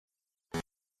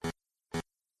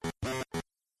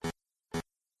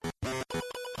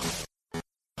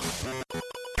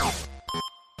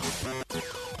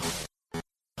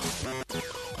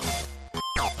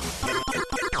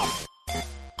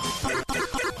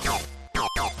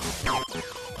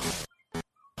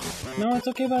No, it's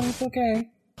okay, buddy. It's okay.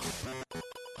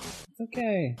 It's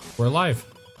okay. We're live.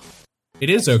 It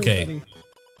is okay.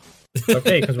 It's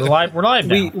okay because we're live. We're live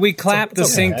now. We clapped the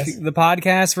sync, guys. the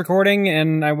podcast recording,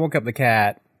 and I woke up the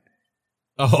cat.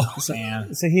 Oh,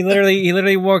 Man. So he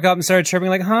literally woke up and started chirping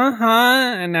like, huh,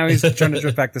 and now he's trying to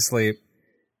drift back to sleep.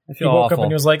 I He feel woke awful. up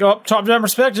and he was like, "Oh, top down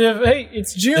perspective. Hey,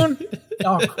 it's June."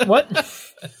 Oh, what?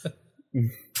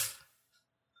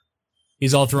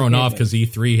 he's all thrown off because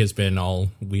E3 has been all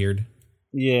weird.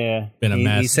 Yeah, Been a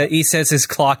mess. He says his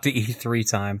clock to E3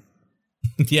 time.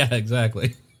 Yeah,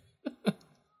 exactly.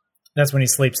 That's when he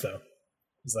sleeps, though.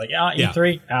 He's like, Yeah.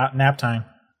 E3, nap time.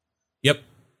 Yep.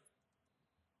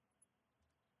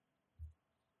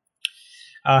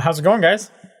 How's it going,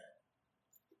 guys?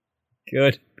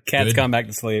 Good. Cat's Good. gone back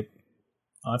to sleep.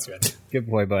 Oh, that's good. Good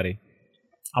boy, buddy.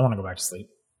 I want to go back to sleep.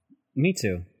 Me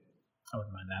too. I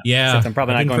wouldn't mind that. Yeah. Except I'm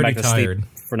probably I've not been going back to pretty tired.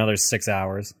 sleep for another 6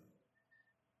 hours.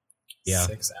 Yeah.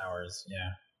 6 hours. Yeah.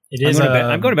 It is. I'm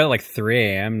going to bed at like 3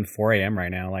 a.m. and 4 a.m. right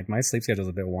now. Like, my sleep schedule's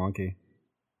a bit wonky.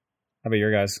 How about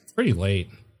your guys? It's pretty late.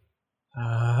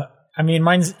 I mean,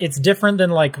 it's different than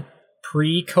like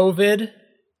pre-COVID,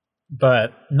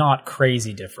 but not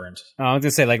crazy different. Oh, I was going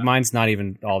to say, like, mine's not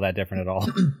even all that different at all.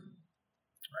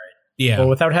 Yeah. But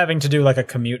without having to do like a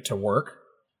commute to work,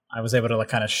 I was able to like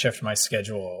kind of shift my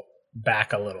schedule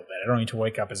back a little bit. I don't need to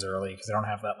wake up as early because I don't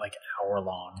have that like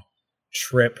hour-long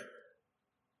trip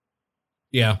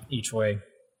Yeah. each way.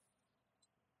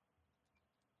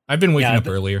 I've been waking Yeah, up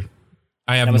earlier.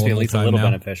 I have That must be at normal least a time little now.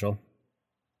 beneficial.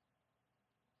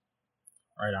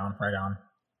 Right on, right on.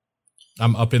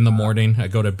 I'm up in the morning. I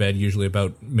go to bed usually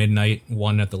about midnight,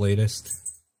 1 at the latest.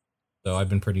 So I've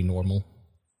been pretty normal.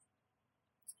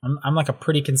 I'm like a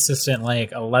pretty consistent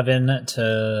like 11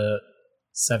 to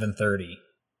 7:30.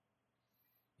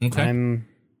 Okay. I'm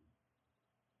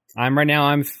right now,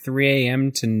 I'm 3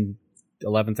 a.m. to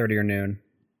 11:30 or noon.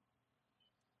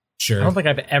 Sure. I don't think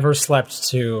I've ever slept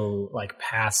to like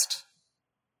past.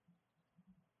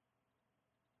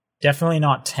 Definitely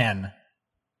not 10.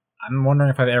 I'm wondering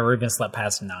if I've ever even slept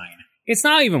past 9. It's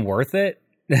not even worth it,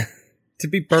 to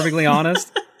be perfectly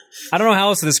honest. I don't know how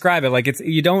else to describe it. Like,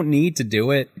 you don't need to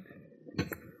do it.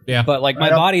 Yeah. But like, my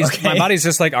Right on. body's Okay.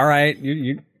 just like, all right,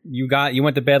 you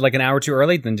went to bed like an hour too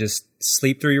early, then just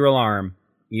sleep through your alarm,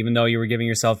 even though you were giving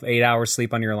yourself 8 hours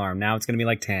sleep on your alarm. Now it's going to be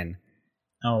like 10.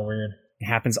 Oh, weird. It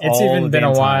happens It's all even the been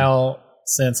damn a time. while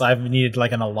since I've needed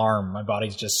like an alarm. My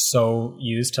body's just so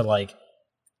used to like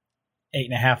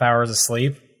 8.5 hours of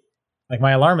sleep. Like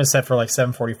my alarm is set for like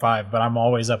 7:45, but I'm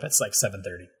always up at like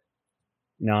 7:30.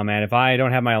 No, man, if I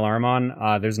don't have my alarm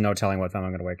on, there's no telling what time I'm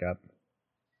going to wake up.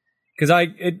 Because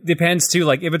it depends too.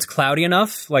 Like, if it's cloudy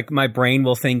enough, like, my brain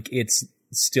will think it's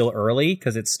still early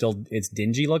because it's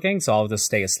dingy looking, so I'll just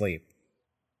stay asleep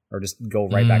or just go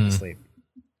right back to sleep.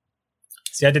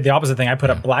 See, I did the opposite thing. I put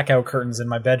up blackout curtains in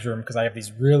my bedroom because I have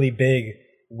these really big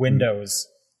windows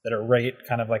that are right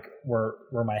kind of like where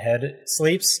my head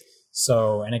sleeps.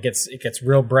 So, and it gets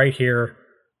real bright here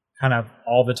kind of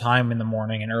all the time in the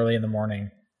morning and early in the morning.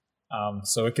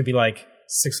 So it could be like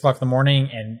 6 o'clock in the morning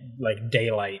and like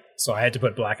daylight. So I had to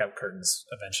put blackout curtains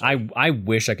eventually. I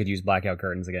wish I could use blackout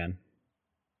curtains again.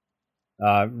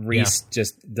 Reese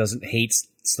just hates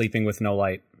sleeping with no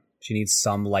light. She needs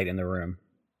some light in the room.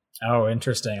 Oh,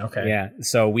 interesting. Okay. Yeah,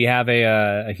 so we have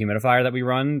a humidifier that we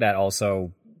run that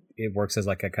also, it works as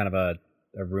like a kind of a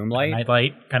room light. Night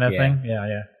light kind of Yeah. thing. Yeah,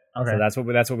 yeah. Okay. So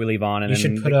that's what we leave on. And you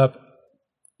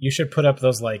should put up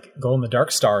those like glow in the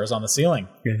dark stars on the ceiling.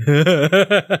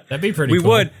 That'd be pretty We cool.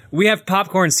 would. We have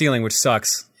popcorn ceiling, which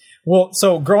sucks. Well,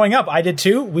 so growing up, I did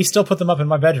too. We still put them up in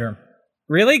my bedroom.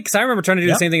 Really? Because I remember trying to do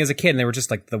Yep. the same thing as a kid, and they were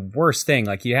just like the worst thing.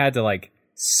 Like, you had to like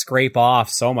scrape off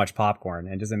so much popcorn,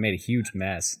 and it made a huge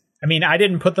mess. I mean, I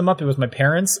didn't put them up. It was my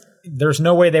parents. There's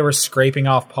no way they were scraping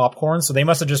off popcorn, so they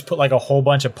must have just put like a whole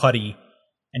bunch of putty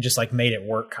and just like made it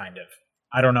work, kind of.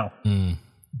 I don't know. Mm.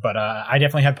 But I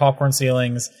definitely had popcorn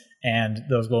ceilings and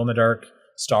those glow in the dark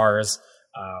stars.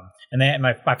 And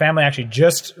my family actually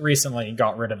just recently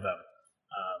got rid of them.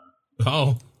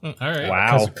 Oh, all right.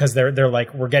 Wow. Because they're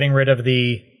like, we're getting rid of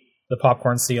the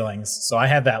popcorn ceilings. So I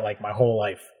had that like my whole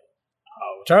life,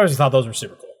 which I always thought those were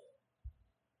super cool.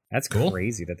 That's Cool.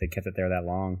 crazy that they kept it there that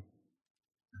long.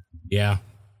 Yeah.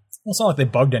 Well, it's not like they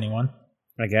bugged anyone.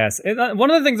 I guess. One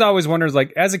of the things I always wonder is,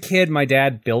 like, as a kid, my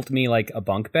dad built me like a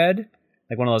bunk bed,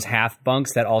 like one of those half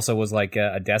bunks that also was like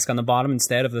a desk on the bottom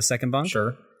instead of the second bunk.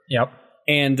 Sure. Yep.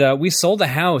 And we sold the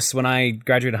house when I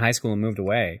graduated high school and moved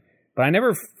away. But I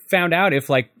never found out if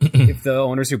like if the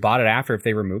owners who bought it after, if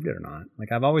they removed it or not.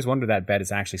 Like, I've always wondered that bed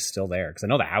is actually still there because I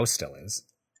know the house still is.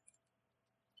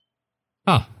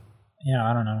 Huh. Yeah,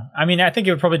 I don't know. I mean, I think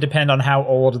it would probably depend on how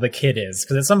old the kid is,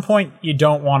 because at some point you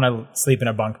don't want to sleep in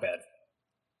a bunk bed.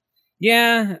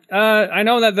 Yeah, I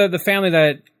know that the family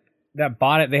that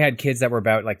bought it, they had kids that were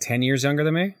about like 10 years younger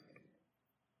than me.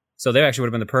 So they actually would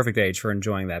have been the perfect age for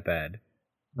enjoying that bed.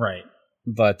 Right.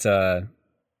 But,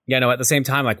 yeah, no, at the same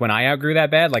time, like when I outgrew that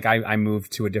bed, like I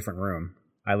moved to a different room.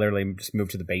 I literally just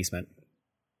moved to the basement.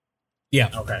 Yeah.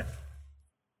 Okay.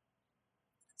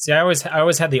 See, I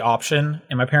always had the option,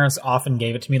 and my parents often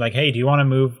gave it to me, like, "Hey, do you want to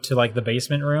move to like the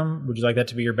basement room? Would you like that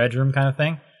to be your bedroom, kind of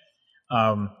thing?"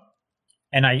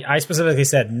 And I specifically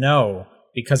said no,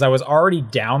 because I was already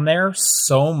down there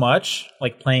so much,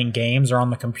 like playing games or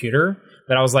on the computer,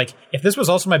 that I was like, if this was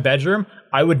also my bedroom,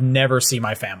 I would never see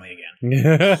my family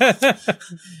again.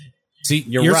 See,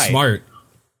 you're right. smart.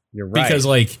 You're right. Because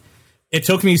like it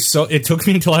took me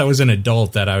until I was an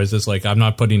adult that I was just like, I'm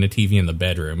not putting a TV in the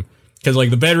bedroom. Because like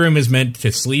the bedroom is meant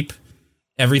to sleep.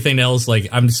 Everything else, like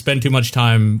I'm spend too much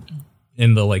time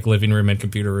in the like living room and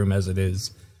computer room as it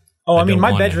is. Oh, I mean,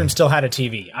 my bedroom still had a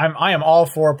TV. I am all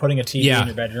for putting a TV in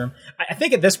your bedroom. I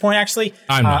think at this point, actually,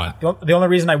 I'm not. The only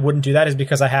reason I wouldn't do that is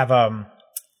because I have I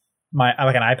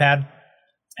like an iPad,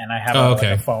 and I have like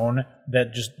a phone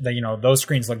that those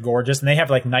screens look gorgeous, and they have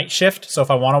like night shift. So if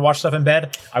I want to watch stuff in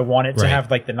bed, I want it to have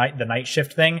like the night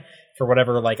shift thing for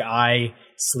whatever like eye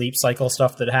sleep cycle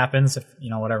stuff that happens. If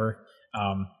whatever.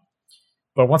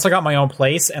 But once I got my own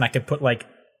place and I could put like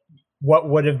what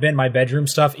would have been my bedroom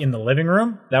stuff in the living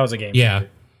room, that was a game changer. Yeah,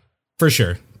 for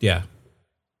sure. Yeah.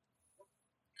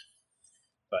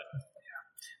 But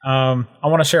I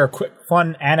want to share a quick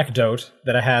fun anecdote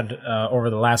that I had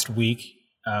over the last week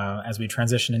as we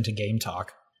transition into game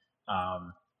talk.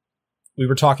 We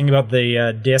were talking about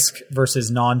the disc versus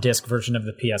non-disc version of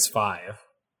the PS5.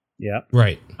 Yeah.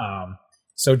 Right.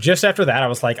 So just after that, I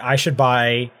was like, I should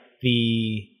buy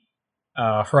the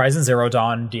Horizon Zero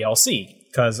Dawn DLC,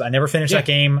 because I never finished that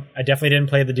game. I definitely didn't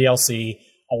play the DLC.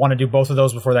 I want to do both of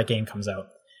those before that game comes out.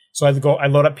 So I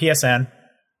load up PSN.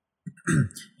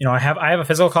 I have a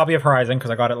physical copy of Horizon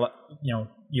because I got it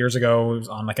years ago. It was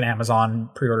on like an Amazon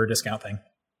pre-order discount thing.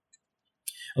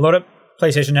 I load up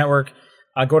PlayStation Network.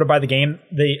 I go to buy the game,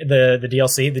 the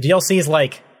DLC. The DLC is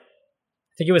like,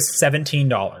 I think it was $17.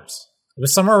 It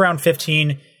was somewhere around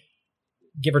 15,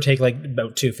 give or take like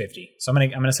about $2.50. So I'm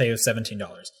gonna say it was $17.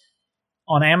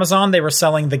 On Amazon, they were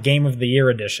selling the Game of the Year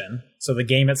edition, so the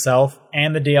game itself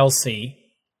and the DLC,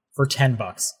 for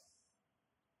 $10.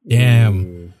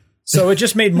 Damn. So it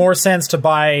just made more sense to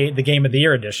buy the Game of the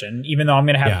Year edition, even though I'm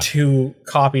going to have 2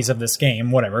 copies of this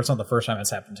game. Whatever, it's not the first time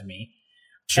it's happened to me.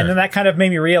 Sure. And then that kind of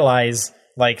made me realize,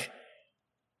 like,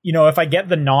 if I get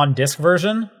the non-disc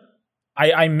version,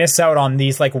 I miss out on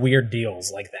these like weird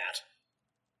deals like that.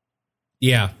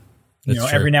 Yeah.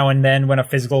 Every now and then when a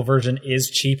physical version is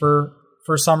cheaper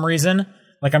for some reason,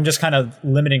 like I'm just kind of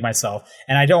limiting myself.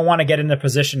 And I don't want to get in the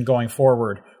position going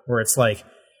forward where it's like,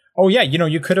 oh yeah,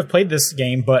 you could have played this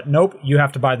game, but nope, you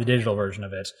have to buy the digital version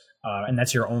of it. And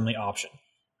that's your only option.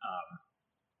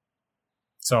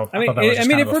 So I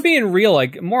mean, if we're being real,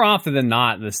 like more often than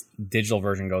not, this digital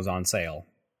version goes on sale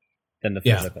than the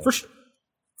physical.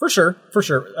 For sure.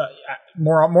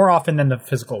 More often than the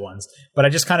physical ones. But I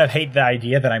just kind of hate the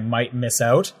idea that I might miss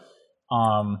out.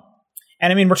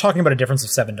 And I mean, we're talking about a difference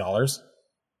of $7.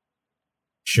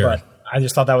 Sure. But I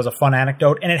just thought that was a fun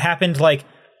anecdote. And it happened like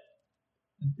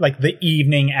the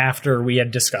evening after we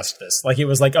had discussed this. Like it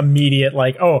was like immediate,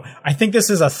 like, oh, I think this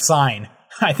is a sign.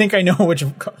 I think I know which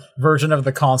version of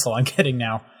the console I'm getting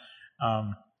now.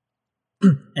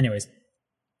 Anyways,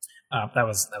 that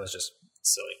was just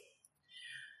silly.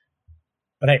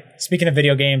 But hey, speaking of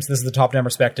video games, this is the Top Down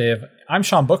Perspective. I'm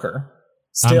Sean Booker.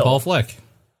 Still. I'm Paul Fleck.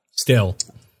 Still.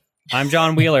 I'm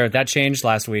John Wheeler. That changed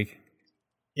last week.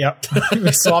 Yep.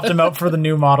 We swapped him out for the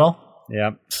new model.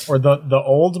 Yep. Or the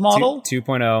old model?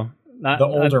 2.0. The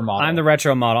older model. I'm the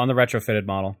retro model. I'm the retrofitted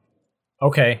model.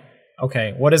 Okay.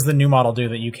 What does the new model do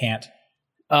that you can't?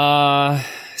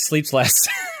 Sleeps less.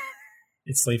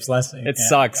 It sleeps less? It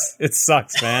sucks. It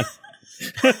sucks, man.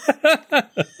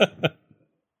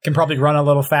 Can probably run a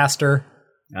little faster.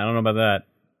 I don't know about that.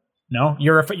 No?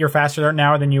 You're faster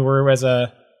now than you were as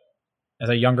a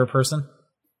younger person?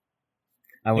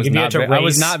 I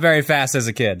was not very fast as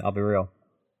a kid, I'll be real.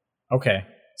 Okay.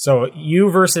 So you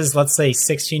versus, let's say,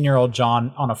 16-year-old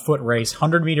John on a foot race,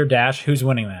 100-meter dash, who's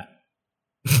winning that?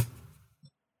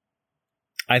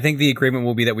 I think the agreement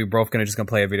will be that we're both going to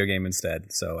play a video game instead.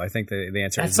 So I think the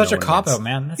answer that's is such no a cop-out,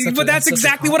 man. But that's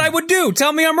exactly what I would do.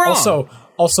 Tell me I'm wrong.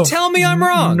 Also, tell me I'm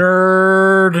wrong.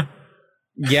 Nerd.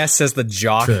 Yes, says the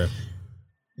jock. True.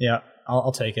 Yeah.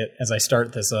 I'll take it as I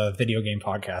start this video game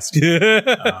podcast.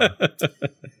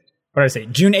 What did I say?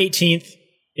 June 18th.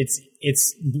 It's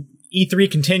E3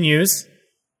 continues.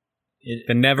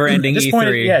 The never-ending at this E3. Point,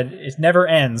 it never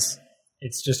ends.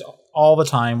 It's just all the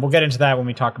time. We'll get into that when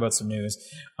we talk about some news.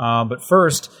 But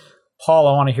first, Paul,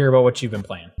 I want to hear about what you've been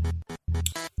playing.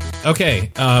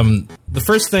 Okay, the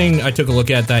first thing I took a look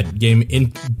at that game,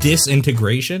 in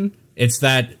Disintegration. It's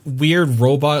that weird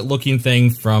robot-looking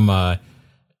thing from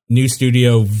new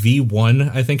studio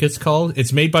V1, I think it's called.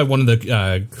 It's made by one of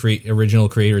the original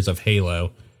creators of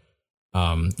Halo.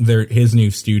 They're his new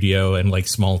studio and like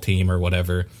small team or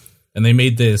whatever, and they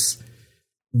made this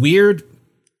weird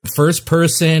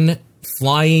first-person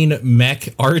flying mech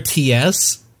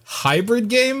RTS hybrid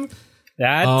game.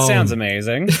 That sounds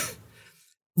amazing.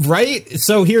 Right?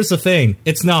 So here's the thing.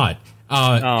 It's not.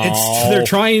 They're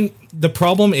trying. The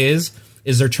problem is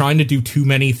they're trying to do too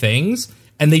many things,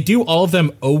 and they do all of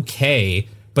them okay,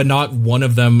 but not one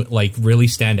of them like really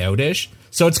stand out-ish.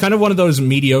 So it's kind of one of those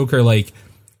mediocre, like,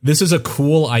 this is a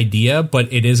cool idea,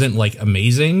 but it isn't like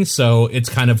amazing. So it's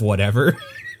kind of whatever.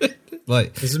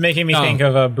 Like, this is making me think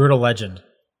of a Brutal Legend.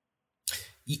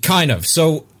 Kind of.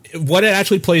 So what it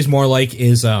actually plays more like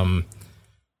is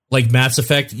like Mass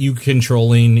Effect, you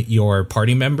controlling your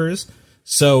party members.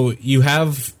 So you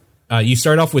have you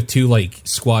start off with 2 like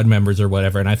squad members or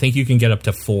whatever, and I think you can get up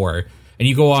to 4. And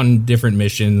you go on different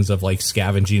missions of like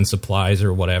scavenging supplies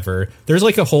or whatever. There's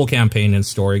like a whole campaign and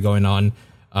story going on.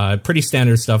 Pretty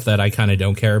standard stuff that I kind of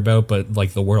don't care about, but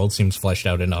like the world seems fleshed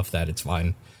out enough that it's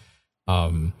fine.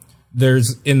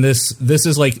 This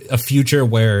is like a future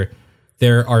where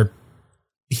there are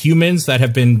humans that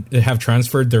have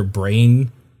transferred their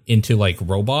brain into like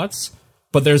robots,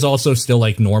 but there's also still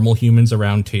like normal humans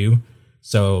around too.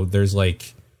 So there's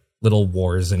like little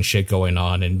wars and shit going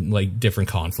on and like different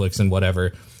conflicts and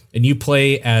whatever. And you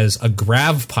play as a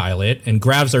grav pilot, and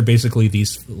gravs are basically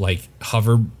these like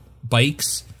hover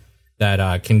bikes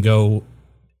that can go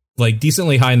like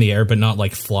decently high in the air, but not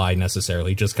like fly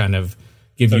necessarily, just kind of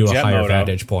give you a higher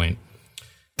vantage point.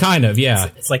 Kind of, yeah.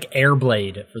 It's like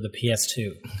Airblade for the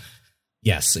PS2.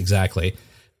 Yes, exactly.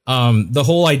 The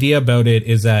whole idea about it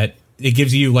is that it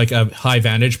gives you like a high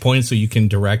vantage point so you can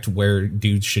direct where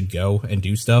dudes should go and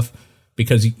do stuff,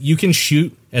 because you can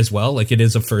shoot as well. Like, it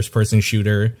is a first person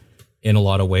shooter in a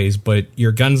lot of ways, but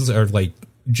your guns are like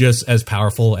just as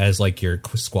powerful as like your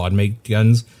squad mate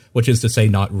guns, which is to say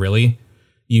not really.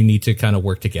 You need to kind of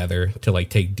work together to like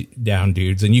take down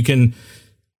dudes, and you can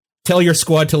tell your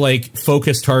squad to like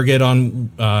focus target on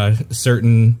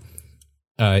certain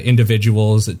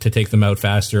individuals to take them out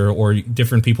faster, or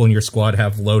different people in your squad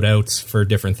have loadouts for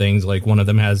different things. Like, one of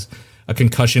them has a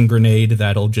concussion grenade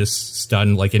that'll just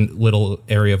stun like a little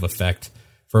area of effect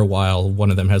for a while.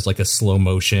 One of them has like a slow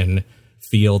motion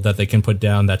field that they can put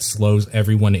down that slows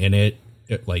everyone in it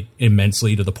like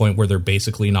immensely to the point where they're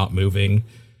basically not moving.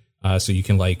 So you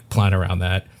can like plan around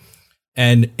that.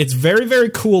 And it's very,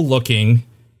 very cool looking,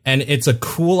 and it's a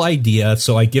cool idea.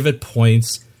 So I give it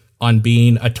points on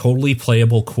being a totally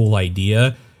playable, cool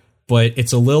idea, but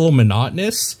it's a little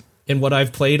monotonous in what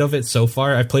I've played of it so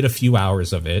far. I've played a few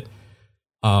hours of it.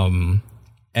 And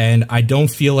I don't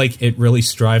feel like it really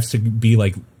strives to be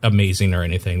like amazing or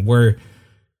anything, where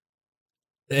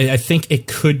I think it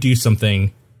could do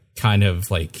something kind of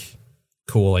like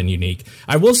cool and unique.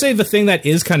 I will say the thing that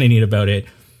is kind of neat about it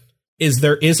is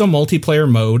there is a multiplayer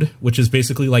mode, which is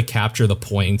basically like capture the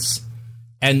points,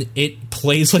 and it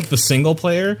plays like the single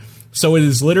player. So it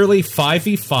is literally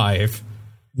 5v5,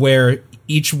 where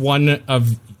each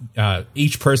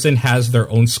person has their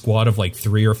own squad of like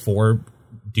 3 or 4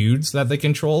 dudes that they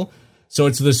control. So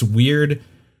it's this weird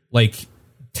like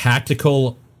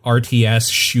tactical RTS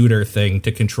shooter thing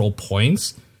to control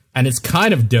points, and it's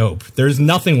kind of dope. There's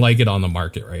nothing like it on the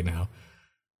market right now.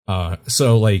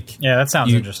 So like, yeah, that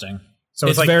sounds interesting. So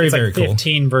it's like very, it's very like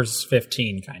 15 cool. versus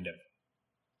 15 kind of.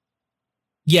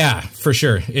 Yeah, for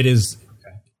sure. It is.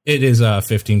 Okay. It is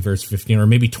 15 versus 15, or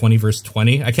maybe 20 versus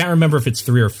 20. I can't remember if it's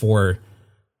 3 or 4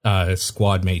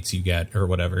 squad mates you get or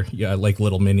whatever. Yeah, like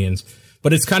little minions.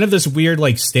 But it's kind of this weird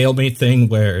like stalemate thing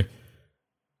where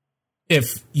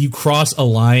if you cross a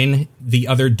line, the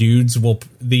other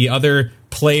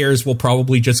players will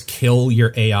probably just kill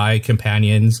your AI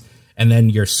companions, and then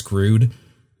you're screwed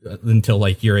until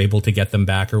like you're able to get them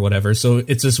back or whatever. So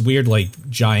it's this weird like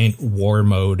giant war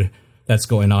mode that's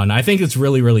going on. I think it's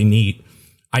really, really neat.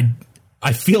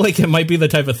 I feel like it might be the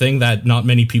type of thing that not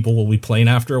many people will be playing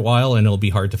after a while, and it'll be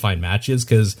hard to find matches,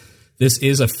 because this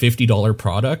is a $50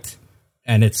 product,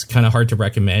 and it's kind of hard to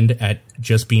recommend at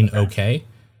just being okay.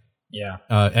 Yeah.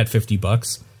 At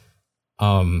 $50.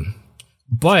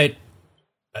 But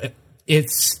it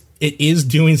is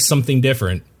doing something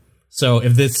different. So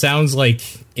if this sounds like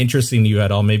interesting to you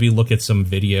at all, maybe look at some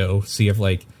video, see if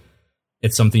like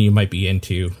it's something you might be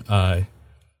into.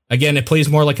 Again, it plays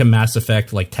more like a Mass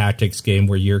Effect like tactics game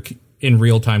where you're in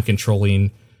real time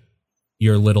controlling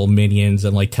your little minions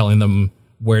and like telling them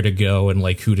where to go and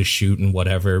like who to shoot and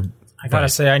whatever. I gotta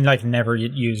say, I like never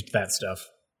used that stuff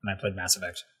when I played Mass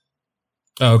Effect.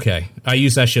 Okay, I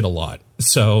use that shit a lot.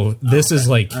 So this is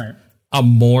like a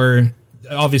more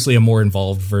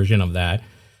involved version of that.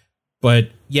 But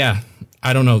yeah,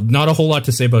 I don't know. Not a whole lot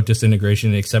to say about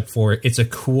Disintegration except for it's a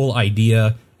cool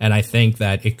idea, and I think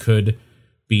that it could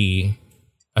be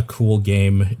a cool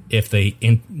game if they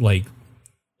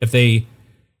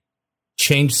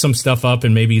change some stuff up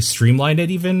and maybe streamline it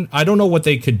even. I don't know what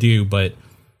they could do, but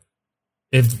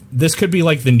if this could be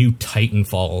like the new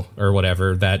Titanfall or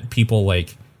whatever that people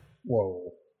like,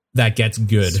 whoa, that gets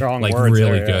good, Strong like words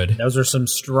really there, yeah. good. Those are some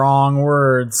strong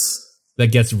words. That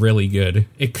gets really good.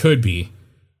 It could be.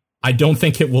 I don't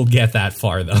think it will get that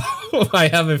far though. I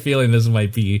have a feeling this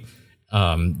might be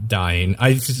dying.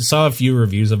 I saw a few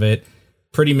reviews of it,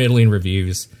 pretty middling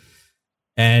reviews,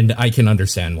 and I can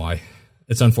understand why.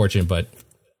 It's unfortunate, but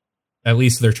at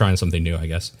least they're trying something new, I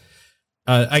guess.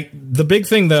 The big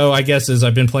thing, though, I guess, is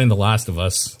I've been playing The Last of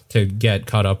Us to get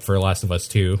caught up for Last of Us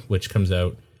 2, which comes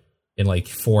out in like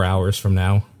 4 hours from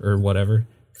now or whatever.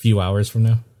 A few hours from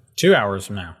now. 2 hours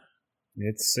from now.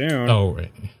 It's soon. Oh,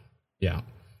 right. Yeah.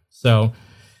 So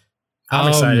I'm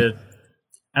excited.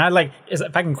 And I'd like,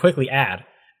 if I can quickly add,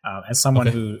 as someone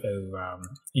Okay. who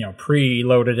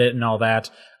preloaded it and all that,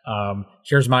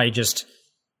 here's my just,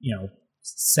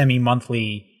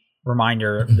 semi-monthly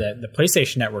reminder that the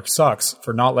PlayStation Network sucks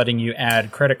for not letting you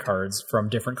add credit cards from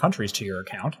different countries to your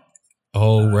account.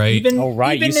 Oh, right. Even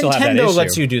You still Nintendo have that issue.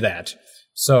 lets you do that.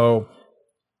 So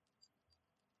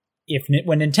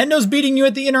when Nintendo's beating you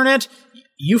at the internet,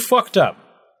 you fucked up.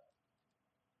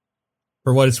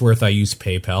 For what it's worth, I use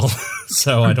PayPal,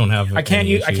 so I don't have. I can't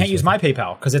use my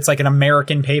PayPal because it's like an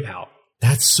American PayPal.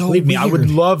 That's so. Believe me, weird. I would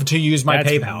love to use my That's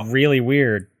PayPal. really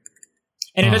weird.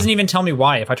 And it doesn't even tell me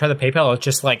why. If I try the PayPal, it's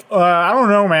just like, I don't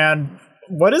know, man.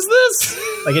 What is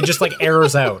this? Like, it just like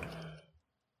errors out.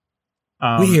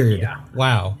 Weird. Yeah.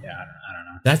 Wow. Yeah, I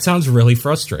don't know. That sounds really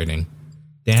frustrating.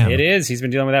 Damn. It is. He's been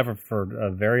dealing with that for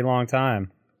a very long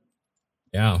time.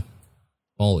 Yeah.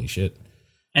 Holy shit.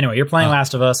 Anyway, you're playing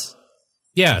Last of Us.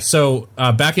 Yeah, so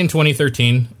back in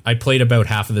 2013, I played about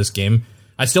half of this game.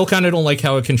 I still kind of don't like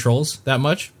how it controls that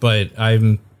much, but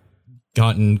I've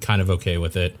gotten kind of okay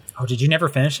with it. Oh, did you never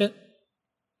finish it?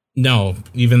 No,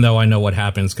 even though I know what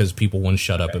happens because people wouldn't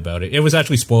shut up about it. It was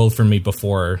actually spoiled for me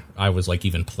before I was like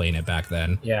even playing it back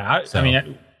then. Yeah, I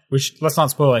mean, let's not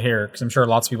spoil it here because I'm sure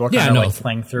lots of people are kind of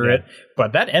playing through it.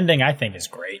 But that ending, I think, is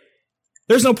great.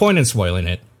 There's no point in spoiling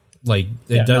it. Like,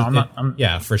 it does.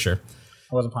 Yeah, for sure.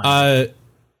 I wasn't playing.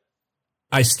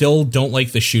 I still don't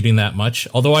like the shooting that much.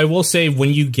 Although I will say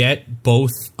when you get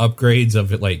both upgrades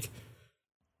of it, like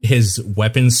his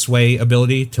weapon sway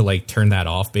ability to like turn that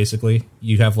off, basically,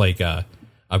 you have like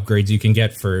upgrades you can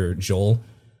get for Joel.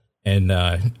 And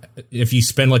if you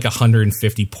spend like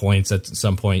 150 points at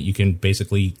some point, you can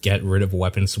basically get rid of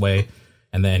weapon sway.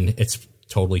 And then it's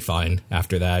totally fine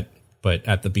after that. But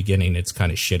at the beginning, it's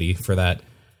kind of shitty for that.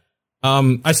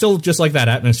 I still just like that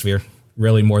atmosphere,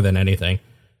 really, more than anything.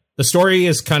 The story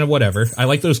is kind of whatever. I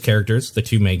like those characters, the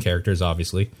two main characters,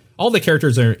 obviously. All the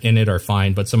characters in it are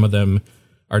fine, but some of them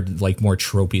are like more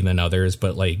tropey than others.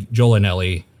 But like Joel and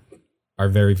Ellie are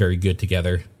very, very good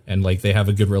together, and like they have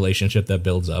a good relationship that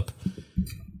builds up.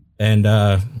 And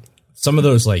some of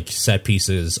those like set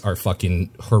pieces are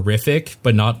fucking horrific,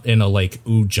 but not in a like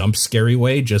jump scary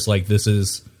way. Just like this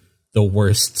is the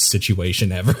worst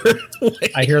situation ever.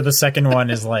 Like, I hear the second one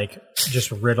is like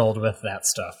just riddled with that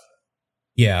stuff.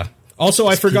 yeah. Also,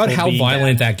 I forgot how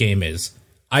violent that game is.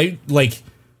 I like,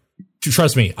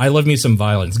 trust me, I love me some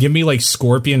violence. Give me like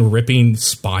Scorpion ripping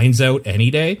spines out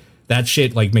any day. That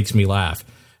shit like makes me laugh.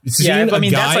 Seeing I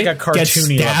mean, a guy that's like a get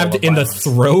cartoony level stabbed of in the violence.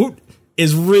 throat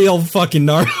is real fucking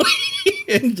gnarly.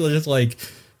 And just like,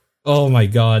 oh my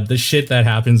god, the shit that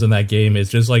happens in that game is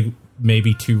just like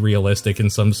maybe too realistic in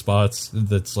some spots.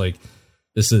 That's like,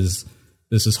 this is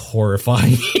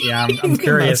horrifying. Yeah, I'm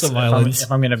curious Lots of violence.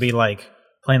 if I'm going to be like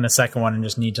playing the second one and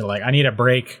just need to like, I need a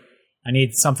break. I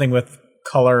need something with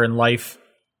color and life.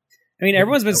 I mean,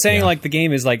 everyone's been saying like the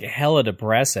game is like hella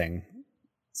depressing.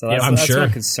 So that's, I'm that's sure. what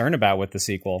I'm concerned about with the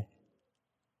sequel.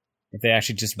 If they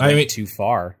actually just went too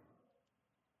far.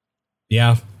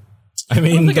 Yeah. I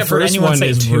mean, think the I've heard first anyone one say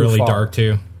is too really far. dark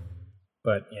too.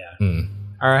 But yeah.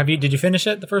 Or did you finish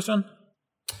it, the first one?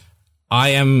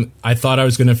 I thought I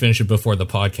was going to finish it before the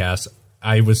podcast.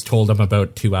 I was told I'm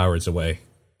about 2 hours away.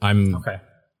 Okay.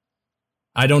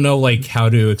 I don't know like how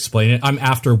to explain it. I'm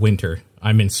after winter.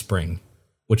 I'm in spring,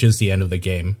 which is the end of the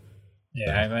game.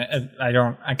 Yeah,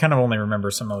 I kind of only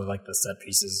remember some of like the set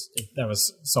pieces. That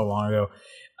was so long ago.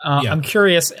 Yeah. I'm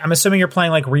curious. I'm assuming you're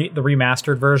playing like the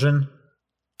remastered version.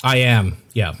 I am.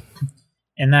 Yeah.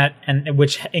 And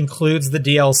which includes the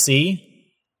DLC.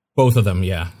 Both of them.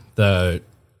 Yeah. The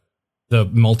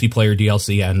multiplayer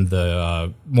DLC and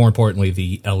the more importantly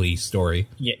the Ellie story.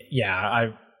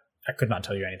 Yeah. I could not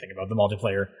tell you anything about the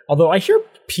multiplayer. Although I hear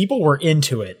people were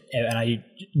into it, and I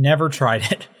never tried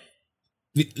it.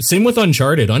 Same with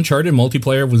Uncharted. Uncharted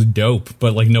multiplayer was dope,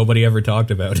 but like nobody ever talked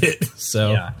about it.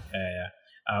 So yeah.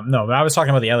 No, but I was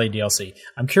talking about the Ellie DLC.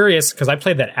 I'm curious because I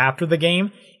played that after the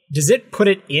game. Does it put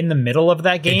it in the middle of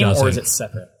that game, or is it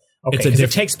separate? Okay, because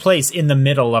it takes place in the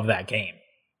middle of that game.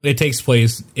 It takes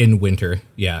place in winter.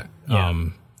 Yeah.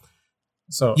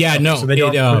 So they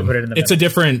don't put it in the it's middle. A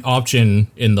different option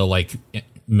in the like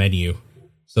menu,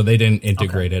 so they didn't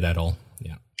integrate it at all.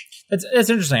 Yeah, it's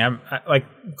interesting. I'm like,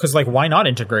 because like, why not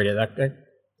integrate it? Like,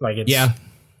 it's,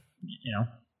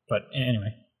 But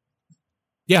anyway,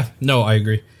 yeah, no, I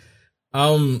agree.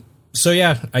 So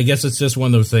yeah, I guess it's just one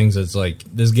of those things. It's like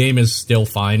this game is still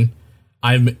fine.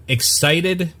 I'm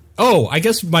excited. Oh, I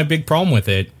guess my big problem with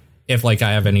it, if like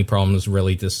I have any problems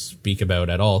really to speak about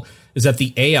at all, is that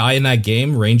the AI in that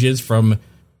game ranges from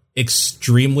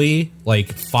extremely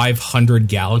like 500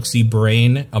 galaxy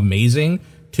brain amazing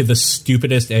to the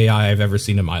stupidest AI I've ever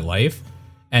seen in my life.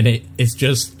 And it's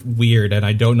just weird, and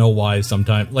I don't know why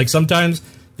sometimes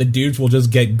the dudes will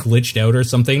just get glitched out or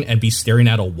something and be staring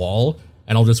at a wall,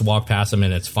 and I'll just walk past them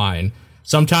and it's fine.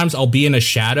 Sometimes I'll be in a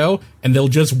shadow and they'll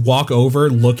just walk over,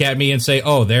 look at me and say,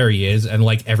 oh, there he is. And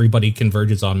like everybody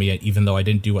converges on me even though I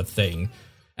didn't do a thing.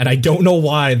 And I don't know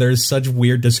why there's such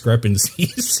weird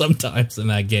discrepancies sometimes in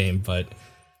that game, but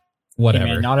whatever.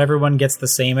 Hey man, not everyone gets the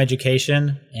same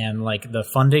education, and like the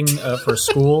funding for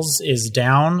schools is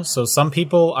down. So some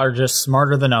people are just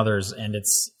smarter than others, and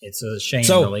it's a shame,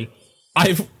 really.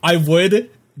 I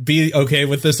would be okay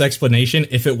with this explanation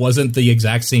if it wasn't the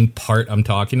exact same part I'm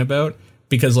talking about,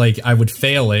 because like I would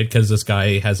fail it because this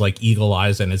guy has like eagle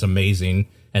eyes and is amazing,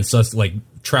 and so like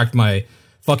tracked my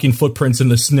fucking footprints in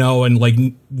the snow and like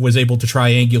was able to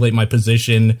triangulate my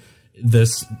position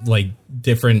this like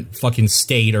different fucking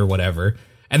state or whatever,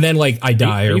 and then like I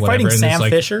die or whatever. Are you fighting Sam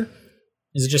like, Fisher?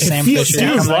 Is it just Sam Fisher?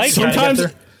 Dude, like sometimes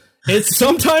it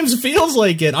sometimes feels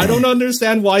like it. I don't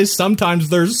understand why sometimes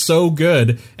they're so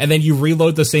good, and then you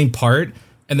reload the same part,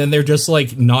 and then they're just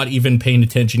like not even paying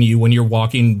attention to you when you're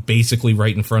walking basically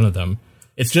right in front of them.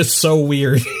 It's just so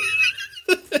weird.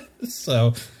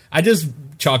 So I just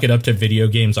chalk it up to video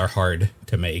games are hard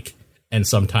to make, and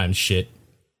sometimes shit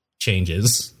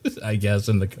changes, I guess,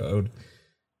 in the code.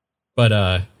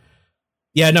 But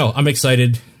yeah, no, I'm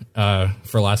excited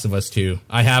for Last of Us 2.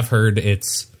 I have heard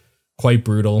it's quite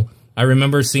brutal. I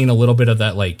remember seeing a little bit of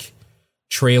that like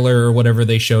trailer or whatever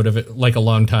they showed of it like a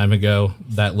long time ago,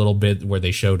 that little bit where they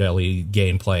showed Ellie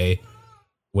gameplay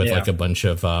with like a bunch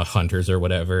of hunters or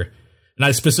whatever. And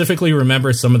I specifically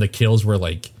remember some of the kills were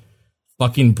like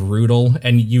fucking brutal,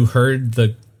 and you heard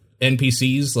the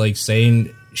NPCs like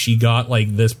saying she got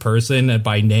like this person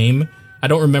by name. I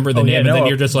don't remember the name, and then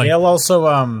you're just like, they'll also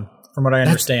from what I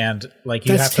understand, like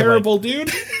you that's have to terrible, like,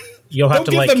 dude. You'll have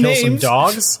to like kill names. some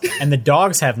dogs, and the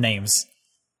dogs have names.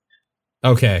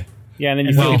 Okay. Yeah, and then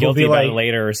you feel guilty about it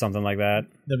later or something like that.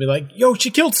 They'll be like, "Yo, she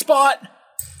killed Spot."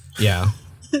 Yeah.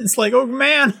 It's like, oh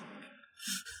man,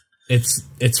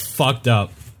 it's fucked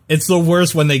up. It's the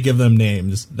worst when they give them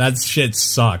names. That shit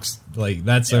sucks. Like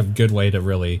that's a good way to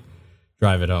really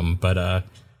drive it home. But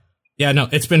yeah, no,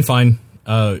 it's been fine.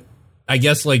 I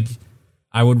guess like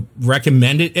I would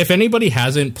recommend it if anybody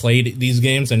hasn't played these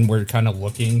games and we're kind of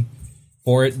looking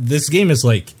for it. This game is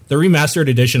like the remastered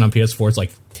edition on PS4 is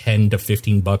like $10 to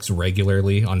 $15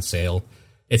 regularly on sale.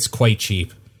 It's quite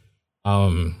cheap.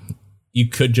 You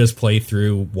could just play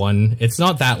through one. It's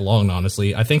not that long,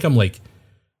 honestly. I think I'm like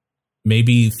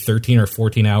maybe 13 or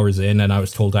 14 hours in, and I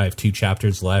was told I have 2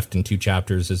 chapters left, and 2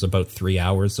 chapters is about 3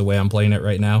 hours the way I'm playing it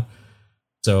right now.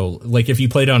 So, like, if you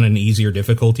played on an easier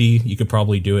difficulty, you could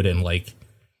probably do it in, like,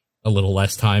 a little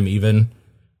less time even.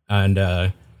 And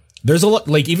there's a lot,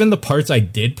 like, even the parts I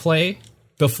did play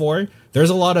before, there's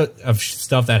a lot of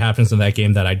stuff that happens in that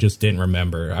game that I just didn't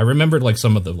remember. I remembered, like,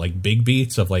 some of the, like, big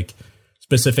beats of, like,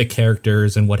 specific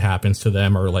characters and what happens to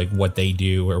them or, like, what they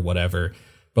do or whatever.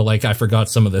 But, like, I forgot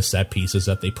some of the set pieces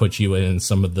that they put you in,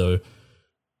 some of the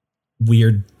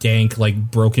weird, dank, like,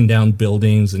 broken down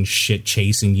buildings and shit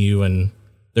chasing you and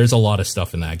there's a lot of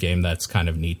stuff in that game that's kind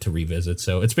of neat to revisit.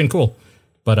 So it's been cool.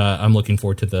 But I'm looking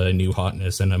forward to the new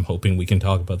hotness, and I'm hoping we can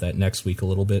talk about that next week a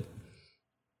little bit.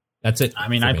 That's it. I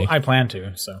mean, I plan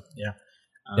to, so yeah.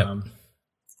 Yep.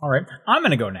 All right, I'm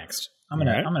gonna go next. I'm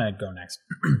gonna go next.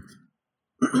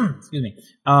 Excuse me.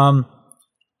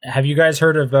 Have you guys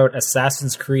heard about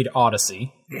Assassin's Creed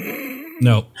Odyssey?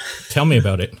 No, tell me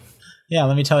about it. Yeah,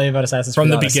 let me tell you about Assassin's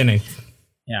Creed Odyssey. From the beginning.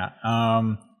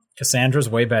 Yeah. Cassandra's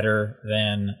way better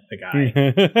than the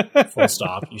guy. Full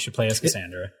stop. You should play as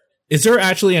Cassandra. Is there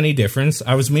actually any difference?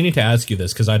 I was meaning to ask you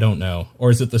this because I don't know. Or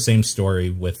is it the same story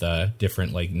with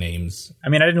different like names? I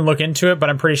mean, I didn't look into it, but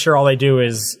I'm pretty sure all they do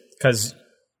is because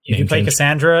if you play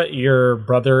Cassandra, your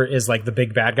brother is like the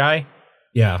big bad guy.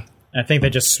 Yeah. And I think they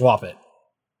just swap it.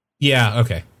 Yeah,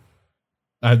 okay.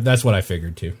 That's what I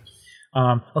figured too.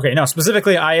 Okay, no,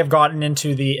 specifically, I have gotten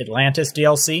into the Atlantis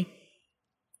DLC.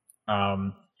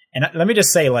 And let me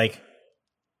just say, like,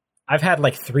 I've had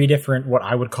like 3 different what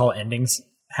I would call endings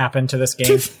happen to this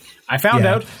game. I found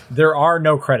out there are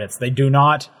no credits. They do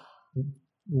not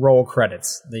roll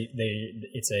credits. They're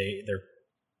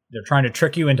trying to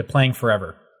trick you into playing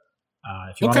forever.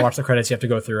 If you want to watch the credits, you have to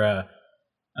go through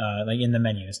like in the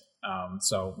menus.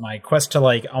 So my quest to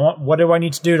like, what do I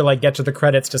need to do to like get to the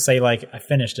credits to say like I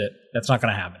finished it? That's not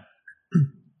going to happen.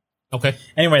 Okay.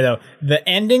 Anyway, though, the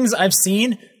endings I've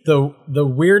seen, the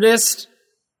weirdest.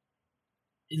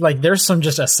 Like, there's some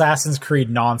just Assassin's Creed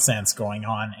nonsense going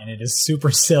on, and it is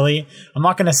super silly. I'm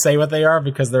not going to say what they are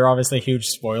because they're obviously huge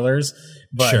spoilers,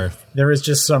 but there is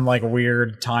just some, like,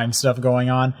 weird time stuff going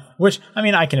on, which, I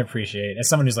mean, I can appreciate. As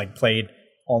someone who's, like, played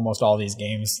almost all these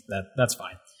games, that's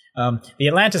fine. The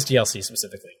Atlantis DLC,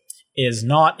 specifically, is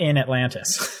not in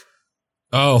Atlantis.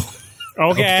 Oh.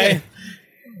 Okay.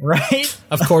 Right?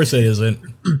 Of course it isn't.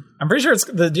 I'm pretty sure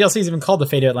the DLC is even called The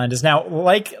Fate of Atlantis. Now,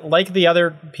 like the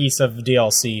other piece of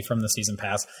DLC from the Season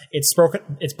Pass, it's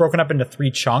broken up into 3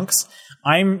 chunks.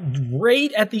 I'm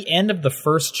right at the end of the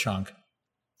first chunk,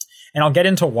 and I'll get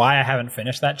into why I haven't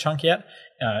finished that chunk yet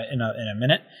in a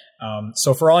minute.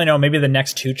 So for all I know, maybe the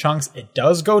next 2 chunks, it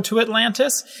does go to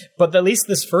Atlantis, but at least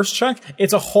this first chunk,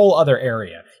 it's a whole other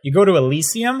area. You go to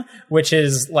Elysium, which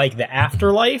is like the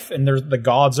afterlife, and the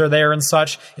gods are there and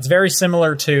such. It's very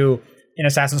similar to in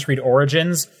Assassin's Creed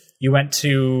Origins. You went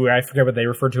to, I forget what they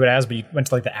referred to it as, but you went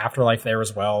to like the afterlife there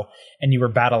as well, and you were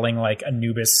battling like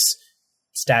Anubis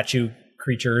statue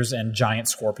creatures and giant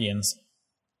scorpions.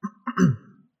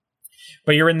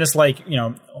 But you're in this like, you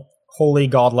know, holy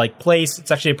godlike place.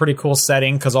 It's actually a pretty cool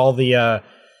setting because all the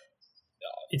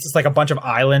it's just like a bunch of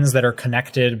islands that are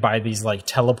connected by these like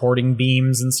teleporting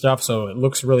beams and stuff. So it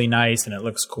looks really nice and it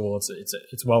looks cool.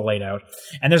 It's well laid out.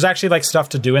 And there's actually like stuff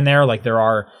to do in there. Like there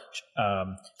are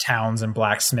towns and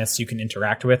blacksmiths you can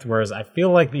interact with. Whereas I feel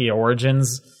like the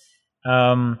Origins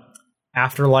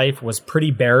afterlife was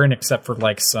pretty barren except for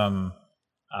like some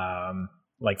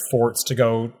like forts to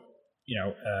go, you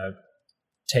know,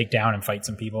 take down and fight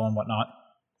some people and whatnot.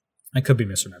 I could be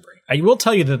misremembering. I will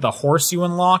tell you that the horse you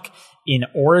unlock in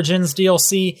Origins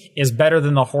DLC is better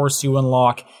than the horse you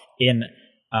unlock in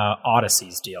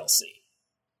Odyssey's DLC.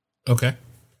 Okay.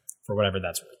 For whatever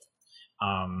that's worth.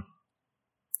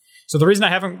 So the reason I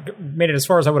haven't made it as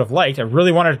far as I would have liked, I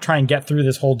really wanted to try and get through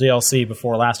this whole DLC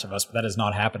before Last of Us, but that is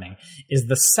not happening, is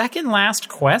the second last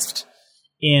quest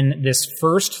in this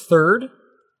first third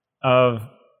of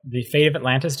the Fate of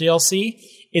Atlantis DLC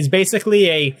is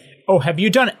basically have you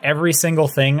done every single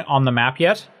thing on the map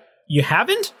yet? You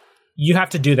haven't? You have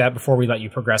to do that before we let you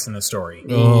progress in the story.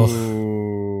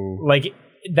 Oh. Like,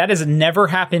 that has never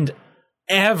happened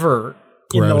ever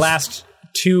in the last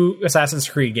 2 Assassin's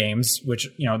Creed games, which,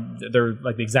 you know, they're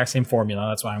like the exact same formula.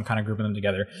 That's why I'm kind of grouping them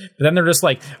together. But then they're just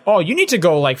like, oh, you need to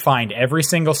go like find every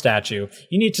single statue.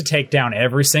 You need to take down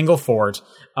every single fort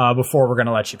before we're going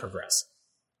to let you progress.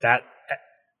 That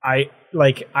I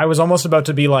was almost about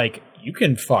to be like, you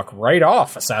can fuck right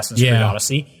off Assassin's Creed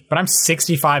Odyssey, but I'm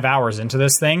 65 hours into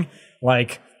this thing.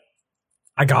 Like,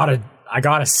 I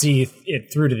gotta see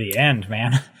it through to the end,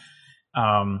 man. So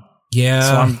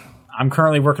I'm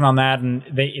currently working on that, and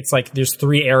it's like there's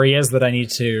 3 areas that I need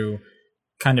to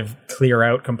kind of clear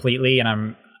out completely, and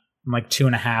I'm like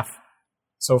 2.5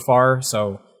 so far,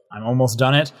 so I'm almost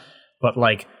done it. But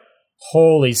like,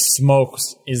 holy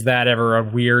smokes, is that ever a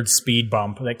weird speed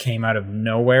bump that came out of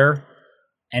nowhere?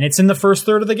 And it's in the first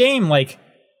third of the game. Like,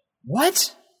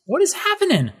 what? What is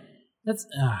happening? That's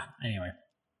anyway.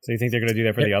 So you think they're going to do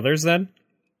that for the others then?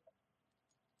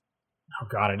 Oh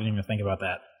God, I didn't even think about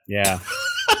that. Yeah,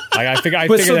 I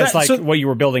figure that's like what you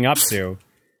were building up to.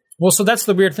 Well, so that's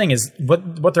the weird thing is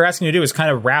what they're asking you to do is kind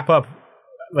of wrap up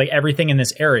like everything in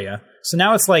this area. So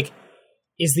now it's like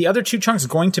is the other 2 chunks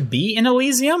going to be in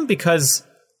Elysium? Because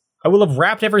I will have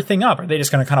wrapped everything up. Are they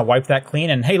just going to kind of wipe that clean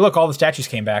and, hey, look, all the statues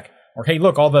came back? Or, hey,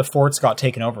 look, all the forts got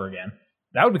taken over again?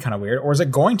 That would be kind of weird. Or is it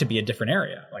going to be a different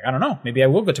area? Like, I don't know. Maybe I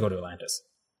will get to go to Atlantis.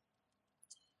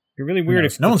 It'd be really weird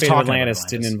if No the one's fate of talking about Atlantis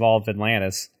Atlantis. didn't involve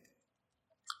Atlantis.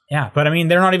 Yeah, but I mean,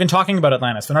 they're not even talking about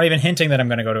Atlantis. They're not even hinting that I'm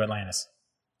going to go to Atlantis.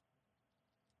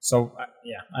 So,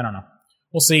 yeah, I don't know.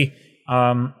 We'll see.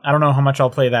 I don't know how much I'll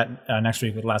play that next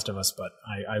week with Last of Us, but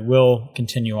I will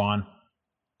continue on.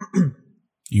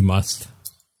 You must.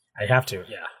 I have to.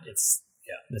 Yeah,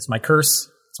 it's my curse.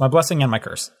 It's my blessing and my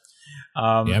curse.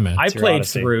 Yeah, man. I It's your played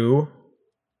Odyssey. through.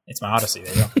 It's my Odyssey.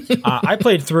 There you go. I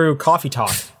played through Coffee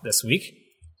Talk this week.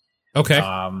 Okay.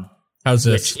 How's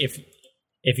this? Which,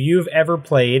 if you've ever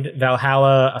played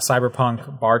Valhalla, a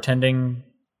cyberpunk bartending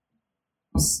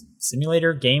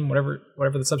simulator game, whatever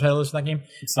the subtitle is for that game,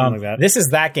 Something like that. This is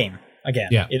that game again.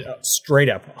 Yeah. Straight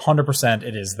up, 100%.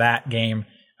 It is that game.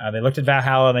 They looked at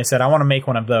Valhalla and they said, "I want to make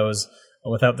one of those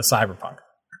without the cyberpunk."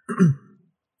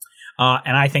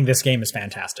 And I think this game is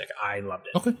fantastic. I loved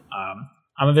it. Okay.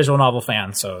 I'm a visual novel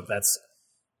fan, so that's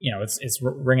it's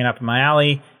ringing up in my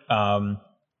alley.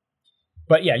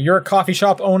 But yeah, you're a coffee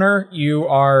shop owner. You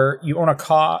own a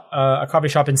coffee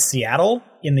shop in Seattle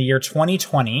in the year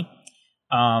 2020.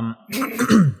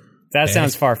 That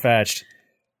sounds far-fetched.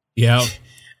 Yeah.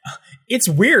 It's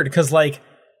weird because like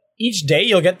each day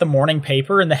you'll get the morning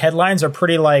paper and the headlines are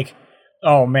pretty like,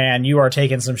 "Oh man, you are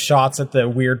taking some shots at the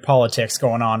weird politics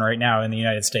going on right now in the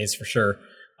United States for sure."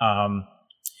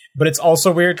 But it's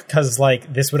also weird because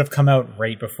like this would have come out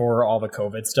right before all the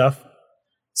COVID stuff.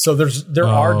 So there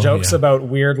are jokes about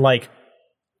weird like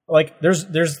there's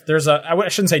a I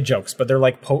shouldn't say jokes, but they're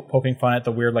like poking fun at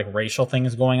the weird like racial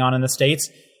things going on in the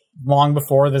States long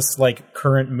before this like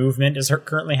current movement is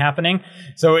currently happening.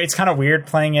 So it's kind of weird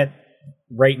playing it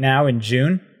right now in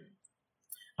June.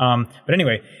 But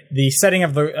anyway, the setting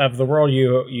of the world,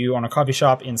 you own a coffee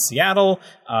shop in Seattle.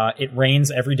 It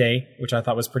rains every day, which I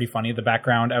thought was pretty funny. The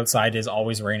background outside is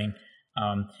always raining.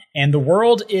 And the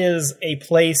world is a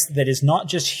place that is not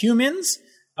just humans,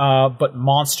 but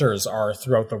monsters are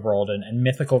throughout the world, and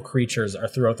mythical creatures are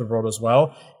throughout the world as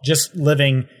well, just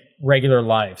living regular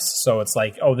lives. So it's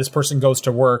like, oh, this person goes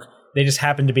to work. They just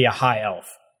happen to be a high elf,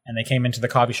 and they came into the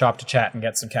coffee shop to chat and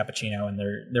get some cappuccino, and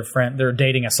they're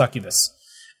dating a succubus.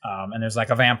 And there's like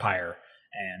a vampire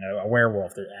and a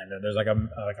werewolf, and there's like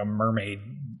a mermaid,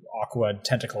 aqua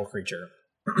tentacle creature.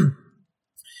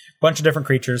 Bunch of different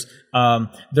creatures.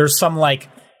 There's some like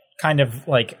kind of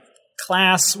like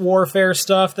class warfare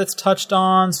stuff that's touched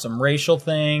on, some racial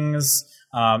things.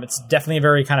 It's definitely a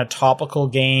very kind of topical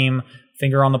game,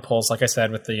 finger on the pulse, like I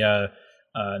said, with the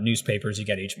newspapers you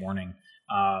get each morning.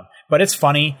 But it's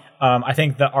funny. I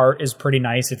think the art is pretty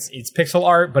nice. It's pixel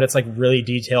art, but it's like really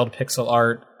detailed pixel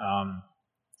art.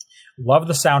 Love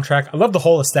the soundtrack. I love the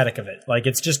whole aesthetic of it. Like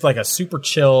it's just like a super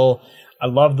chill. I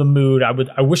love the mood.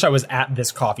 I wish I was at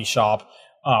this coffee shop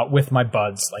with my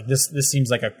buds. Like this seems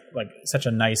like such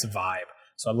a nice vibe.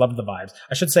 So I love the vibes.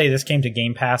 I should say this came to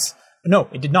Game Pass. No,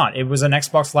 it did not. It was an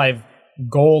Xbox Live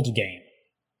Gold game.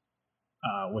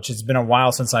 Which has been a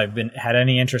while since I've had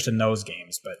any interest in those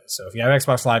games. But so if you have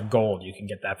Xbox Live Gold, you can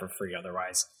get that for free.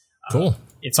 Otherwise, Cool.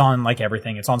 It's on like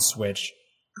everything. It's on Switch.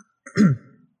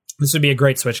 This would be a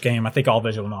great Switch game. I think all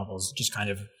visual novels just kind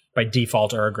of by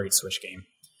default are a great Switch game.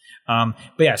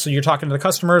 But yeah, so you're talking to the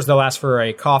customers. They'll ask for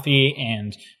a coffee,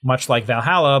 and much like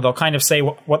Valhalla, they'll kind of say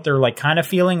what they're like kind of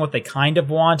feeling, what they kind of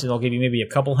want, and they'll give you maybe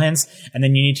a couple hints, and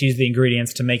then you need to use the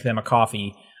ingredients to make them a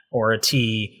coffee or a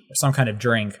tea or some kind of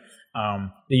drink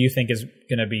that you think is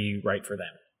going to be right for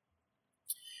them.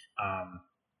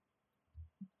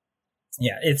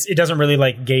 Yeah, it doesn't really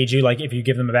like gauge you. Like if you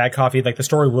give them a bad coffee, like the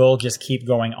story will just keep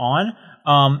going on.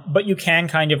 But you can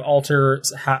kind of alter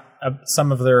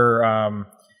some of their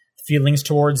feelings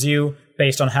towards you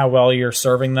based on how well you're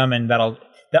serving them, and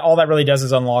all that really does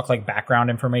is unlock like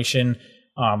background information.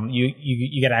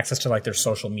 You get access to like their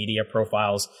social media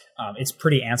profiles. It's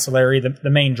pretty ancillary.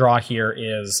 The main draw here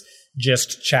is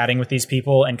just chatting with these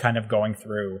people and kind of going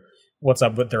through what's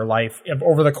up with their life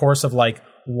over the course of like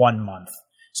 1 month.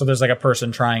 So there's like a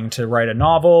person trying to write a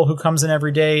novel who comes in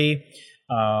every day.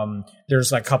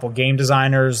 There's like a couple game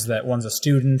designers that one's a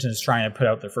student and is trying to put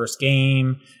out their first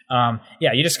game.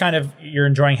 Yeah, you just you're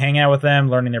enjoying hanging out with them,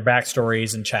 learning their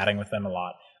backstories and chatting with them a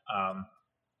lot.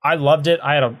 I loved it.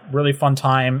 I had a really fun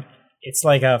time. It's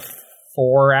like a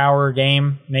 4-hour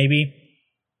game, maybe.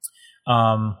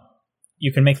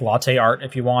 You can make latte art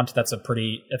if you want.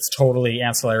 It's totally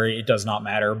ancillary. It does not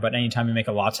matter. But anytime you make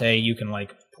a latte, you can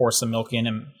like pour some milk in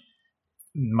and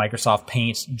Microsoft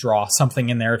Paint, draw something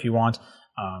in there if you want.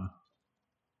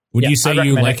 Would Yeah, you say I'd you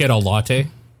recommend like it a latte?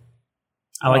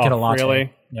 I like it a lot.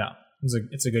 Really? Yeah,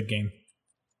 it's a good game.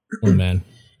 Oh man.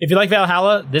 If you like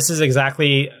Valhalla, this is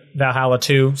exactly Valhalla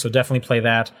 2, so definitely play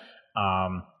that.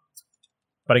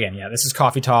 But again, yeah, this is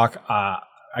Coffee Talk.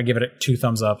 I give it 2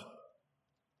 thumbs up,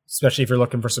 especially if you're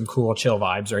looking for some cool chill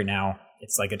vibes right now.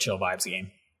 It's like a chill vibes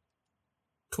game.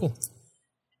 Cool.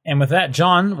 And with that,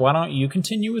 John, why don't you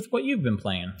continue with what you've been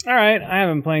playing? All right, I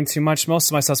haven't been playing too much. Most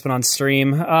of my stuff's been on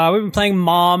stream. We've been playing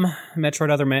Mom,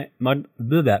 Metroid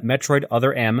Metroid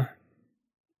Other M.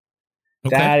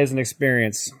 Okay. That is an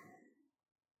experience.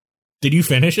 Did you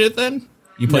finish it then?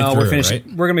 You played No, through we're it, finishing.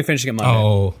 right? We're gonna be finishing it Monday.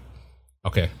 Oh.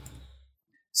 Okay.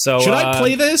 So Should I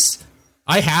play this?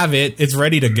 I have it. It's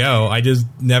ready to go. I just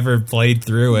never played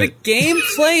through The it.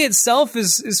 gameplay itself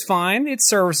is fine. It's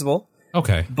serviceable.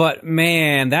 Okay. But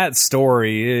man, that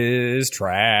story is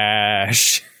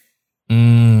trash. I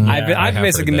I've have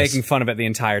basically heard making this. fun of it the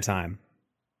entire time.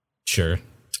 Sure.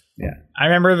 Yeah. I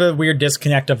remember the weird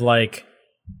disconnect of like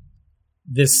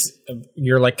this,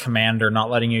 your like commander not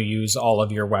letting you use all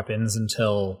of your weapons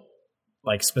until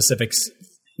like specific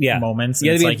Yeah. moments. And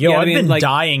You it's gotta be- like, yo, you I've gotta be been like-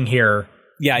 dying here.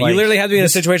 Yeah, Like, you literally have to be in a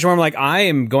this- situation where I'm like, I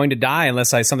am going to die unless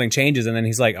something changes, and then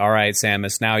he's like, all right,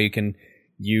 Samus, now you can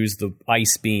use the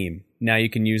ice beam. Now you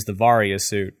can use the Varia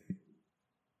suit.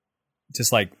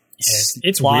 Just like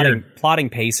it's weird. plotting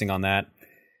pacing on that.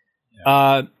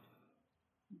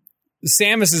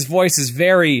 Samus's voice is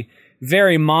very,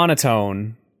 very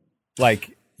monotone. Like,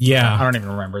 I Yeah. don't even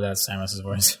remember that Samus's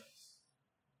voice.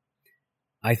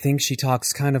 I think she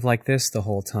talks kind of like this the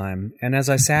whole time. And as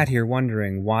I sat here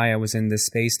wondering why I was in this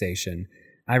space station,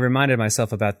 I reminded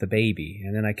myself about the baby.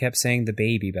 And then I kept saying the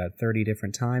baby about 30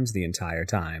 different times the entire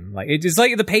time. Like, it's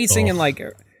like the pacing and like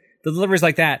the delivery's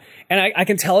like that. And I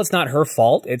can tell it's not her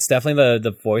fault. It's definitely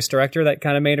the voice director that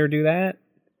kind of made her do that.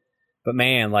 But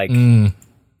man, like,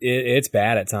 it's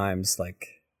bad at times. Like,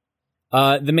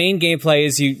 the main gameplay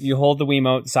is you hold the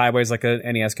Wiimote sideways like a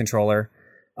NES controller.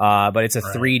 But it's a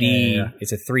 3D. Yeah.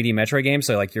 It's a 3D Metroid game,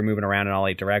 so like you're moving around in all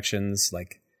 8 directions.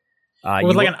 Like,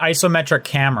 With like an isometric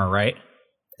camera, right?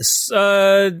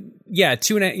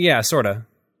 yeah, sort of.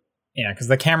 Yeah, because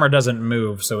the camera doesn't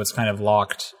move, so it's kind of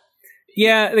locked.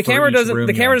 Yeah, the camera each doesn't. room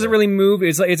The you camera enter. doesn't really move.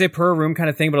 It's like it's a per room kind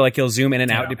of thing, but like you'll zoom in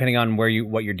and out Yeah. depending on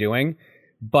what you're doing.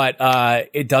 But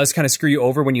it does kind of screw you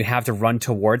over when you have to run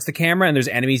towards the camera, and there's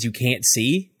enemies you can't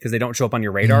see because they don't show up on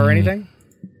your radar or anything.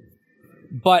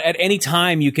 But at any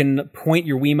time, you can point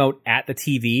your Wiimote at the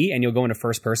TV, and you'll go into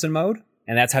first-person mode,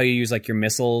 and that's how you use like your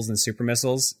missiles and super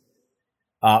missiles.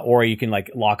 Or you can like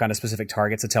lock onto specific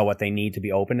targets to tell what they need to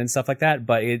be opened and stuff like that.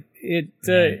 But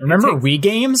Remember Wii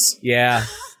games? yeah,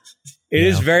 it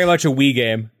is very much a Wii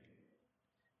game.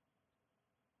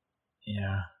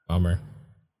 Yeah. Bummer.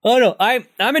 Oh no,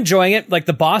 I'm enjoying it. Like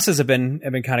the bosses have been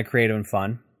kind of creative and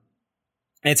fun.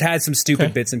 It's had some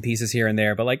stupid bits and pieces here and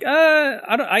there, but like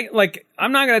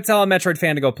I'm not gonna tell a Metroid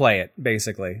fan to go play it.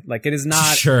 Basically, like it is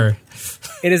not. Sure.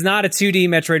 It is not a 2D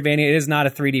Metroidvania. It is not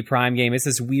a 3D Prime game. It's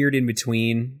this weird in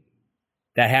between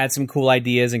that had some cool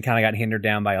ideas and kind of got hindered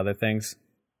down by other things.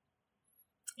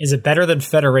 Is it better than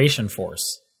Federation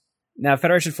Force? Now,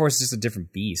 Federation Force is just a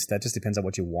different beast. That just depends on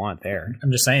what you want there.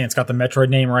 I'm just saying, it's got the Metroid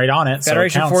name right on it.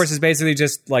 Federation so it counts. Force is basically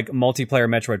just like multiplayer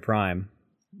Metroid Prime,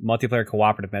 multiplayer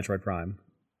cooperative Metroid Prime.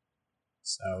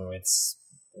 So it's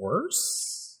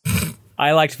worse?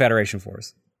 I liked Federation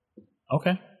Force.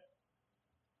 Okay.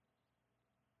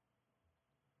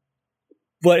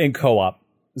 But in co-op.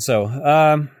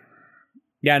 So,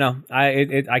 yeah, no,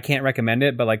 I can't recommend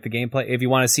it, but like the gameplay, if you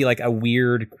want to see like a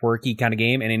weird, quirky kind of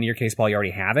game, and in your case, Paul, you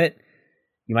already have it,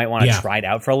 you might want to try it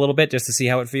out for a little bit just to see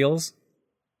how it feels.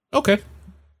 Okay.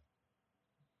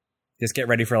 Just get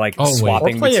ready for like Or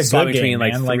swapping, play a swap good between game,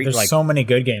 like man. three, Like, there's like so many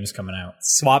good games coming out.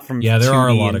 swap from Yeah, there 2D are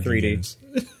a lot and of 3D. games.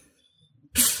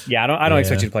 Yeah, I don't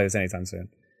expect you to play this anytime soon.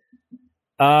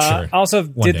 Sure. Also,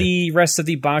 One did day. the rest of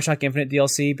the BioShock Infinite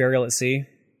DLC, Burial at Sea?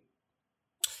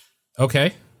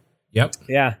 Okay. Yep.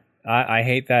 Yeah, I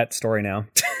hate that story now.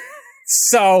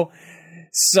 so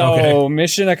Okay.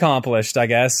 mission accomplished, I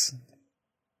guess.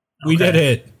 We did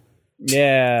it.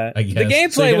 Yeah, I the guess.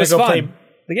 gameplay So you're was gonna go fun. play-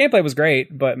 The gameplay was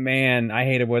great, but man, I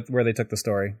hated where they took the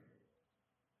story.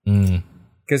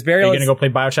 Because Are Burial, you going to go play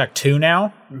Bioshock 2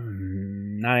 now?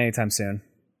 not anytime soon.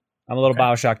 I'm a little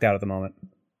BioShocked out at the moment.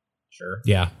 Sure.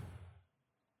 Yeah.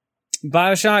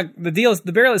 BioShock,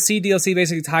 the Burial at Sea DLC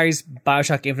basically ties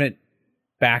BioShock Infinite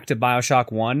back to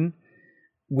BioShock 1,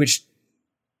 which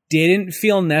didn't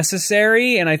feel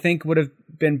necessary, and I think would have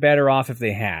been better off if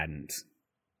they hadn't.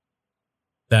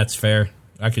 That's fair.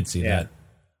 I could see Yeah. that.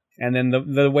 And then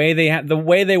the way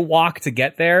they walk to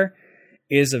get there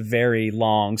is a very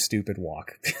long, stupid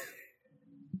walk.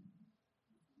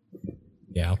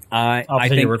 Yeah. I'll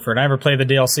take your word for it. I never played the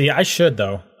DLC. I should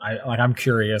though. I'm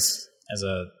curious as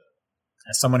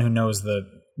someone who knows the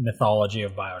mythology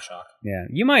of BioShock. Yeah,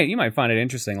 you might find it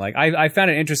interesting. Like I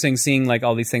found it interesting seeing like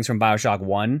all these things from BioShock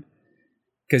 1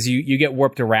 because you get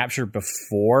warped to Rapture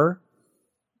before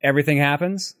everything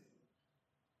happens.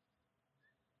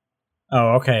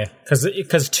 Oh, okay.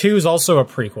 Because 2 is also a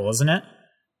prequel, isn't it?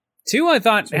 2, I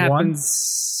thought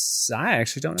happens. I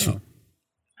actually don't know.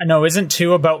 I know, isn't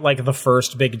 2 about like the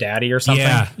first Big Daddy or something?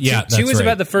 Yeah. 2 is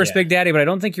about the first Big Daddy, but I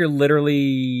don't think you're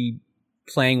literally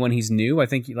playing when he's new. I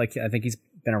think he's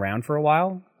been around for a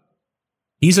while.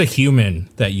 He's a human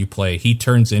that you play. He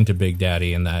turns into Big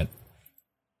Daddy in that.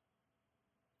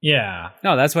 Yeah.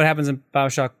 No, that's what happens in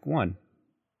BioShock 1.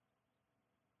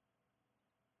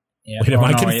 Yeah. Wait, am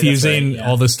I confusing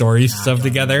all the stories stuff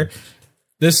together?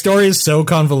 This story is so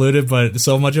convoluted, but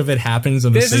so much of it happens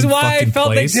in the same fucking place. This is why I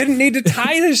felt they didn't need to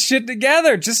tie this shit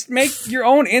together. Just make your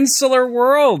own insular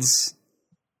worlds.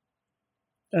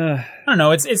 I don't know.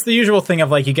 It's the usual thing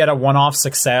of like you get a one-off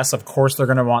success. Of course, they're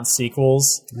going to want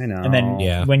sequels. I know. And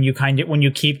then when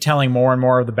you keep telling more and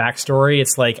more of the backstory,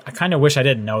 it's like I kind of wish I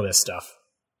didn't know this stuff.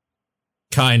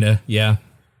 Kinda, yeah.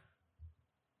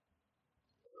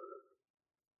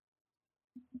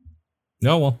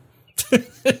 No, well.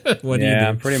 What do you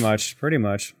do? Pretty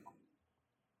much.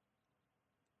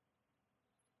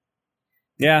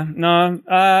 Yeah, no,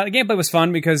 the gameplay was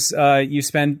fun because you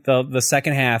spend the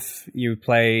second half you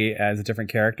play as a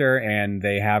different character and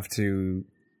they have to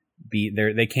be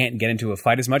there. They can't get into a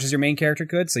fight as much as your main character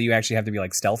could, so you actually have to be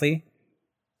like stealthy.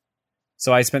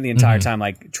 So I spent the entire time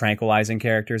like tranquilizing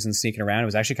characters and sneaking around. It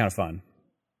was actually kind of fun,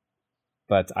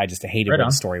 but I just hated where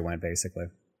the story went basically.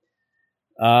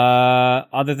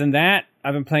 Other than that,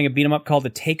 I've been playing a beat 'em up called The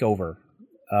Takeover.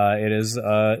 It is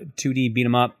a 2D beat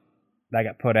 'em up that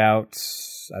got put out,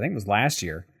 I think it was last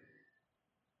year.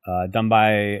 Done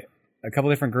by a couple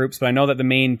different groups, but I know that the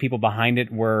main people behind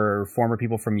it were former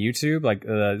people from YouTube, like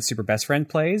Super Best Friend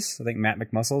Plays. I think Matt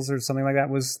McMuscles or something like that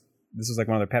was like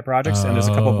one of their pet projects. And there's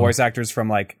a couple voice actors from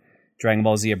like Dragon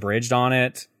Ball Z Abridged on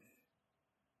it.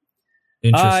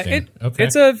 Interesting. Okay.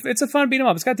 It's a fun beat 'em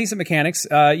up. It's got decent mechanics.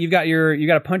 You got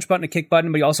a punch button, a kick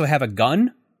button, but you also have a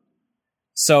gun.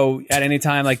 So at any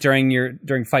time, like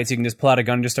during fights, you can just pull out a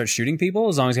gun and just start shooting people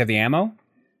as long as you have the ammo.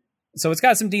 So it's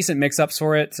got some decent mix-ups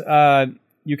for it.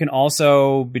 You can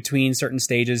also, between certain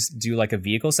stages, do like a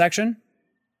vehicle section.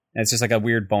 And it's just like a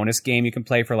weird bonus game you can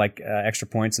play for like extra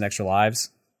points and extra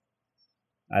lives.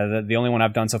 The only one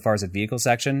I've done so far is a vehicle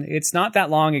section. It's not that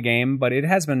long a game, but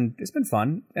it's been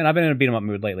fun. And I've been in a beat 'em up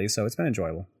mood lately, so it's been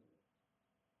enjoyable.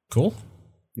 Cool.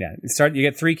 Yeah, you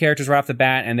get 3 characters right off the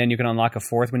bat, and then you can unlock a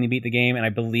 4th when you beat the game. And I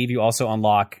believe you also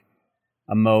unlock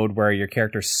a mode where your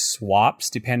character swaps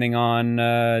depending on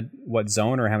what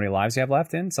zone or how many lives you have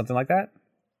left in, something like that.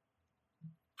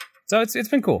 So it's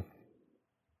been cool.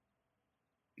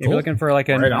 If you're looking for like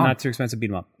a not too expensive beat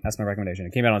 'em up, that's my recommendation.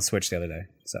 It came out on Switch the other day,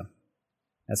 so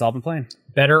that's all I've been playing.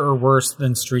 Better or worse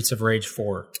than Streets of Rage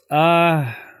 4?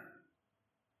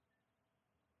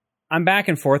 I'm back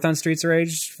and forth on Streets of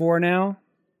Rage 4 now.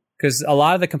 Because a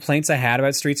lot of the complaints I had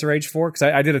about Streets of Rage 4, because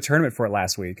I did a tournament for it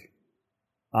last week.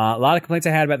 A lot of complaints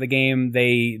I had about the game,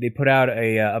 they put out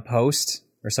a post,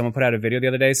 or someone put out a video the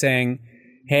other day saying,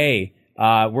 hey,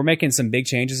 we're making some big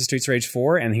changes to Streets of Rage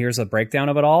 4, and here's a breakdown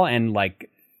of it all, and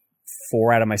like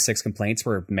 4 out of my 6 complaints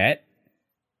were met.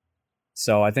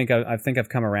 So I think I've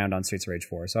come around on Streets of Rage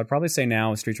 4. So I'd probably say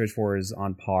now Streets of Rage 4 is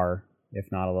on par,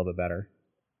 if not a little bit better.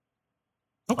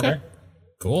 Okay.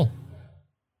 Cool.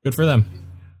 Good for them.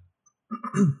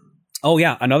 Oh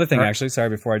yeah, another thing actually. Sorry,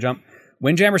 before I jump,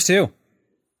 Windjammers 2,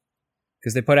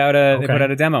 because they put out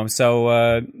a demo.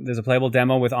 So there's a playable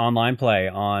demo with online play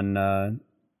on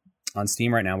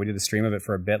Steam right now. We did the stream of it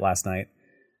for a bit last night.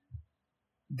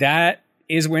 That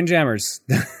is Windjammers.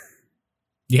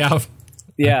 Yeah,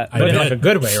 but in like a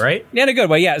good way, right? Yeah, in a good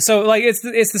way. Yeah. So like it's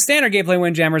the standard gameplay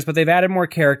Windjammers, but they've added more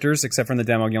characters. Except for in the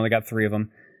demo, you only got 3 of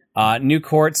them. New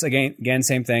courts again,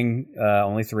 same thing.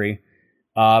 Only 3.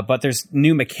 But there's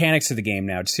new mechanics to the game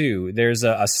now, too. There's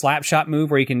a slap shot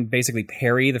move where you can basically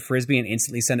parry the frisbee and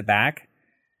instantly send it back.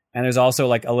 And there's also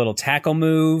like a little tackle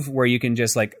move where you can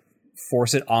just like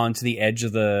force it onto the edge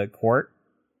of the court.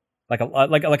 Like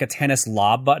a tennis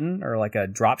lob button, or like a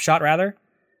drop shot, rather.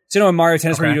 So in Mario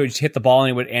Tennis where you would hit the ball and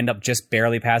it would end up just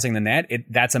barely passing the net,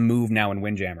 that's a move now in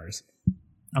Windjammers.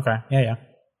 Okay, yeah.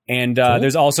 And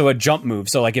there's also a jump move.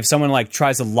 So like if someone like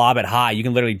tries to lob it high, you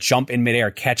can literally jump in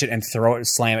midair, catch it, and throw it,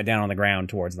 slam it down on the ground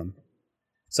towards them.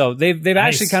 So they've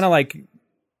actually kind of like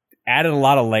added a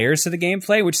lot of layers to the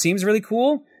gameplay, which seems really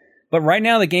cool. But right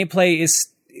now the gameplay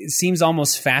it seems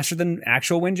almost faster than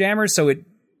actual Windjammers, so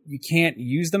you can't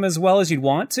use them as well as you'd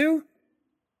want to.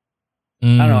 I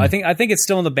don't know. I think it's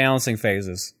still in the balancing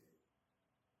phases.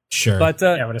 Sure. But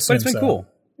I would assume it's been so. cool.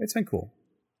 It's been cool.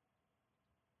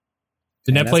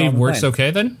 The And that's all netplay I'm works playing.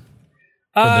 okay then?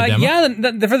 For the demo? Yeah,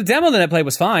 for the demo, the netplay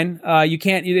was fine. You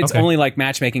can't. It's Okay. only like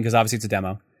matchmaking because obviously it's a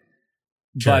demo.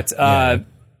 Sure. But Yeah.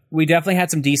 we definitely had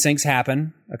some desyncs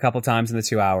happen a couple times in the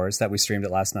 2 hours that we streamed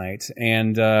it last night,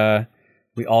 and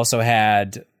we also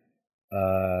had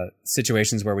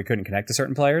situations where we couldn't connect to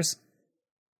certain players.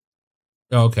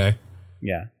 Oh, okay.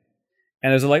 Yeah,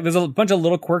 and there's a bunch of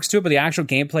little quirks to it, but the actual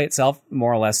gameplay itself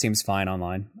more or less seems fine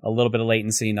online. A little bit of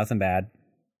latency, nothing bad.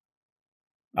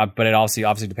 But it also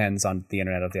obviously depends on the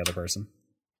internet of the other person.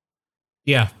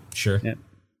 Yeah, sure. Yeah, and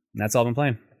that's all I've been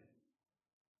playing.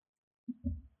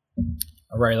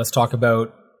 All right, let's talk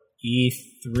about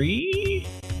E3.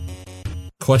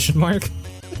 Question mark?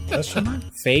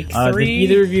 Fake Did 3.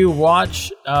 either of you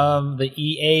watch the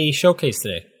EA showcase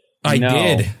today? I No.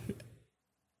 did.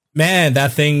 Man,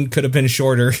 that thing could have been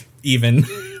shorter even.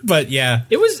 But yeah.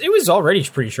 It was already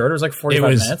pretty short. It was like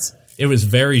 45 minutes. It was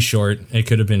very short. It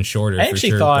could have been shorter. I for actually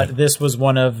sure, thought but- this was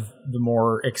one of the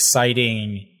more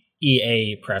exciting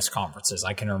EA press conferences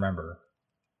I can remember.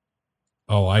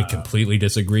 Oh, I completely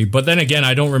disagree. But then again,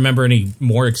 I don't remember any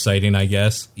more exciting, I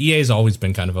guess. EA's always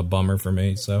been kind of a bummer for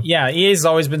me, so. Yeah, EA's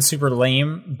always been super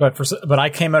lame, but I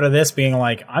came out of this being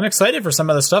like, I'm excited for some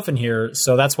of the stuff in here,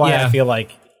 so that's why Yeah. I feel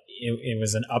like it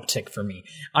was an uptick for me.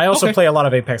 I also Okay. play a lot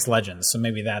of Apex Legends, so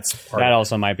maybe that's part That of it.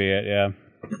 also might be it. Yeah.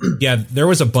 Yeah, there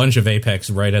was a bunch of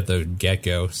Apex right at the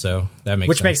get-go, so that makes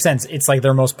Which sense. makes sense. It's like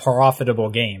their most profitable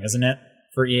game, isn't it,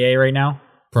 for EA right now?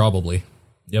 Probably.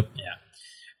 Yep.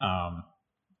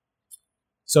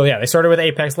 So yeah, they started with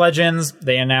Apex Legends.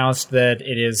 They announced that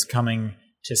it is coming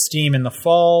to Steam in the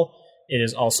fall. It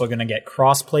is also going to get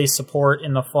cross-play support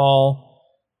in the fall.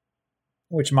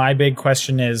 Which my big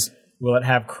question is, will it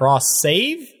have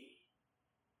cross-save?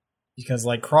 Because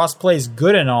like cross-play is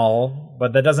good and all,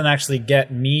 but that doesn't actually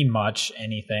get me much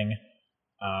anything.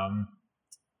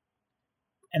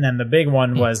 And then the big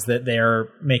one was that they're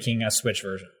making a Switch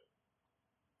version.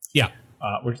 Yeah.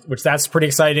 Which that's pretty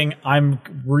exciting. I'm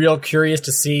real curious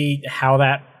to see how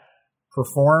that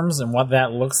performs and what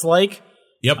that looks like.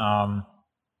 Yep.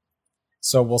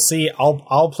 So we'll see. I'll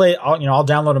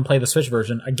download and play the Switch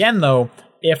version again, though,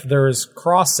 if there's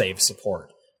cross save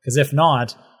support. Because if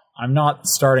not, I'm not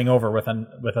starting over with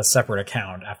a separate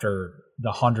account after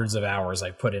the hundreds of hours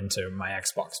I put into my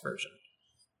Xbox version.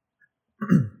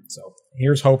 So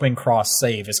here's hoping cross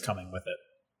save is coming with it.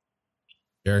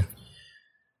 Sure.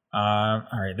 All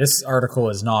right, this article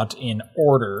is not in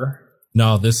order.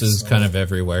 No, this is kind of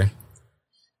everywhere.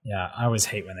 Yeah, I always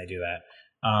hate when they do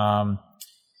that.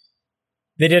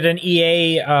 They did an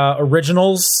EA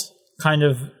Originals kind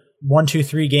of 1, 2,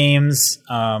 3 games,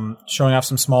 showing off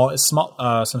some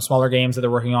smaller games that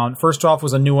they're working on. First off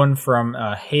was a new one from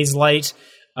Hazelight,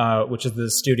 which is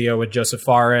the studio with Joseph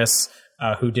Fares,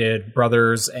 who did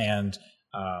Brothers and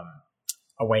A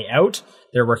Way Out.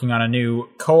 They're working on a new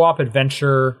co-op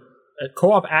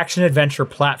action adventure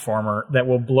platformer that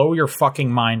will blow your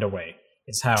fucking mind away.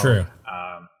 Is how True.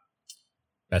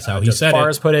 That's how he Joseph said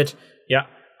Fares it. put it. Yeah.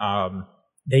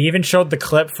 They even showed the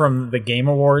clip from the Game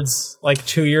Awards like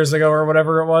 2 years ago or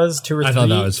whatever it was. 2 or 3 I thought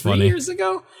that was funny. 3 years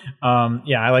ago.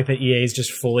 Yeah, I like that EA is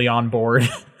just fully on board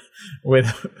with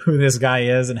who this guy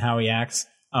is and how he acts.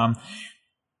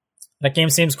 That game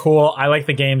seems cool. I like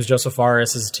the games Joseph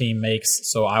Fares' team makes,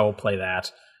 so I will play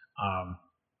that.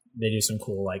 They do some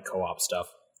cool like co-op stuff.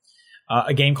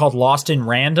 A game called Lost in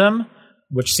Random,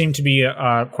 which seemed to be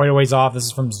quite a ways off. This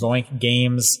is from Zoink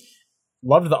Games.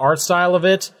 Loved the art style of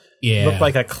it. Yeah. Looked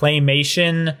like a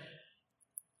claymation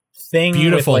thing.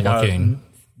 Beautiful with like looking,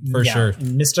 for sure.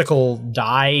 Mystical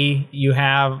dye you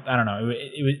have. I don't know.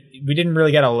 We didn't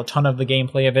really get a ton of the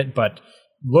gameplay of it, but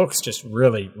looks just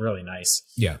really, really nice.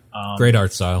 Yeah. Great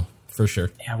art style, for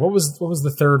sure. Yeah, what was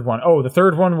the third one? Oh, the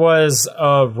third one was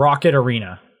Rocket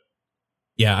Arena.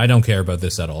 Yeah, I don't care about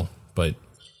this at all, but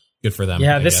good for them.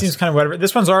 Yeah, I this guess. seems kind of whatever.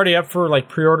 This one's already up for like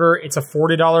pre-order. It's a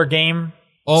 $40 game.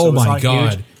 Oh so it's my not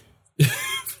god. huge.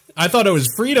 I thought it was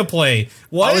free to play.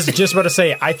 What? I was just about to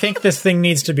say, I think this thing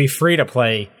needs to be free to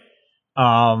play.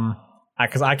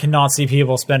 Because I cannot see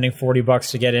people spending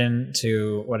 $40 to get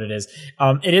into what it is.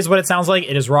 It is what it sounds like.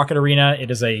 It is Rocket Arena.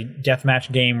 It is a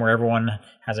deathmatch game where everyone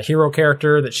has a hero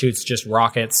character that shoots just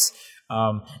rockets.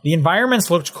 The environments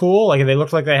looked cool. Like they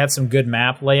looked like they had some good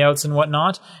map layouts and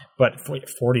whatnot. But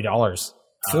 $40.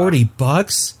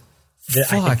 $40 I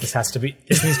think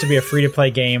this needs to be a free to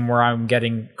play game where I'm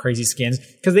getting crazy skins,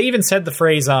 because they even said the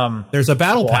phrase there's a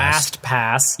battle blast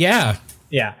pass. Yeah.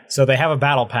 So they have a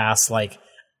battle pass, like,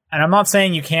 and I'm not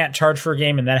saying you can't charge for a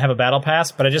game and then have a battle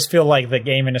pass, but I just feel like the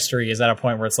game industry is at a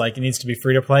point where it's like it needs to be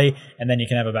free to play and then you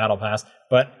can have a battle pass.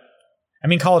 But I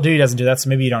mean, Call of Duty doesn't do that, so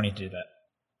maybe you don't need to do that.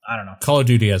 I don't know. Call of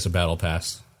Duty has a battle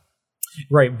pass.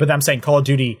 Right, but I'm saying Call of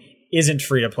Duty isn't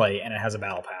free to play and it has a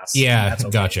battle pass. Yeah, that's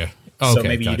okay. Gotcha. Okay, so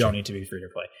maybe you don't need to be free to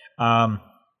play.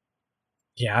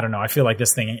 Yeah, I don't know. I feel like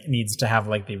this thing needs to have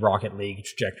like the Rocket League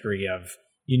trajectory of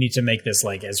you need to make this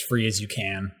like as free as you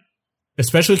can.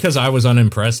 Especially because I was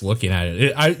unimpressed looking at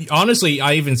it.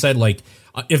 I even said, like,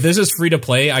 if this is free to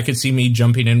play, I could see me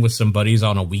jumping in with some buddies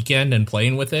on a weekend and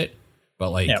playing with it. But,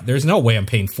 like, there's no way I'm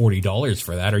paying $40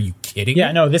 for that. Are you kidding me?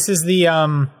 Yeah, no, this is the,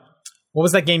 what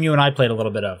was that game you and I played a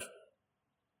little bit of?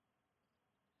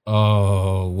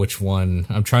 Oh, which one?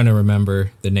 I'm trying to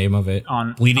remember the name of it.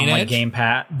 Bleeding Edge? Like Game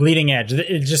Pass. Bleeding Edge.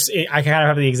 I kind of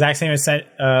have the exact same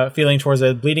feeling towards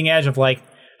a Bleeding Edge of, like,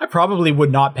 I probably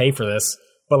would not pay for this.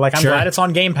 But, like, I'm glad it's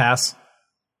on Game Pass.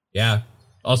 Yeah.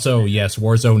 Also, yes,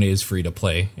 Warzone is free to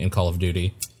play in Call of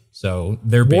Duty. So,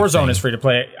 Warzone is free to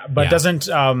play. But doesn't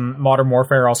Modern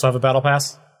Warfare also have a Battle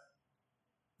Pass?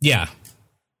 Yeah.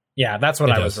 Yeah, that's what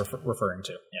I was referring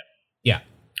to. Yeah.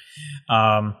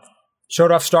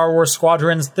 Showed off Star Wars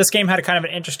Squadrons. This game had a kind of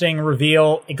an interesting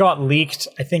reveal. It got leaked,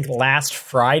 I think, last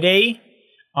Friday.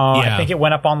 I think it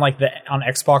went up on, like, on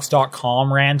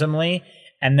Xbox.com randomly.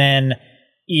 And then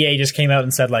EA just came out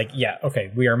and said, like, yeah,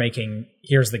 okay,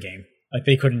 here's the game. Like,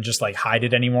 they couldn't just, like, hide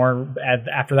it anymore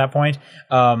after that point.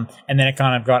 And then it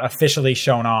kind of got officially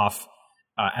shown off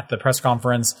at the press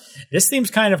conference. This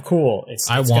seems kind of cool. It's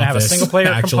going to have a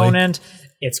single-player component.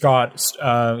 It's got,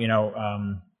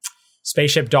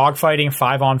 spaceship dogfighting,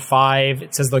 5-on-5.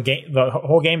 It says the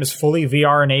whole game is fully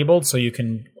VR enabled, so you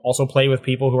can also play with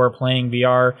people who are playing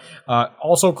VR.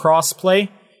 Also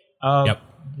cross-play.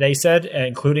 They said,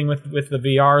 including with the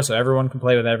VR, so everyone can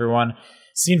play with everyone.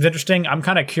 Seems interesting. I'm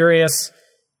kind of curious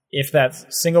if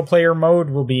that single-player mode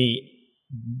will be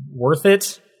worth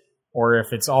it, or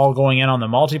if it's all going in on the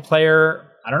multiplayer.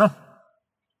 I don't know.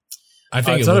 I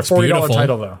think it's it another looks $40 beautiful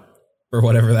title, though. For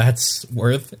whatever that's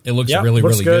worth. It looks really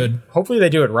good. Hopefully they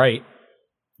do it right.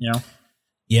 You know?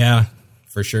 Yeah,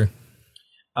 for sure.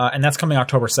 And that's coming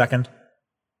October 2nd.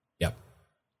 Yep.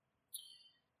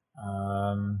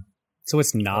 So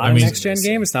it's not a next-gen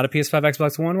game? It's not a PS5,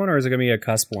 Xbox One or is it going to be a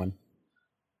cusp one?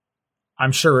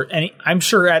 I'm sure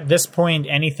at this point,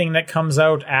 anything that comes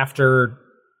out after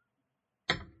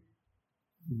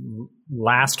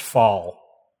last fall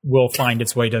will find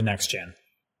its way to next-gen.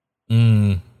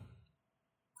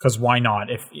 Because why not?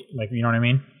 If, like, you know what I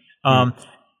mean? I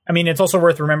mean, it's also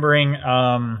worth remembering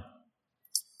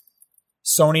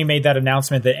Sony made that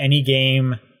announcement that any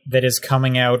game that is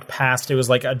coming out past, it was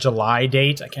like a July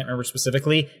date, I can't remember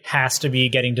specifically, has to be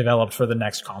getting developed for the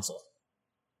next console.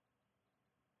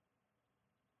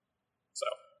 So.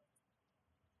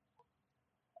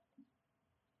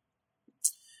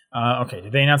 Okay,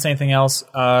 did they announce anything else?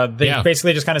 They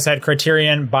basically just kind of said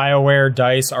Criterion, BioWare,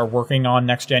 DICE are working on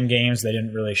next-gen games. They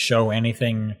didn't really show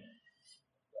anything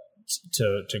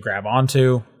to grab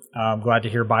onto. I'm glad to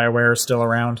hear BioWare is still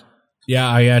around. Yeah,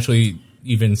 I actually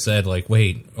even said, like,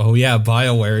 wait, oh yeah,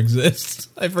 BioWare exists.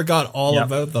 I forgot all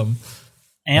about them.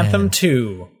 Anthem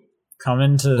 2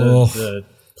 coming to the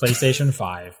PlayStation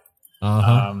 5.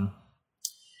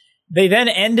 They then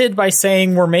ended by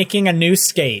saying, we're making a new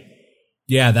Skate.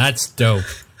 Yeah, that's dope.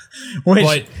 Which,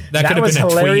 but that could have been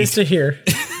hilarious a tweet. To hear.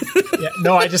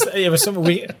 It was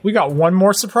something we got one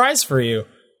more surprise for you.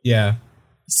 Yeah.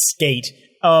 Skate.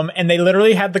 And they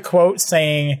literally had the quote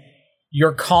saying,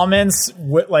 your comments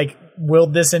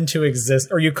willed this into exist,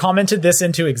 or you commented this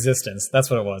into existence. That's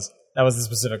what it was. That was the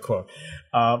specific quote.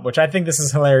 Which I think this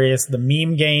is hilarious. The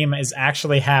meme game is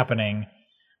actually happening.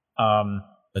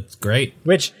 That's great.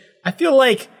 Which I feel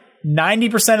like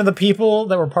 90% of the people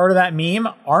that were part of that meme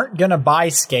aren't going to buy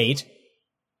Skate.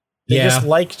 They just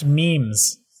liked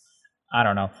memes. I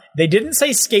don't know. They didn't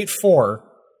say Skate 4,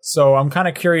 so I'm kind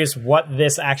of curious what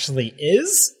this actually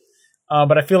is.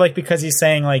 But I feel like because he's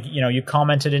saying, like, you know, you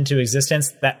commented into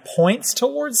existence, that points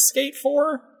towards Skate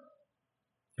 4.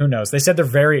 Who knows? They said they're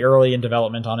very early in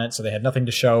development on it, so they had nothing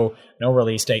to show, no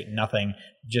release date, nothing.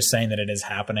 Just saying that it is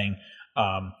happening.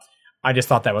 I just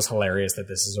thought that was hilarious that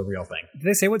this is a real thing. Did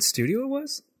they say what studio it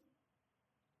was?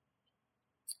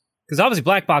 Because obviously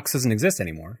Black Box doesn't exist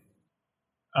anymore.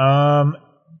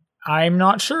 I'm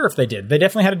not sure if they did. They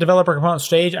definitely had a developer component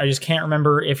stage. I just can't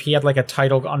remember if he had like a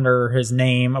title under his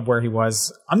name of where he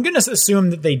was. I'm going to assume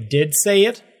that they did say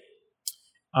it.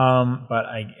 But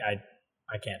I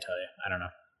can't tell you. I don't know.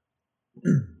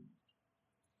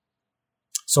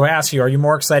 So I ask you, are you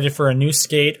more excited for a new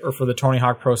Skate or for the Tony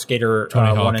Hawk Pro Skater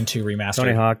Tony Hawk. 1 and 2 remastered?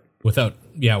 Tony Hawk. Without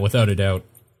a doubt.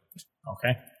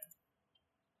 Okay.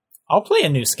 I'll play a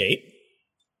new Skate.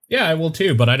 Yeah, I will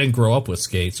too, but I didn't grow up with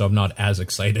Skate, so I'm not as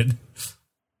excited.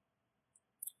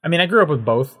 I mean, I grew up with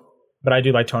both, but I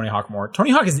do like Tony Hawk more.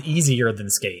 Tony Hawk is easier than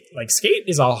Skate. Like, Skate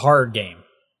is a hard game.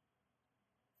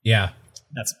 Yeah.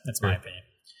 That's my opinion.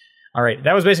 All right,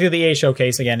 that was basically the EA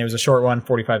showcase. Again, it was a short one,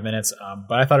 45 minutes,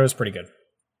 but I thought it was pretty good.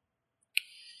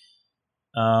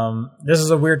 This is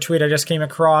a weird tweet I just came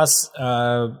across.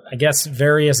 I guess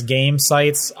various game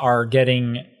sites are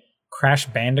getting Crash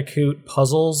Bandicoot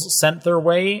puzzles sent their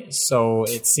way, so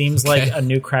it seems like a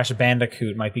new Crash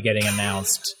Bandicoot might be getting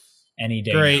announced any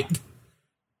day. Great.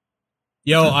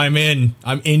 Yo, I'm in.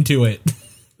 I'm into it.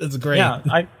 That's great. Yeah,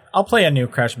 I'll play a new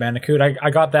Crash Bandicoot. I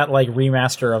got that like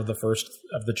remaster of the first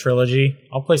of the trilogy.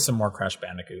 I'll play some more Crash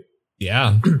Bandicoot.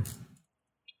 Yeah.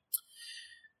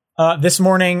 This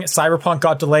morning, Cyberpunk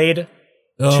got delayed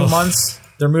 2 months.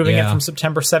 They're moving it from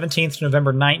September 17th to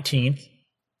November 19th.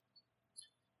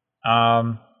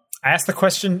 I asked the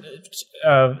question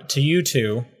to you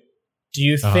two. Do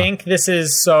you think this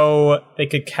is so they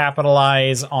could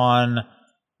capitalize on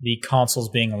the consoles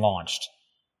being launched?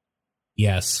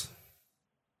 Yes.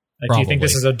 Like, do you think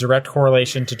this is a direct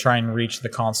correlation to try and reach the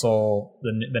console,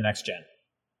 the next gen?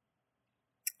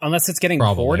 Unless it's getting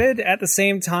ported at the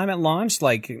same time at launch,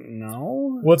 like,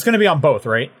 no? Well, it's going to be on both,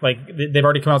 right? Like, they've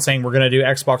already come out saying we're going to do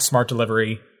Xbox Smart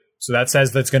Delivery, so that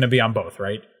says that's going to be on both,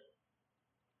 right?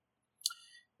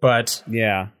 But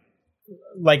yeah,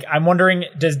 like, I'm wondering,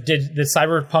 did the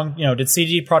Cyberpunk, did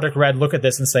CD Projekt Red look at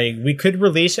this and say we could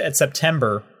release it at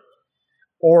September,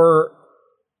 or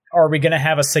are we going to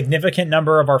have a significant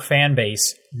number of our fan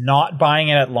base not buying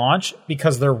it at launch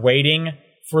because they're waiting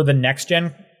for the next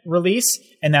gen release,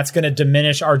 and that's going to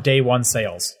diminish our day one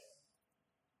sales?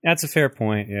 That's a fair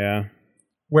point, yeah.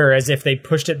 Whereas if they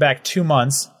pushed it back 2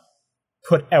 months,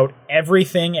 put out every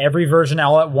version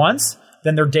all at once,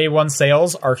 then their day one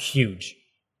sales are huge.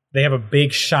 They have a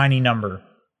big shiny number.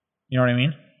 You know what I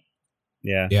mean?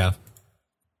 Yeah. Yeah.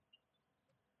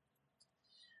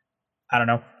 I don't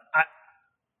know.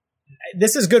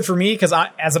 This is good for me because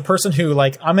as a person who,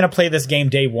 like, I'm going to play this game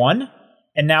day one,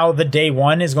 and now the day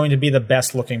one is going to be the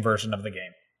best looking version of the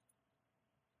game.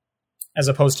 As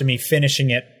opposed to me finishing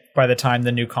it by the time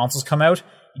the new consoles come out,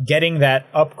 getting that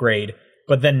upgrade,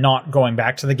 but then not going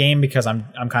back to the game because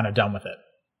I'm kind of done with it.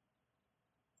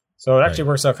 So it actually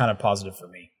works out kind of positive for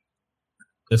me.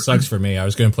 This sucks for me. I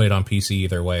was going to play it on PC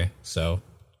either way, so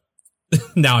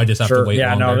now I just have to wait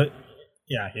longer.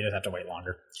 You just have to wait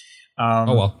longer.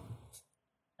 Oh well.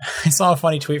 I saw a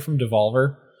funny tweet from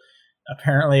Devolver.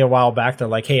 Apparently, a while back, they're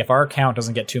like, "Hey, if our account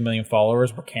doesn't get 2 million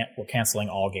followers, we're canceling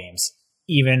all games,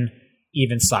 even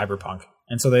Cyberpunk."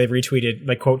 And so they retweeted,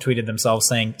 like, quote tweeted themselves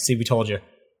saying, "See, we told you,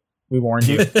 we warned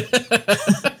you."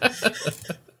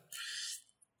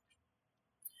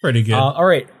 Pretty good. All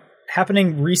right.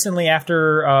 Happening recently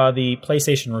after the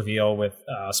PlayStation reveal with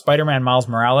Spider-Man Miles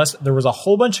Morales, there was a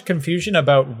whole bunch of confusion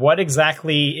about what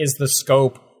exactly is the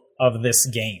scope of this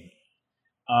game.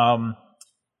 A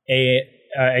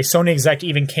Sony exec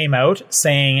even came out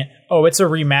saying, "Oh, it's a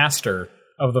remaster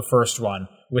of the first one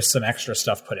with some extra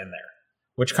stuff put in there,"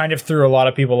 which kind of threw a lot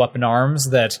of people up in arms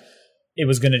that it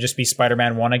was going to just be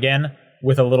Spider-Man 1 again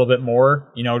with a little bit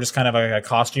more, just kind of a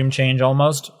costume change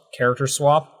almost, character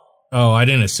swap. Oh, I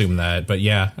didn't assume that, but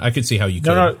yeah, I could see how you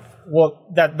could. No. Well,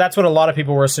 that's what a lot of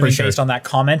people were assuming based on that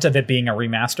comment of it being a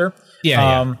remaster.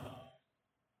 Yeah.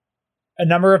 A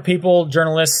number of people,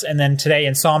 journalists, and then today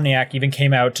Insomniac even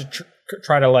came out to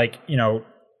try to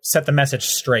set the message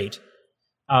straight.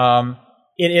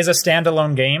 It is a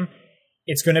standalone game.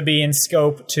 It's going to be in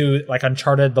scope to like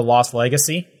Uncharted: The Lost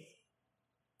Legacy.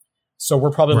 So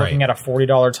we're probably looking at a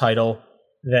 $40 title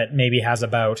that maybe has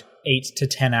about 8 to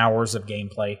 10 hours of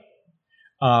gameplay.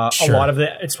 A lot of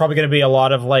it's probably going to be a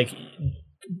lot of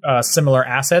similar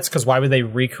assets, because why would they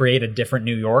recreate a different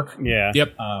New York? Yeah.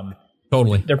 Yep.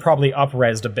 Totally. They're probably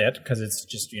up-resed a bit because it's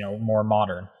just more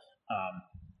modern.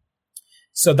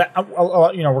 So that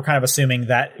we're kind of assuming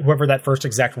that whoever that first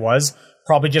exec was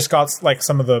probably just got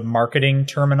some of the marketing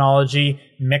terminology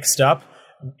mixed up,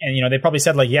 and they probably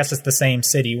said yes, it's the same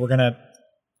city. We're gonna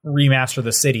remaster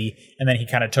the city, and then he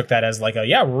kind of took that as we're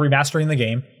remastering the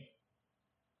game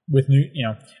with new.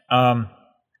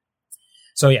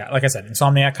 So yeah, like I said,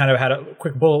 Insomniac kind of had a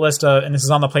quick bullet list, and this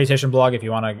is on the PlayStation blog if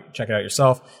you want to check it out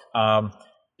yourself.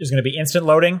 There's going to be instant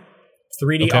loading,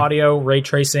 3D audio, ray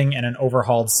tracing, and an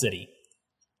overhauled city.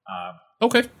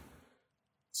 Okay.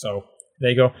 So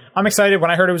there you go. I'm excited.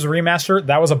 When I heard it was a remaster,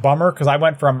 that was a bummer because I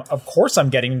went from, of course I'm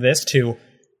getting this, to,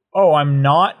 oh, I'm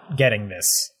not getting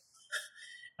this.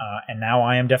 And now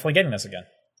I am definitely getting this again.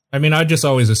 I mean, I just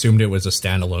always assumed it was a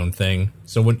standalone thing.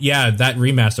 So that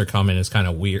remaster comment is kind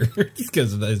of weird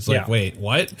because it's like, wait,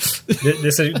 what?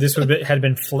 this had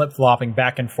been flip-flopping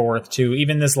back and forth too.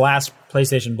 Even this last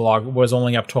PlayStation blog was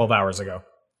only up 12 hours ago.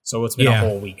 So it's been a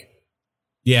whole week.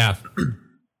 Yeah.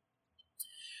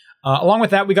 Along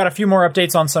with that, we got a few more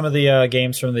updates on some of the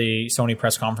games from the Sony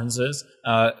press conference,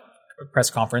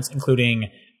 including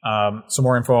some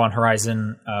more info on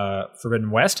Horizon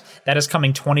Forbidden West. That is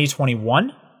coming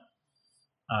 2021,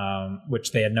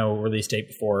 which they had no release date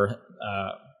before,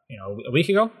 a week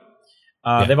ago.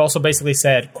 They've also basically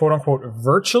said, quote unquote,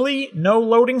 virtually no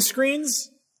loading screens,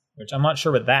 which I'm not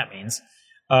sure what that means.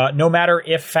 No matter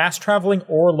if fast traveling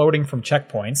or loading from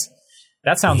checkpoints.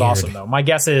 That sounds awesome, though. My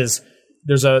guess is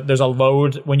there's a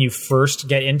load when you first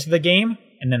get into the game,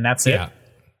 and then that's it.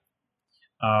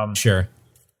 Sure.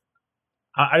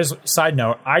 I just, side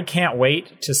note, I can't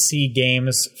wait to see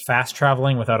games fast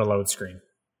traveling without a load screen.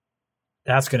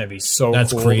 That's going to be so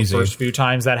cool. Crazy. The first few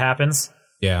times that happens.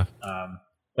 Yeah.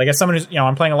 Like as someone who's,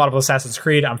 I'm playing a lot of Assassin's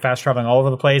Creed, I'm fast traveling all over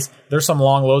the place. There's some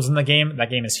long loads in the game. That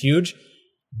game is huge.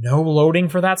 No loading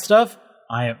for that stuff.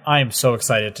 I am so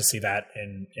excited to see that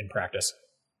in practice.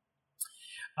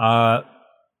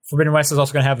 Forbidden West is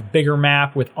also going to have a bigger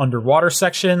map with underwater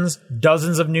sections,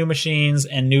 dozens of new machines,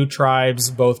 and new tribes,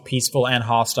 both peaceful and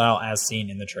hostile, as seen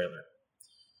in the trailer.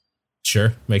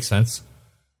 Sure, makes sense.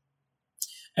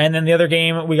 And then the other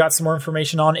game we got some more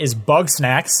information on is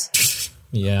Bugsnax.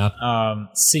 Yeah.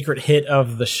 Secret hit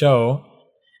of the show.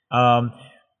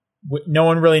 No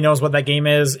one really knows what that game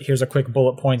is. Here's a quick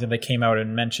bullet point that they came out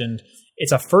and mentioned.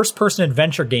 It's a first-person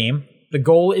adventure game. The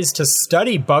goal is to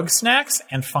study Bugsnax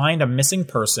and find a missing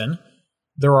person.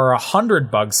 There are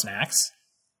 100 Bugsnax.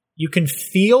 You can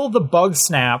feel the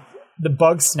Bugsnax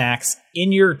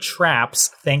in your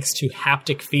traps thanks to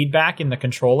haptic feedback in the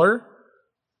controller,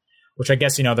 which I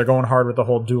guess, they're going hard with the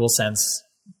whole DualSense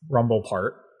rumble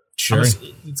part. Sure.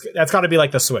 That's got to be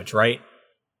like the Switch, right?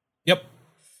 Yep.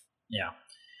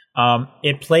 Yeah.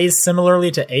 It plays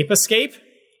similarly to Ape Escape,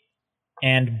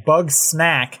 and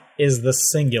Bugsnax is the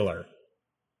singular.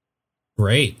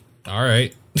 Great. All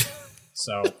right.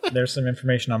 So there's some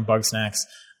information on Bugsnax.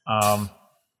 I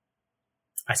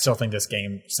still think this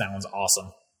game sounds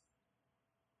awesome.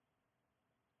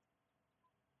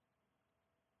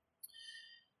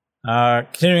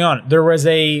 Continuing on, there was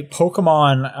a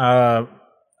Pokemon,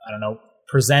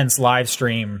 Presents live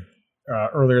stream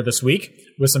earlier this week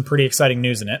with some pretty exciting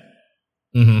news in it.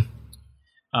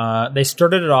 Mm-hmm. They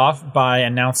started it off by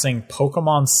announcing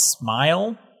Pokemon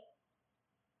Smile.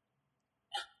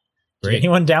 Did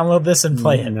anyone download this and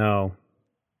play it? No.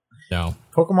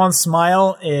 Pokemon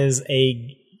Smile is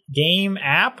a game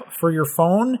app for your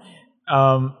phone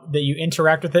that you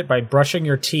interact with it by brushing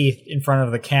your teeth in front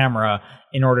of the camera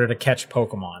in order to catch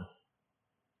Pokemon.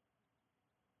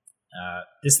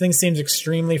 This thing seems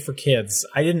extremely for kids.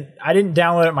 I didn't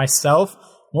download it myself,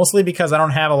 mostly because I don't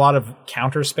have a lot of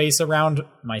counter space around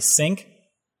my sink.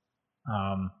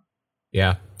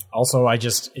 Yeah. Also,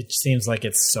 it seems like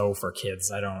it's so for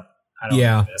kids. I don't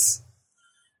like this.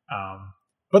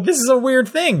 But this is a weird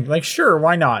thing. Like, sure,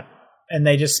 why not? And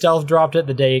they just stealth dropped it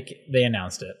the day they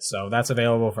announced it. So that's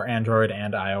available for Android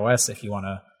and iOS if you want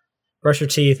to brush your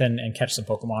teeth and catch some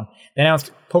Pokemon. They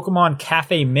announced Pokemon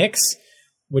Cafe Mix,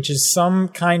 which is some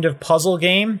kind of puzzle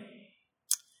game.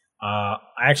 I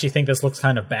actually think this looks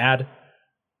kind of bad.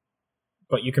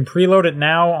 But you can preload it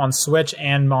now on Switch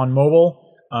and on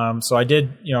mobile. So I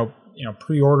did,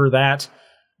 pre-order that.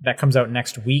 That comes out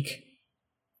next week.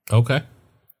 Okay.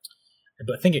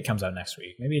 I think it comes out next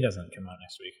week. Maybe it doesn't come out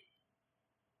next week.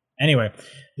 Anyway,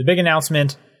 the big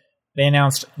announcement, they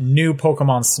announced new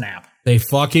Pokemon Snap. They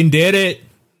fucking did it.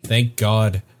 Thank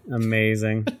God.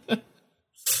 Amazing.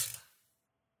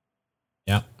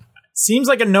 Yeah. Seems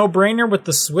like a no-brainer with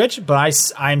the Switch,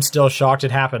 but I'm still shocked it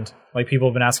happened. Like, people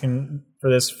have been asking for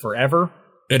this forever.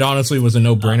 It honestly was a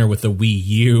no-brainer with the Wii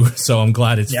U, so I'm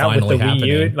glad it's finally happening.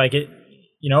 Wii U, like it,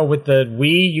 with the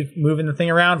Wii, you moving the thing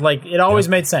around, like it always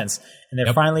made sense, and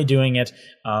they're finally doing it.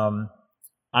 I'm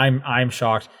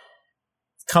shocked.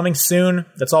 It's coming soon.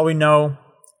 That's all we know.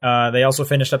 They also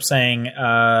finished up saying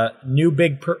new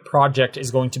big project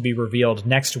is going to be revealed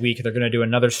next week. They're going to do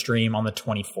another stream on the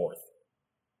 24th.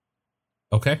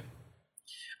 Okay.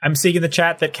 I'm seeing in the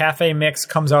chat that Cafe Mix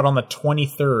comes out on the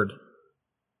 23rd.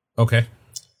 Okay.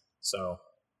 So,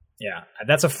 yeah,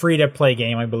 that's a free-to-play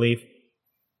game, I believe.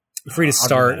 Free to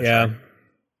start, yeah.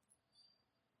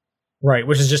 Right,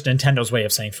 which is just Nintendo's way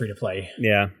of saying free to play.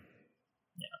 Yeah.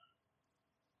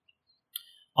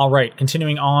 All right,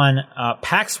 continuing on,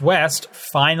 PAX West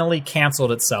finally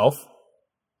canceled itself.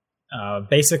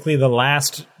 Basically, the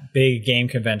last big game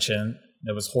convention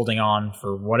that was holding on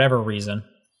for whatever reason.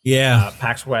 Yeah.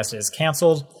 PAX West is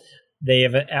canceled. They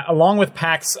have, along with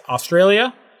PAX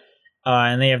Australia,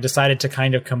 and they have decided to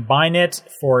kind of combine it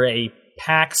for a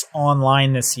PAX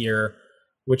Online this year,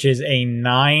 which is a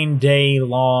 9-day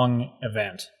long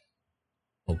event.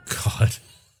 Oh, God.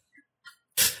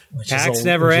 PAX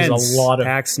never ends.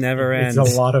 PAX never ends.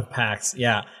 It's a lot of PAX,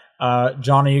 yeah.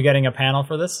 John, are you getting a panel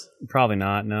for this? Probably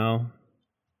not, no.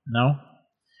 No?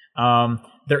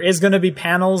 There is going to be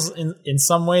panels in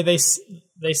some way, they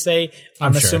say.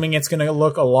 I'm assuming it's going to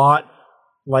look a lot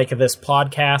like this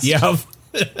podcast. Yeah.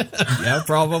 Yeah,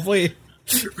 probably.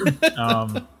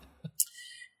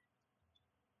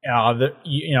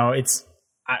 It's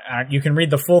you can read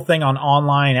the full thing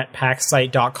online at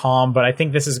paxsite.com, but I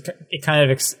think it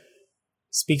kind of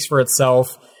speaks for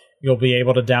itself. You'll be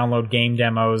able to download game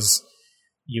demos.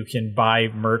 You can buy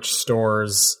merch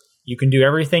stores. You can do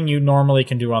everything you normally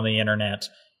can do on the internet,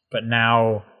 but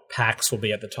now PAX will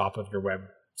be at the top of your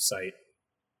website.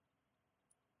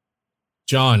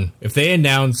 John, if they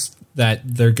announce that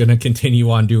they're going to continue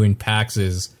on doing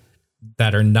PAXs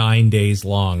that are 9 days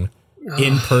long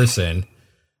in person,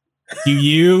 do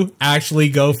you actually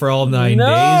go for all 9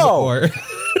 days? Or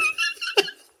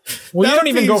well, you don't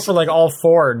even go for like all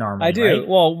 4 normally. I do. Right?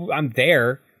 Well, I'm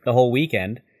there the whole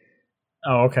weekend.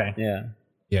 Oh, okay. Yeah.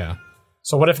 Yeah.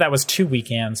 So what if that was 2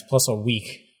 weekends plus a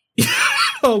week?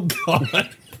 Oh,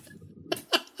 God.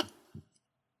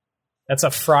 That's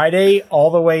a Friday all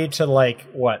the way to like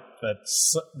what?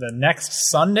 The next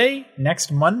Sunday?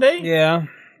 Next Monday? Yeah,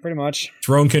 pretty much.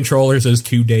 Drone controllers is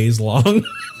 2 days long.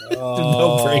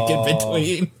 No break in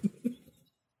between.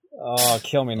 Oh,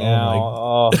 kill me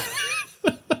now.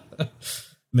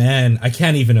 Man, I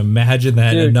can't even imagine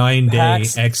that. Dude, a 9-day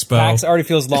PAX, expo. PAX already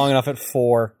feels long enough at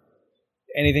 4.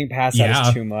 Anything past that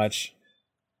is too much.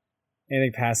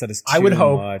 Anything past that is too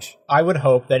much. I would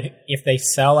hope that if they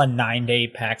sell a 9-day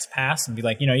PAX pass and be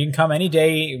like, you can come any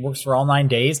day, it works for all 9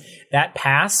 days, that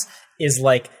pass is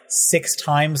like 6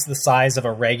 times the size of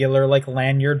a regular like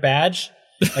lanyard badge.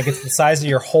 Like it's the size of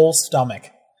your whole stomach.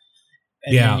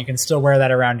 And then you can still wear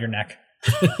that around your neck.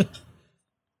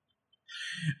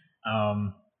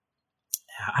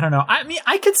 I don't know. I mean,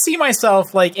 I could see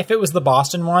myself, like, if it was the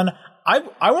Boston one,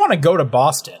 I want to go to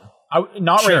Boston.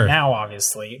 Not right now,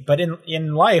 obviously, but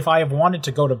in life, I have wanted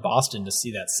to go to Boston to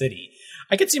see that city.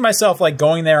 I could see myself, like,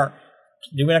 going there,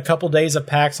 doing a couple days of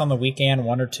PAX on the weekend,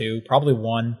 1 or 2, probably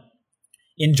 1,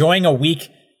 enjoying a week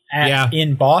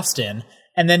in Boston,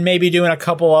 and then maybe doing a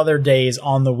couple other days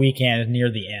on the weekend near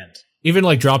the end. Even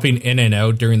like dropping in and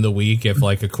out during the week if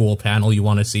like a cool panel you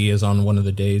want to see is on one of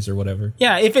the days or whatever.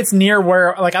 Yeah, if it's near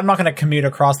where, like, I'm not going to commute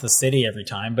across the city every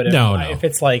time, but if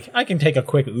it's like I can take a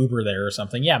quick Uber there or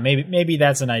something, yeah, maybe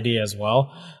that's an idea as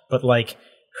well. But like,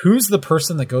 who's the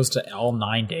person that goes to all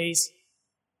 9 days?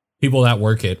 People that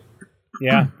work it.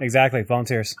 Yeah, exactly.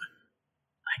 Volunteers.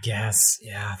 I guess.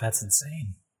 Yeah, that's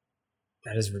insane.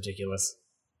 That is ridiculous.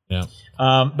 Yeah.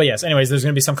 But yes, anyways, there's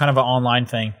going to be some kind of an online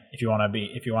thing if you want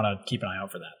to keep an eye out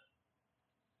for that.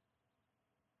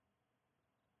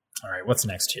 All right, what's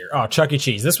next here? Oh, Chuck E.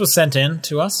 Cheese. This was sent in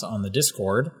to us on the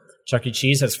Discord. Chuck E.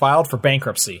 Cheese has filed for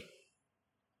bankruptcy.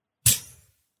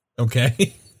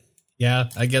 Okay. Yeah,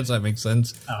 I guess that makes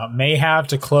sense. May have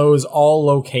to close all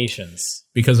locations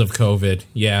because of COVID.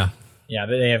 Yeah. Yeah,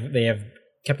 they have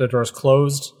kept their doors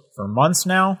closed for months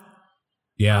now.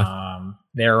 Yeah.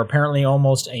 They're apparently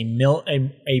almost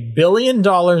 $1 billion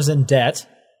in debt.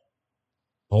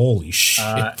 Holy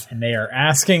shit. And they are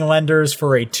asking lenders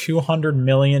for a $200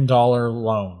 million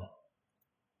loan.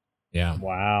 Yeah.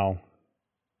 Wow.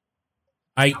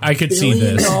 I could see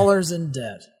this. $1 billion in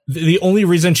debt. The only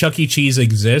reason Chuck E. Cheese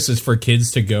exists is for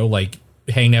kids to go like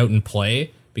hang out and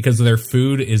play because their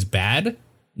food is bad.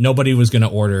 Nobody was going to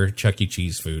order Chuck E.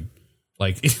 Cheese food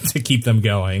like to keep them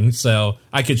going. So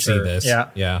I could see this.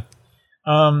 Yeah. Yeah.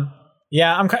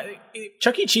 Yeah,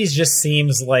 Chuck E. Cheese just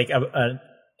seems like a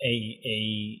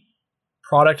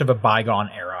product of a bygone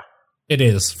era. It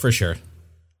is, for sure.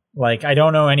 Like, I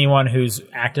don't know anyone who's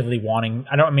actively wanting...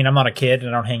 I'm not a kid, and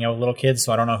I don't hang out with little kids,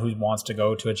 so I don't know who wants to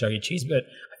go to a Chuck E. Cheese, but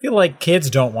I feel like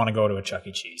kids don't want to go to a Chuck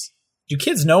E. Cheese. Do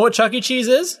kids know what Chuck E. Cheese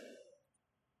is?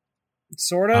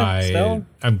 Sort of, still?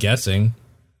 I'm guessing.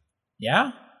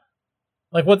 Yeah?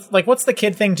 What's the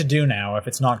kid thing to do now if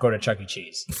it's not go to Chuck E.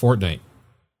 Cheese? Fortnite.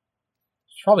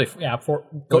 Probably,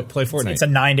 Play Fortnite. It's a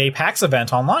 9-day PAX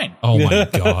event online. Oh my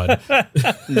god.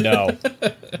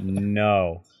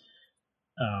 No.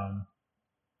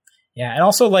 Yeah, and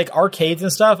also like arcades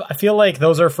and stuff. I feel like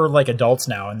those are for like adults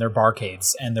now, and they're barcades,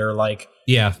 and they're like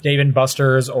Dave and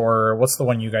Buster's, or what's the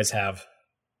one you guys have?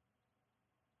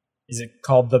 Is it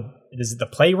the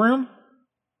Playroom?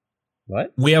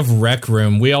 What? We have Rec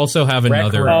Room. We also have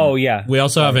another. Oh yeah. We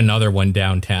also have another one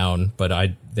downtown,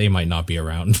 but they might not be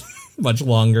around much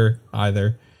longer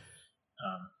either.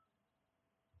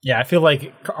 Yeah, I feel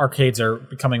like arcades are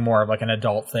becoming more of like an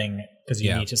adult thing because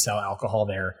you need to sell alcohol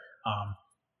there.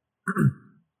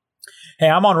 Hey,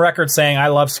 I'm on record saying I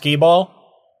love skee ball.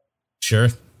 Sure.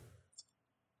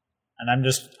 And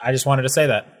I just wanted to say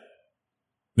that.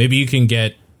 Maybe you can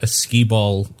get a skee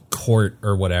ball court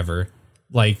or whatever,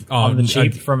 like on the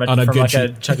cheap from a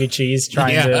Chuck E. Cheese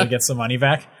trying to get some money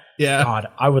back. Yeah. God,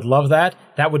 I would love that.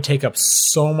 That would take up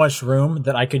so much room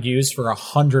that I could use for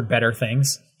 100 better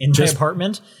things in my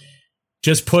apartment.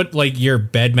 Just put like your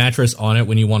bed mattress on it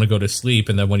when you want to go to sleep,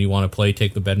 and then when you want to play,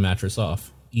 take the bed mattress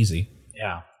off. Easy.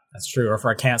 Yeah, that's true. Or if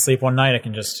I can't sleep one night, I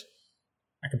can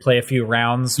play a few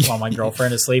rounds while my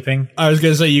girlfriend is sleeping. I was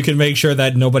going to say, you can make sure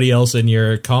that nobody else in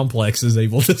your complex is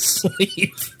able to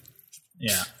sleep.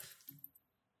 Yeah.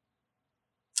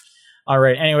 All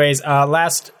right. Anyways,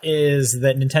 last is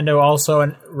that Nintendo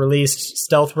also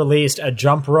stealth released a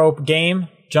jump rope game,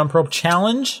 Jump Rope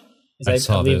Challenge, as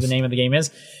I believe the name of the game is.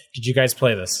 Did you guys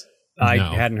play this? I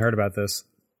hadn't heard about this.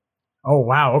 Oh,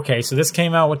 wow. Okay. So this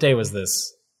came out. What day was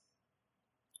this?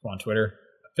 On Twitter.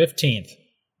 15th.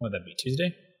 Would that be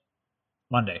Tuesday?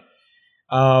 Monday.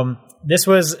 This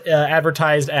was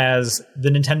advertised as the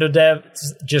Nintendo devs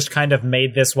just kind of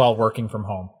made this while working from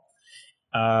home.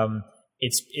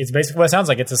 It's basically what it sounds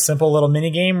like. It's a simple little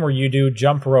mini game where you do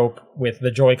jump rope with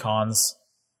the Joy-Cons.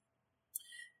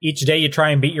 Each day you try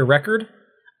and beat your record.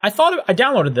 I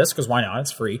downloaded this because why not?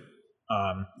 It's free.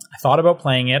 I thought about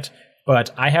playing it, but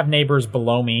I have neighbors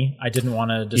below me I didn't want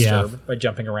to disturb by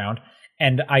jumping around.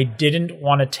 And I didn't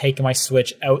want to take my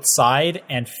Switch outside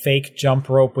and fake jump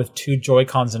rope with 2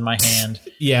 Joy-Cons in my hand.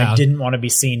 I didn't want to be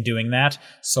seen doing that,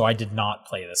 so I did not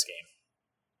play this game.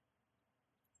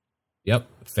 Yep,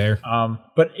 fair.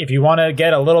 But if you want to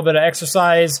get a little bit of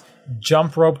exercise,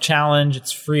 Jump Rope Challenge,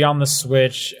 it's free on the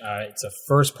Switch. It's a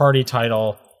first-party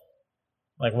title.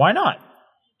 Like, why not?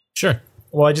 Sure.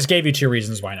 Well, I just gave you 2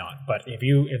 reasons why not. But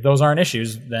if those aren't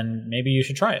issues, then maybe you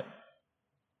should try it.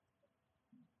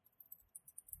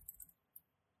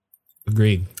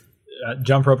 Agreed.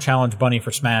 Jump Rope Challenge Bunny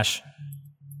for Smash.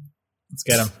 Let's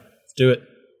get him. Let's do it.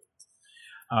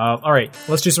 All right,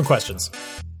 let's do some questions.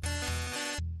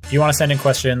 If you want to send in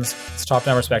questions, it's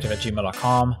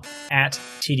topdownperspective@gmail.com, at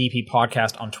TDP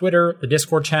Podcast on Twitter, the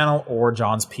Discord channel, or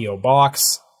John's P.O.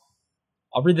 Box.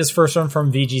 I'll read this first one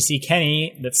from VGC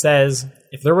Kenny that says,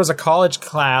 if there was a college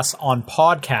class on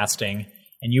podcasting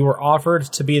and you were offered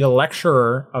to be the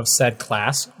lecturer of said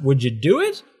class, would you do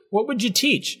it? What would you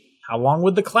teach? How long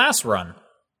would the class run?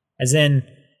 As in,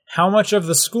 how much of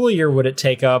the school year would it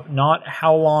take up, not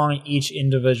how long each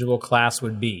individual class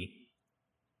would be.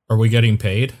 Are we getting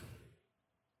paid?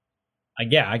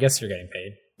 Yeah, I guess you're getting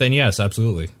paid. Then yes,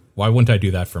 absolutely. Why wouldn't I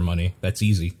do that for money? That's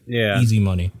easy. Yeah. Easy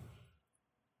money.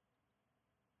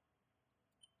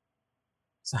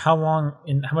 So how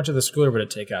much of the school year would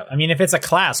it take up? I mean, if it's a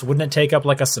class, wouldn't it take up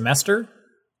like a semester?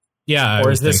 Yeah.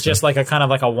 Or is this just like a kind of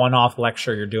like a one-off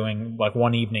lecture you're doing, like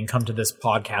one evening, come to this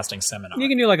podcasting seminar? You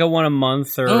can do like a one a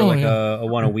month or a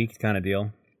one a week kind of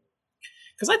deal.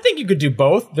 Because I think you could do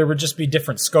both. There would just be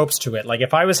different scopes to it. Like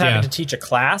if I was having to teach a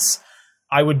class,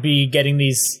 I would be getting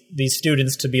these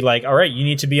students to be like, all right, you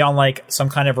need to be on like some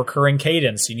kind of recurring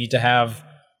cadence. You need to have,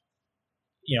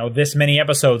 this many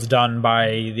episodes done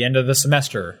by the end of the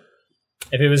semester.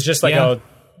 If it was just like a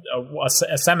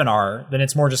seminar, then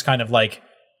it's more just kind of like,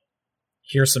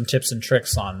 here's some tips and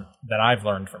tricks that I've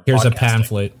learned from Here's podcasting. a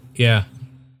pamphlet. Yeah,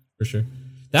 for sure.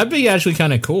 That'd be actually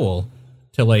kind of cool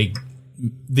to like,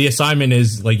 the assignment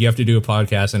is like, you have to do a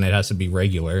podcast and it has to be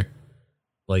regular.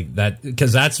 Like that,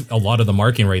 because that's a lot of the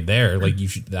marking right there. Like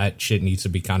that shit needs to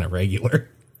be kind of regular.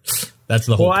 That's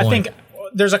the whole point. Well, I think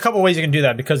there's a couple ways you can do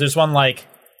that because there's one like,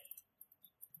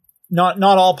 not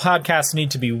all podcasts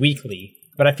need to be weekly,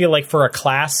 but I feel like for a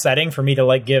class setting, for me to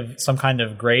like give some kind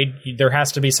of grade, there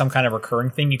has to be some kind of recurring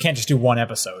thing. You can't just do one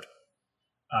episode.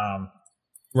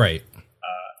 Right.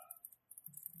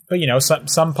 But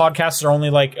some podcasts are only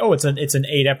like, it's an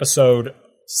 8 episode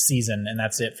season and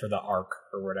that's it for the arc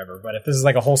or whatever. But if this is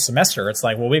like a whole semester, it's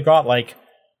like, well, we've got like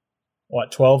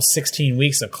 12, 16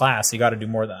 weeks of class. You got to do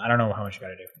more than, I don't know how much you got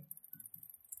to do.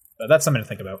 But that's something to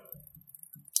think about.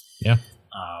 Yeah.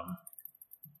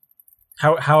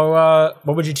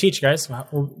 What would you teach, guys?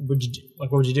 What would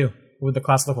you do? What would the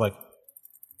class look like?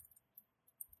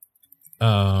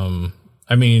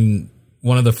 I mean,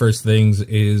 one of the first things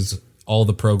is all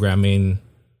the programming,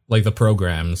 like the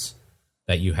programs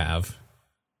that you have.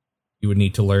 You would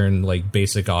need to learn like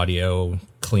basic audio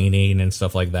cleaning and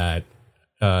stuff like that.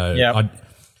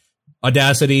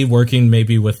 Audacity, working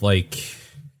maybe with like,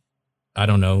 I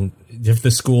don't know, if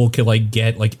the school could like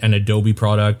get like an Adobe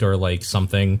product or like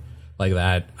something like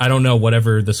that. I don't know,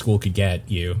 whatever the school could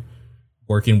get you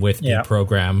working with a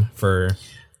program for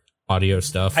audio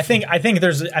stuff. I think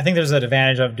there's an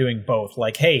advantage of doing both.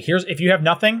 Like, hey, if you have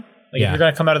nothing, like if you're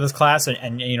going to come out of this class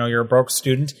and you know you're a broke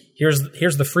student, here's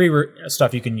the free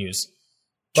stuff you can use.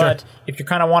 But Sure. if you're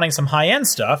kind of wanting some high end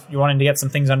stuff, you're wanting to get some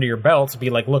things under your belt to be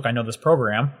like, look, I know this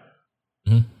program.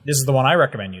 Mm-hmm. This is the one I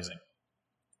recommend using.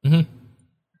 Mm-hmm.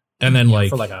 And then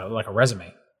For like a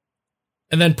resume.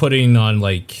 And then putting on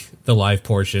like the live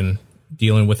portion,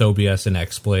 dealing with OBS and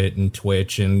XSplit and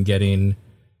Twitch and getting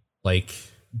like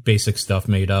basic stuff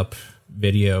made up,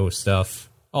 video stuff,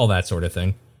 all that sort of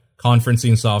thing.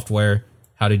 Conferencing software,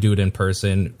 how to do it in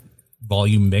person,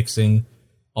 volume mixing,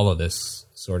 all of this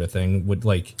sort of thing would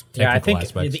like technical I think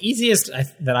aspects. the easiest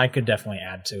that I could definitely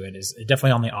add to it is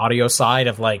definitely on the audio side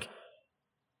of like,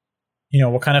 you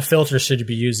know, what kind of filters should you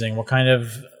be using? What kind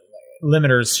of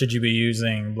limiters should you be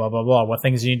using? Blah, blah, blah. What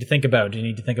things do you need to think about? Do you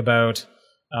need to think about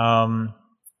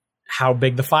how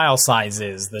big the file size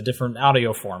is, the different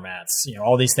audio formats, you know,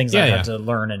 all these things I had to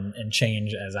learn and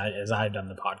change as I've done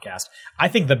the podcast. I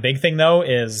think the big thing though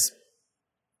is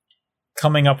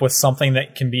coming up with something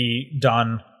that can be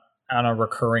done on a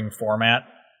recurring format,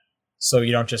 so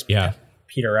you don't just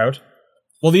peter out.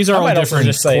 Well, these are all different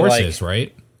courses, like,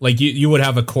 right? Like you would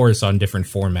have a course on different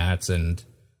formats and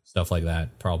stuff like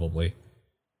that, probably.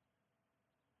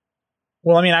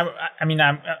 Well,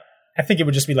 I think it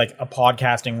would just be like a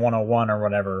podcasting 101 or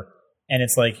whatever. And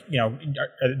it's like, you know,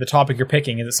 the topic you're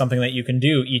picking, is it something that you can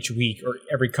do each week or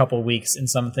every couple of weeks in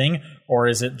something? Or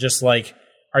is it just like,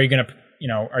 are you going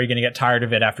to get tired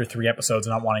of it after 3 episodes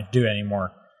and not wanting to do it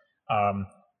anymore?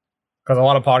 Because a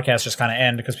lot of podcasts just kind of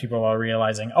end because people are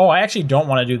realizing, oh, I actually don't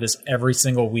want to do this every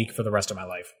single week for the rest of my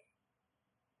life.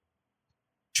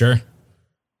 Sure.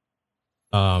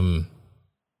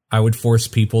 I would force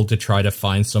people to try to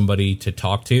find somebody to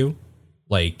talk to,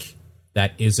 like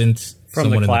that isn't from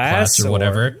someone the class, in the class or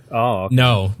whatever. Oh, okay.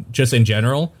 No, just in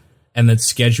general, and then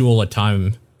schedule a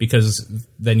time, because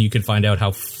then you can find out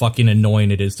how fucking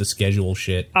annoying it is to schedule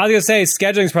shit. I was gonna say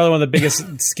scheduling is probably one of the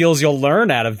biggest skills you'll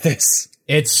learn out of this.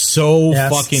 It's so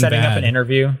fucking setting bad. Up an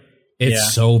interview.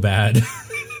 It's so bad.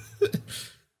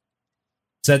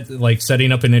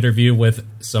 Setting up an interview with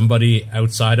somebody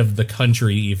outside of the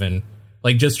country, even.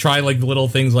 Like, just try, like, little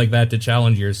things like that to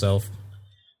challenge yourself.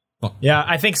 Yeah,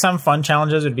 I think some fun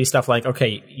challenges would be stuff like,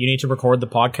 okay, you need to record the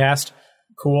podcast.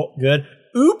 Cool, good.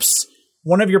 Oops,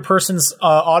 one of your person's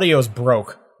audios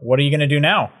broke. What are you going to do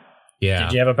now? Yeah.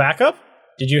 Did you have a backup?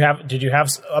 Did you have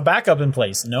a backup in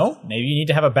place? No? Maybe you need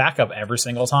to have a backup every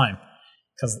single time.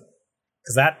 Because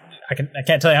that, I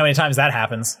can't tell you how many times that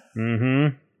happens.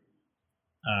 Mm-hmm.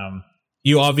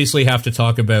 You obviously have to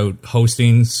talk about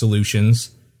hosting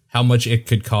solutions, how much it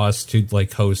could cost to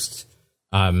like host,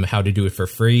 how to do it for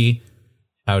free,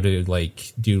 how to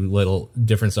like do little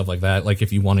different stuff like that. Like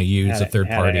if you want to use a third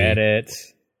party edit,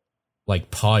 like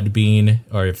Podbean,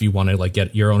 or if you want to like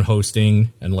get your own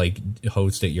hosting and like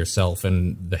host it yourself,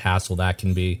 and the hassle that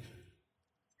can be,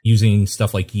 using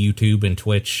stuff like YouTube and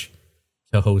Twitch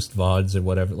to host VODs or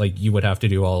whatever. Like you would have to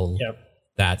do all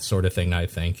that sort of thing, I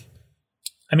think.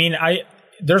 I mean, I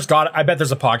bet there's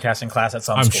a podcasting class at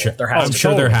some school. I'm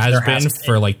sure there has been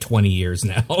for like 20 years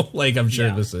now. Like I'm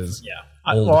sure this is. Yeah.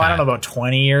 I don't know about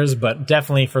 20 years, but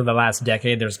definitely for the last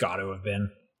decade, there's got to have been.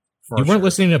 You weren't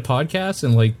listening to podcasts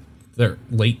in like the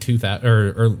late 2000s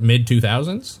or mid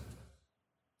 2000s?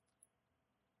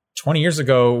 20 years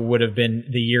ago would have been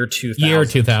the year 2000. Year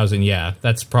 2000, yeah.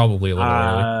 That's probably a little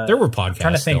early. There were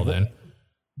podcasts still then.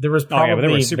 There was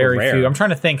probably very rare. few. I'm trying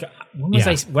to think. When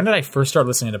did I first start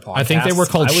listening to podcasts? I think they were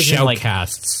called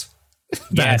shoutcasts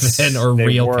back then, or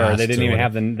Realcasts. They didn't even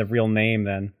have the real name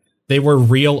then. They were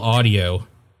Real Audio,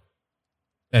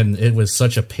 and it was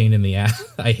such a pain in the ass.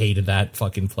 I hated that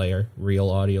fucking player,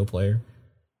 Real Audio player.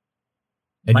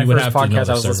 And my first podcast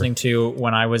I was listening to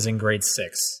when I was in grade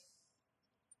 6.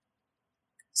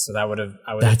 So I would have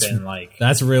been like...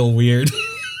 That's real weird.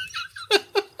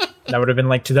 That would have been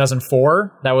like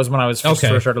 2004. That was when I was first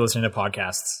started listening to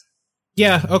podcasts.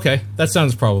 Yeah, okay. That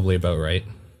sounds probably about right.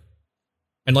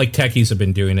 And like techies have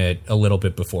been doing it a little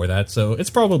bit before that, so it's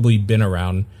probably been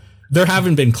around. There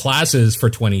haven't been classes for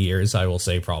 20 years, I will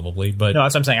say, probably. But No,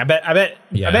 that's what I'm saying. I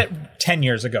bet 10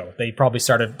 years ago they probably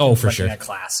started for sure. a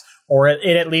class, or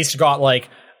it at least got like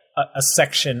a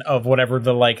section of whatever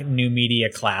the like new media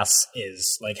class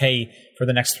is. Like, hey, for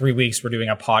the next 3 weeks, we're doing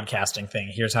a podcasting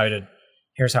thing. Here's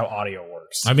how audio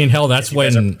works. I mean, hell, that's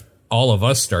when all of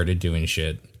us started doing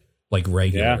shit like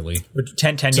regularly.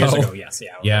 Yeah. 10 years ago, yes,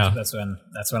 yeah. That's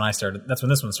when I started. That's when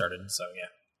this one started. So yeah.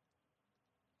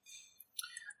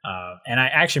 And I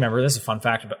actually remember, this is a fun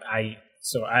fact, but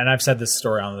and I've said this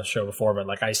story on the show before, but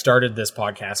like I started this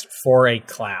podcast for a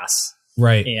class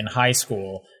in high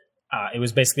school. It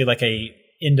was basically like a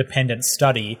independent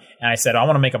study, and I said, I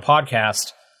want to make a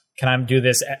podcast. Can I do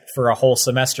this for a whole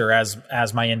semester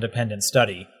as my independent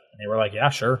study? And they were like, yeah,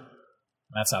 sure.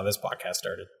 And that's how this podcast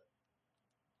started.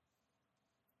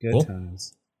 Good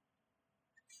times.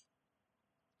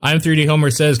 I'm 3D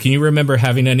Homer says, can you remember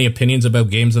having any opinions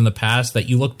about games in the past that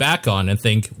you look back on and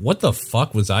think, what the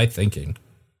fuck was I thinking?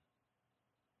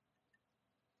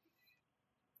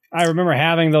 I remember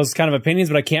having those kind of opinions,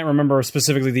 but I can't remember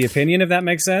specifically the opinion, if that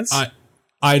makes sense.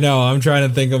 I know. I'm trying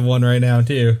to think of one right now,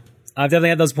 too. I've definitely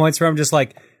had those points where I'm just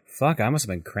like, fuck, I must have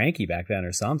been cranky back then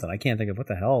or something. I can't think of what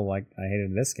the hell like I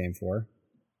hated this game for.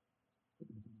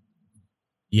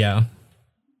 Yeah.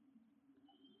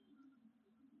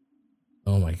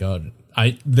 Oh my god.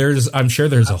 I'm sure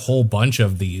there's a whole bunch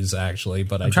of these actually,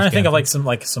 but I'm trying to think of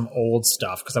some old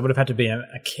stuff, because I would have had to be a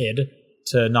kid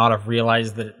to not have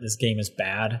realized that this game is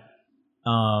bad.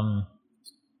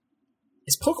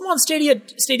 Is Pokemon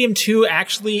Stadium 2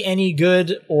 actually any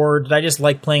good, or did I just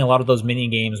like playing a lot of those mini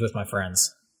games with my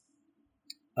friends?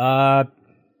 I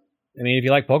mean, if you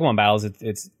like Pokemon battles,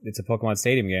 it's a Pokemon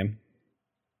Stadium game.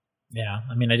 Yeah,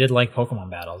 I mean, I did like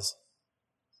Pokemon battles.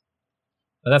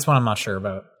 But that's one I'm not sure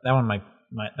about. That one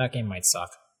that game might suck.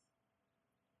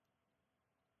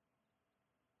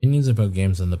 Opinions about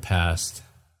games in the past.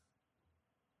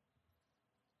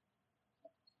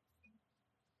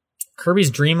 Kirby's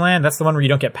Dream Land, that's the one where you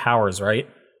don't get powers, right?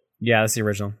 Yeah, that's the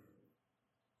original.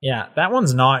 Yeah, that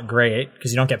one's not great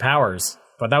because you don't get powers.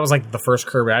 But that was like the first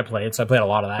Kirby I played, so I played a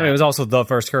lot of that. I mean, it was also the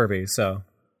first Kirby, so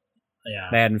yeah,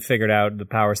 they hadn't figured out the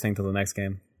powers thing till the next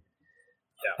game.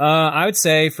 Yeah. I would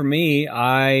say for me,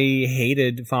 I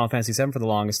hated Final Fantasy VII for the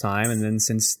longest time, and then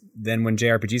since then, when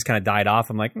JRPGs kind of died off,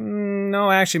 I'm like,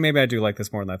 no, actually, maybe I do like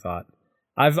this more than I thought.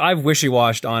 I've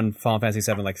wishy-washed on Final Fantasy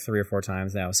VII like 3 or 4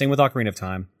 times now. Same with Ocarina of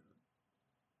Time,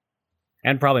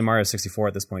 and probably Mario 64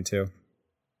 at this point too.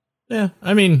 Yeah,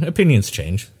 I mean, opinions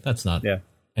change. That's not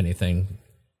anything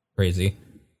crazy.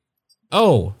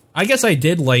 Oh, I guess I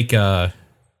did like.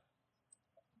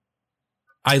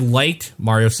 I liked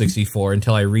Mario 64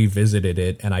 until I revisited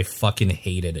it, and I fucking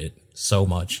hated it so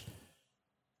much.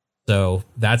 So,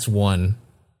 that's one.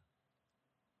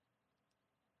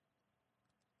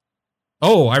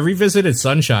 Oh, I revisited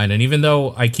Sunshine, and even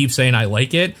though I keep saying I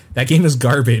like it, that game is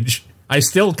garbage. I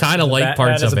still kind of like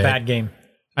parts of it. That is a bad game.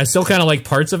 I still kind of like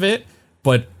parts of it,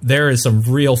 but there is some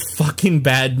real fucking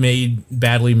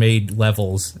badly made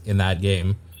levels in that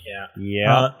game.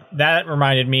 Yeah. That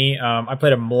reminded me, I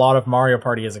played a lot of Mario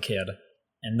Party as a kid,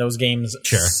 and those games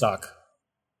suck.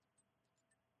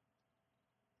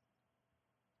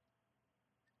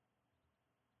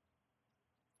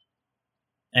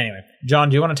 Anyway, John,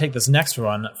 do you want to take this next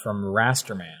one from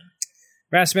Rasterman?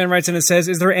 Rasterman writes in and says,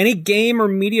 is there any game or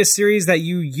media series that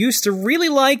you used to really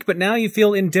like, but now you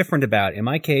feel indifferent about? In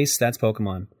my case, that's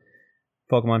Pokemon.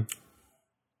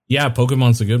 Yeah,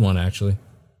 Pokemon's a good one, actually.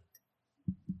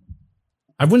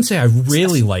 I wouldn't say I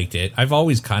really liked it. I've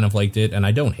always kind of liked it, and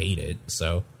I don't hate it.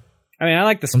 So, I mean, I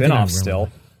like the spin-offs still.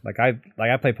 Like I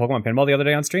played Pokemon Pinball the other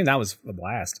day on stream. That was a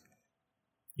blast.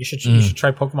 You should try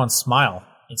Pokemon Smile.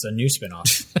 It's a new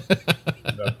spin-off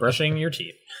about brushing your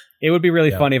teeth. It would be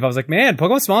really funny if I was like, man,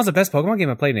 Pokemon Smile is the best Pokemon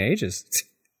game I've played in ages.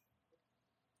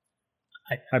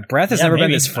 My breath has never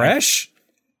been this fresh.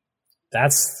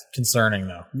 That's concerning,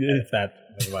 though. If that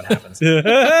is what happens.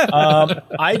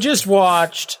 I just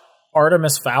watched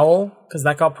Artemis Fowl because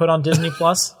that got put on Disney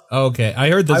Plus. Okay, I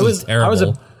heard this was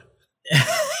terrible.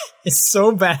 It's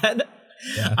so bad.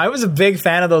 Yeah. I was a big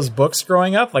fan of those books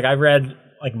growing up. Like I read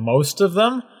like most of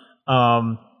them.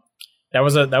 That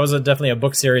was definitely a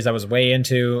book series I was way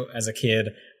into as a kid.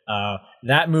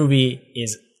 That movie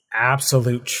is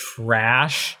absolute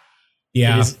trash.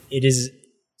 Yeah, it is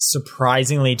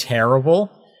surprisingly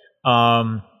terrible.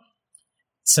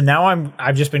 So now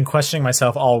I've just been questioning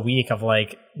myself all week of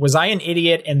like, was I an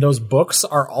idiot and those books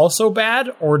are also bad,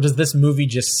 or does this movie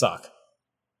just suck?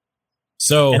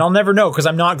 So, And I'll never know because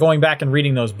I'm not going back and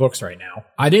reading those books right now.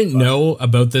 I didn't know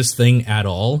about this thing at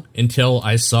all until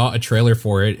I saw a trailer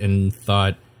for it and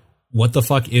thought, what the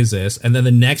fuck is this? And then the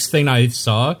next thing I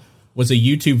saw was a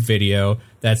YouTube video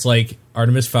that's like,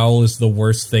 Artemis Fowl is the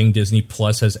worst thing Disney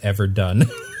Plus has ever done.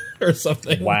 Or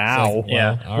something. Wow. Like,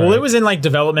 Yeah. all Well, right. it was in like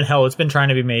development hell. It's been trying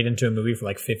to be made into a movie for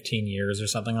like 15 years or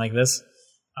something like this.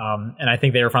 And I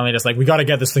think they were finally just like, we got to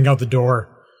get this thing out the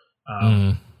door.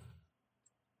 Yeah.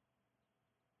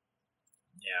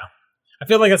 I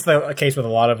feel like it's the case with a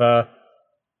lot of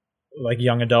like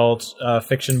young adult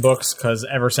fiction books, because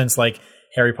ever since like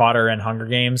Harry Potter and Hunger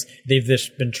Games, they've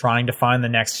just been trying to find the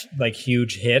next like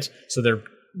huge hit. So they're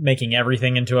making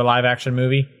everything into a live action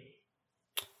movie.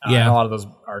 Yeah. And a lot of those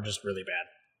are just really bad.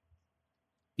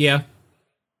 Yeah.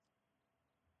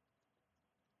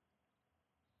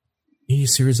 A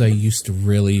series I used to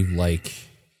really like.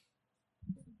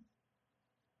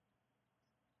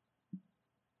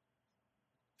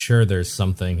 Sure, there's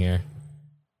something here.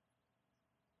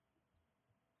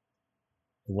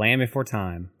 Land Before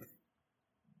Time.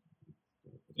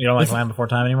 You don't like Land Before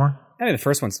Time anymore? I think the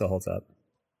first one still holds up.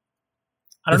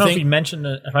 I don't know think- if you mentioned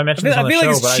it, if I I mentioned feel, this on I the feel show,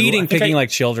 like it's but cheating I think picking I, like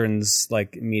children's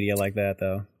like media like that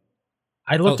though.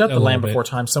 I looked A- up a the Land little Before bit.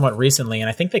 Time somewhat recently, and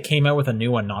I think they came out with a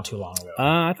new one not too long ago.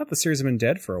 I thought the series had been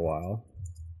dead for a while.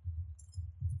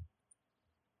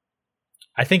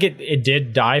 I think it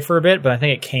did die for a bit, but I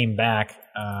think it came back.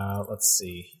 Let's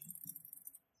see.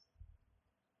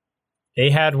 They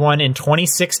had one in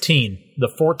 2016, the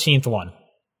 14th one.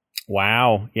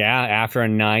 Wow. Yeah, after a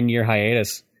 9-year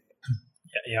hiatus.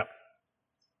 Yeah.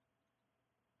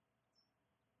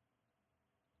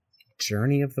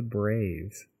 Journey of the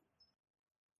Brave.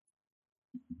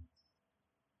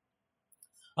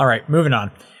 All right, moving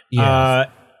on. Yeah.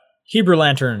 Hebrew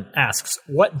Lantern asks,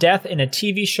 what death in a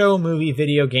TV show, movie,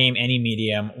 video game, any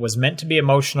medium was meant to be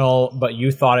emotional, but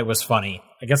you thought it was funny?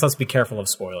 I guess let's be careful of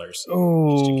spoilers.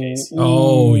 Just in case.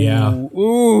 Oh, yeah.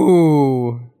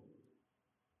 Ooh.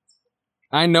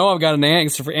 I know I've got an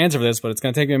answer for this, but it's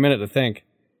going to take me a minute to think.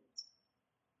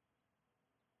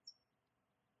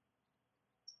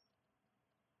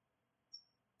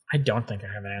 I don't think I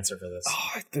have an answer for this.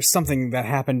 Oh, there's something that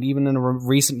happened even in a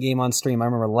recent game on stream. I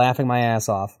remember laughing my ass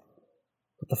off.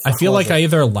 What the I fuck feel was like it? I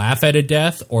either laugh at a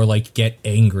death or like get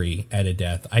angry at a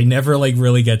death. I never like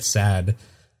really get sad.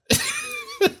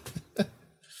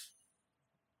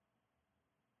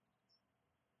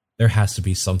 There has to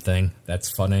be something that's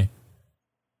funny.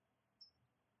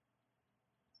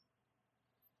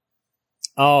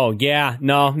 Oh, yeah.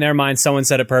 No, never mind. Someone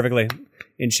said it perfectly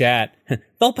in chat.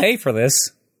 They'll pay for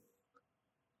this.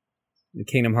 The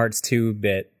Kingdom Hearts 2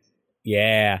 bit.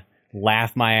 Yeah.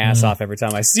 Laugh my ass off every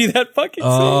time I see that fucking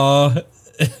scene.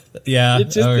 Yeah. It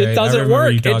just all right. it I doesn't remember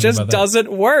work. you It talking just about that.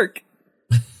 doesn't work.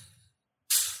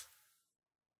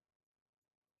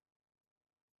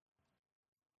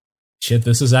 Shit,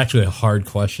 this is actually a hard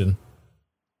question.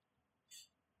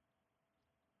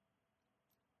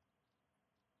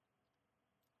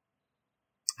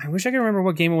 I wish I could remember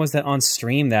what game it was that on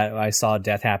stream that I saw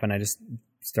death happen. I just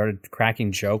started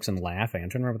cracking jokes and laughing. I'm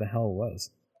trying to remember what the hell it was.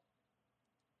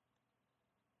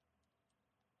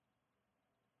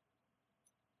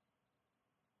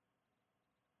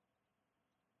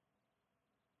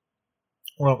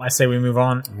 Well, I say we move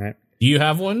on. All right. Do you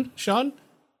have one, Sean?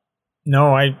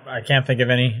 No, I can't think of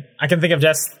any. I can think of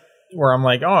just where I'm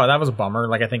like, oh, that was a bummer.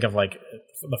 Like I think of like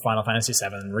the Final Fantasy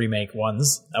VII remake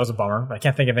ones. That was a bummer, but I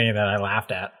can't think of any that I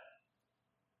laughed at.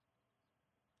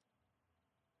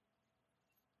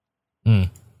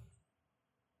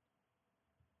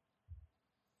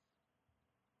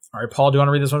 All right, Paul, do you want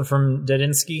to read this one from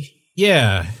Dedinsky?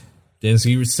 Yeah.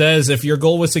 He says, if your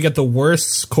goal was to get the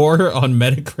worst score on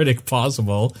Metacritic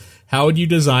possible, how would you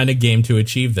design a game to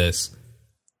achieve this?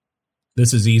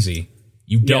 This is easy.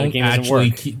 You Yeah, the don't game doesn't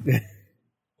actually work.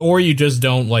 or you just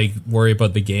don't like worry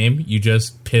about the game. You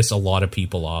just piss a lot of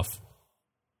people off.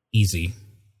 Easy.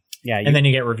 Yeah, And then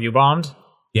you get review bombed.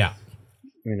 Yeah.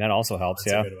 I mean that also helps.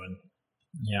 That's Yeah. a good one.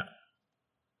 Yeah.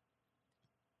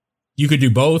 You could do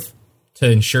both to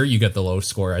ensure you get the low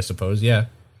score, I suppose. Yeah.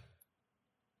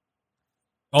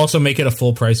 Also make it a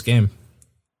full price game.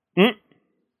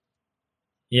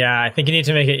 Yeah, I think you need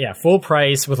to make it full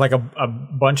price with like a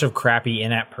bunch of crappy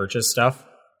in-app purchase stuff.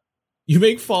 You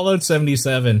make Fallout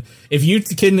 77. If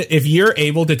you're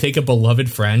able to take a beloved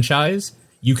franchise,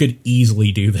 you could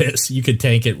easily do this. You could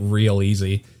tank it real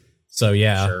easy. So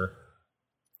yeah. Sure.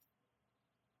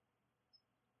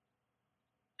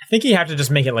 I think you have to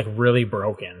just make it like really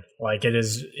broken. Like it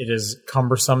is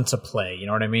cumbersome to play, you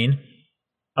know what I mean?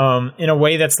 In a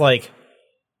way that's like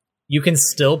you can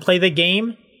still play the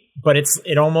game, but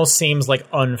it almost seems like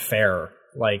unfair.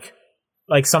 Like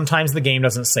sometimes the game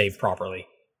doesn't save properly.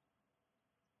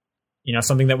 You know,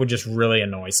 something that would just really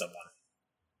annoy someone.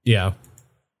 Yeah.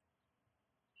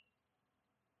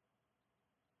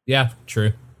 Yeah,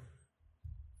 true.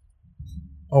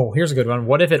 Oh, here's a good one.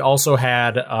 What if it also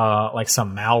had like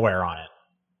some malware on it?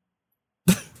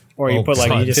 Or you put like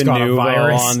God, you just got a Denuvo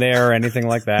virus. on there or anything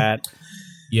like that.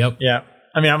 Yep. Yeah.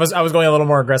 I mean, I was going a little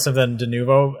more aggressive than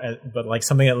Denuvo, but like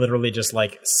something that literally just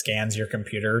like scans your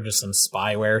computer, just some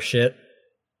spyware shit.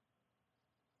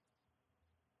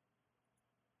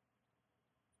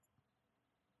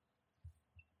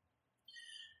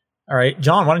 All right,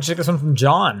 John, why don't you take this one from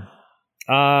John?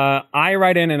 I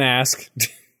write in and ask.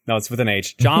 No, it's with an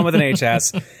H. John with an H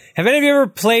asks, have any of you ever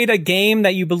played a game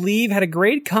that you believe had a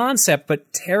great concept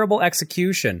but terrible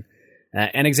execution?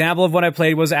 An example of what I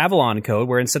played was Avalon Code,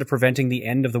 where instead of preventing the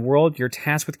end of the world, you're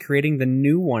tasked with creating the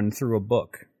new one through a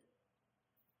book.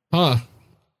 Huh.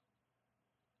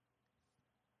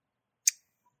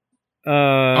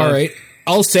 All right.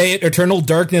 I'll say it. Eternal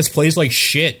Darkness plays like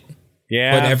shit.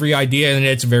 Yeah. But every idea in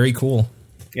it's very cool.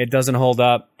 It doesn't hold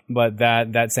up, but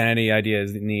that Sanity idea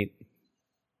is neat.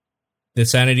 The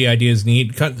Sanity idea is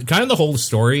neat. Kind of the whole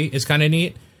story is kind of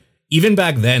neat. Even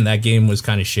back then, that game was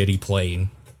kind of shitty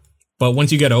playing. But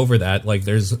once you get over that, like,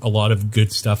 there's a lot of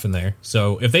good stuff in there.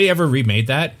 So if they ever remade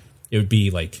that, it would be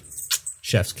like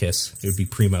chef's kiss. It would be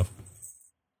primo.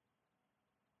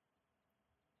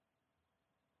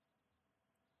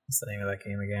 What's the name of that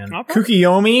game again? Okay.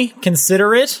 Kukiyomi,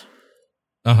 consider it,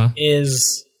 Uh-huh.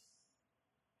 is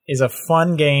a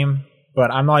fun game,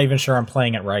 but I'm not even sure I'm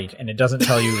playing it right, and it doesn't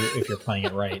tell you if you're playing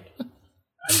it right.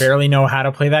 I barely know how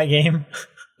to play that game.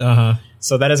 Uh-huh.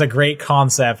 So that is a great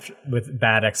concept with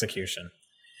bad execution.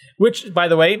 Which, by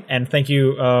the way, and thank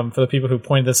you for the people who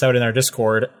pointed this out in our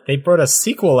Discord, they brought a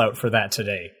sequel out for that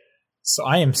today. So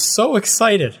I am so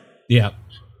excited. Yeah.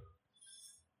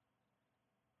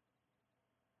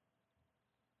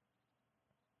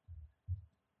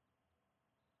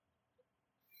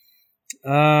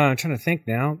 I'm trying to think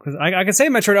now, because I could say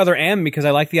Metroid Other M because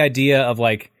I like the idea of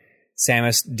like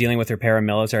Samus dealing with her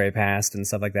paramilitary past and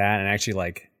stuff like that, and actually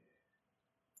like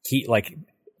keep like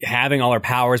having all her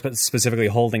powers, but specifically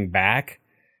holding back.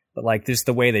 But like just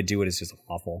the way they do it is just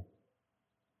awful.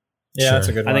 Yeah, Sure. that's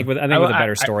a good one. I think with a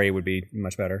better story it would be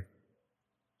much better.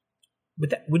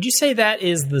 But would you say that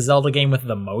is the Zelda game with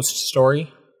the most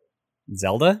story?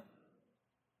 Zelda?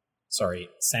 Sorry,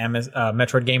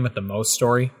 Metroid game with the most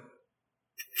story?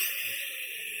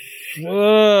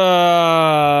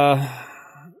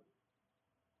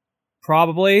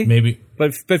 Probably, Maybe.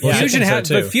 but Yeah, I Fusion think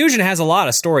so, too. Fusion has a lot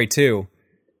of story too.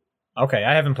 Okay,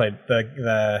 I haven't played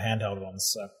the handheld ones.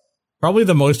 So. Probably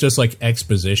the most just like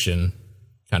exposition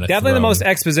kind of Definitely the most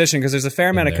exposition because there's a fair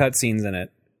amount of there. cutscenes in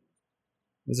it.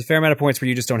 There's a fair amount of points where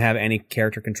you just don't have any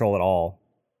character control at all.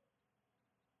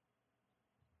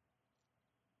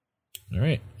 All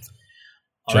right.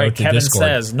 All right, out to Kevin Discord.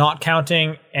 says, not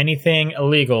counting anything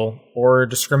illegal or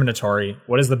discriminatory,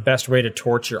 what is the best way to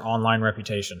torch your online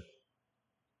reputation?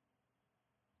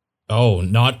 Oh,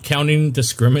 not counting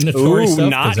discriminatory stuff? 'Cause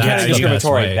not that's the best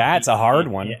discriminatory. way. That's a hard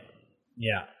one.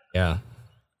 Yeah. Yeah.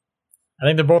 I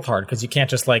think they're both hard because you can't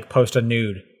just like post a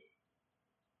nude.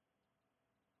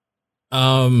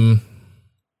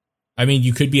 I mean,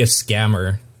 you could be a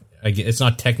scammer. It's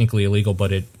not technically illegal,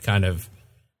 but it kind of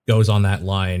goes on that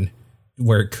line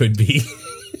where it could be,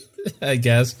 I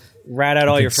guess. Rat out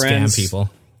all You your could friends. Scam people.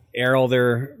 Air all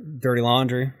their dirty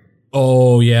laundry.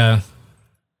 Oh, yeah.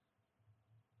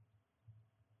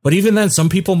 But even then, some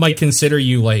people might consider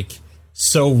you, like,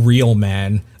 so real,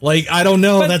 man. Like, I don't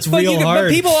know. That's real hard.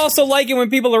 But people also like it when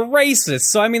people are racist.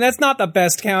 So, I mean, that's not the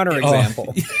best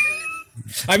counterexample.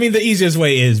 I mean, the easiest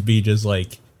way is be just,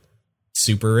 like,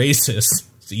 super racist.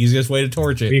 It's the easiest way to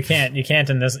torch it. You can't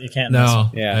in this. You can't. In No,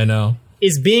 this. Yeah. I know.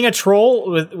 Is being a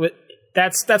troll with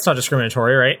that's not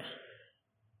discriminatory, right?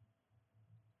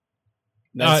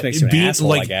 That makes you an being,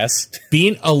 asshole, I like, guess.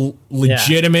 Being a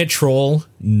legitimate troll,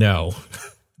 no.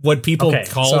 What people Okay,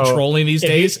 call so trolling these if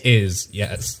you- days is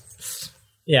yes.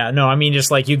 Yeah, no, I mean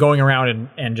just like you going around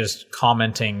and just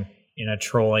commenting in a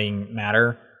trolling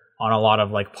matter on a lot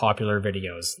of like popular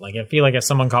videos. Like I feel like if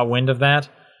someone caught wind of that,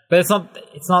 but it's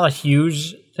not a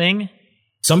huge thing.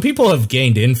 Some people have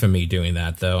gained infamy doing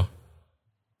that though.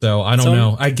 So I don't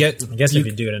know. I guess if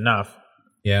you do it enough.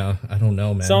 Yeah, I don't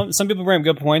know, man. Some people bring up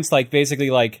good points, like basically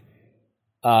like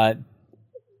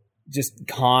just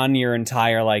con your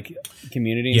entire like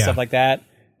community and Yeah. stuff like that.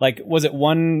 Like, was it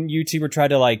one YouTuber tried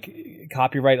to like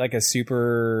copyright like a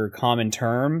super common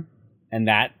term, and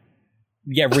that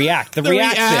Yeah, React. The, The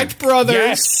React thing. brothers.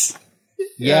 Yes. Yeah,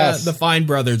 Yes. the Fine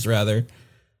brothers, rather.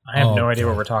 I have no Oh, idea God.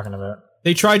 what we're talking about.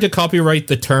 They tried to copyright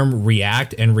the term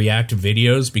React and React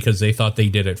videos because they thought they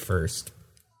did it first.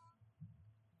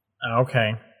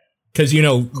 Okay. Because, you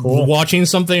know, Cool. watching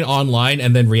something online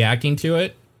and then reacting to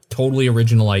it, totally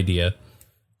original idea.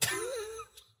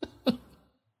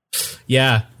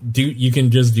 Yeah, you can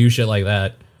just do shit like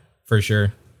that, for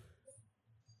sure.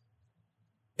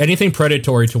 Anything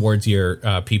predatory towards your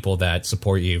people that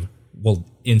support you will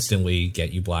instantly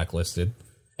get you blacklisted.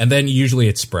 And then usually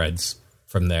it spreads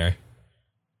from there.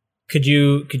 Could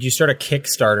you start a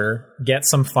Kickstarter, get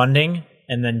some funding,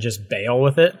 and then just bail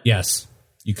with it? Yes,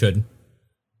 you could.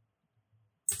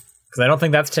 Because I don't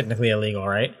think that's technically illegal,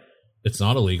 right? It's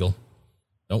not illegal.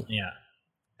 Nope. Yeah.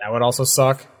 That would also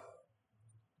suck.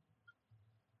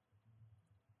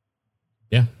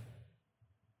 Yeah.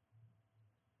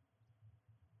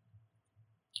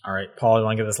 All right, Paul, you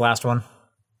want to get this last one?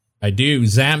 I do.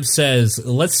 Zamp says,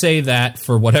 let's say that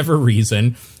for whatever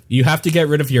reason, you have to get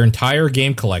rid of your entire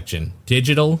game collection.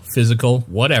 Digital, physical,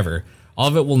 whatever. All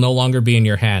of it will no longer be in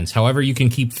your hands. However, you can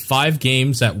keep 5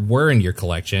 games that were in your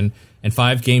collection and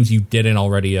 5 games you didn't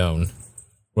already own.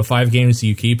 What 5 games do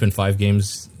you keep and 5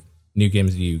 new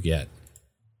games do you get?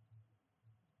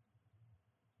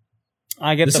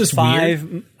 I get This the is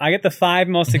 5. I get the 5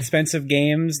 most expensive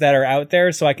games that are out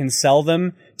there, so I can sell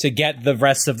them to get the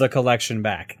rest of the collection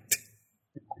back.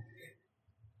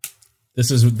 This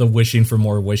is the wishing for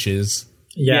more wishes.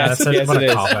 Yeah, Yes, that's yes, what it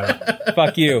a is. cop-out.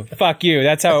 Fuck you. Fuck you.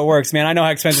 That's how it works, man. I know how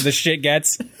expensive this shit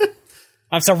gets.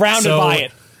 I'm surrounded So- by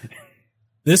it.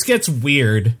 This gets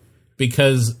weird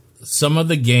because some of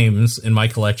the games in my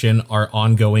collection are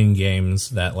ongoing games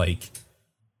that like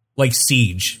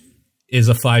Siege is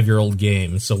a 5-year-old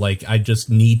game, so like I just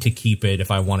need to keep it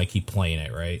if I want to keep playing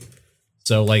it, right?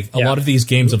 So like a Yeah. lot of these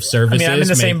games of I services. mean, I'm in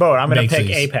the same boat. I'm going makes to pick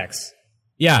these- Apex.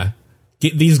 Yeah,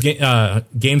 these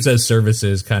games as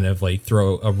services kind of like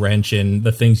throw a wrench in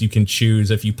the things you can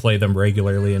choose if you play them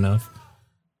regularly enough.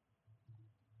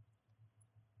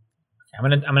 I'm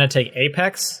gonna take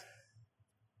Apex.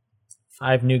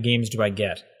 5 new games do I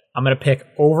get? I'm gonna pick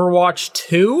Overwatch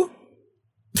 2.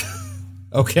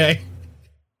 Okay.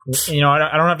 You know,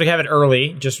 I don't have to have it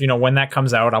early. Just, you know, when that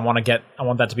comes out, I want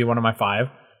that to be one of my 5.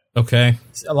 Okay.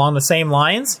 Along the same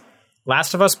lines,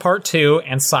 Last of Us Part 2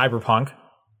 and Cyberpunk.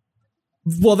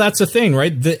 Well, that's the thing,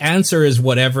 right? The answer is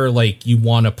whatever like you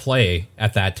want to play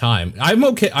at that time. I'm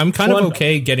okay. I'm kind of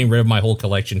okay getting rid of my whole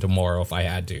collection tomorrow if I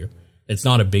had to. It's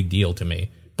not a big deal to me.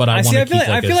 But I want to keep.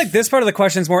 I feel like this part of the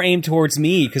question is more aimed towards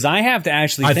me because I have to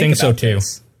actually. I think so about too.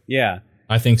 this. Yeah.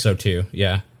 I think so too.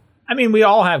 Yeah. I mean, we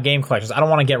all have game collections. I don't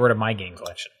want to get rid of my game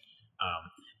collection.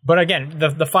 But again,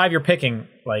 the 5 you're picking,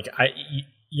 like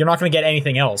you're not going to get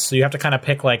anything else. So you have to kind of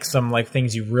pick like some like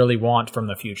things you really want from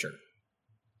the future.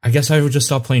 I guess I would just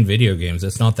stop playing video games.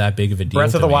 It's not that big of a deal. Breath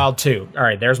of to the me. Wild 2. All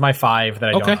right, there's my 5 that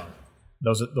I Okay. don't own.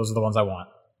 Those are the ones I want.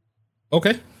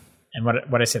 Okay. And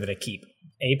what I say that I keep: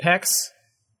 Apex,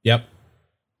 Yep.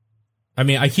 I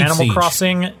mean, I keep Animal Siege.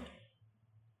 Crossing,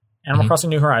 Crossing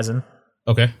New Horizon.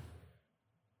 Okay.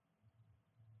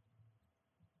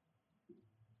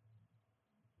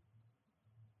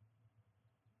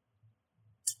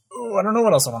 Ooh, I don't know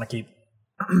what else I want to keep.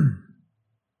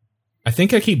 I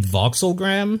think I keep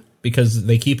Voxelgram because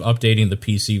they keep updating the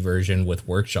PC version with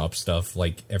workshop stuff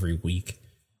like every week.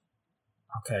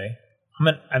 Okay,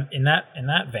 I'm in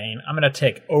that vein. I'm gonna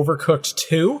take Overcooked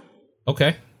 2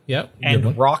 Okay. Yep. Good and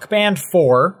one. Rock Band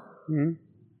 4.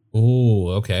 Ooh.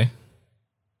 Okay.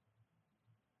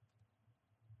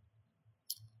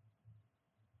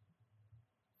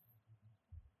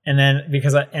 And then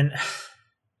because and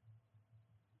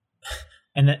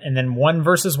then 1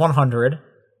 versus 100,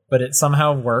 but it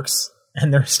somehow works,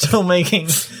 and they're still making.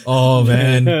 Oh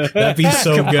man, that'd be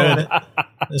so good.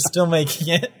 They're still making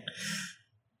it.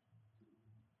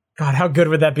 God, how good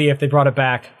would that be if they brought it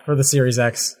back for the Series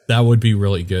X? That would be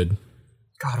really good.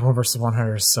 God, 1 versus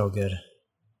 100 is so good.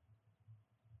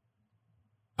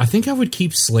 I think I would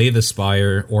keep Slay the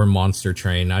Spire or Monster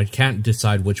Train. I can't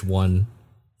decide which one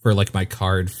for like my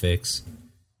card fix.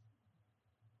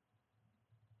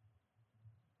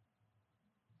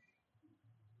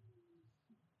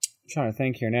 I'm trying to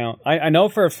think here now. I know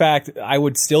for a fact I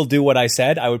would still do what I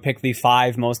said. I would pick the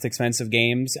 5 most expensive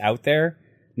games out there.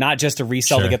 Not just to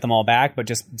resell to Sure. get them all back, but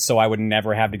just so I would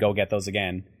never have to go get those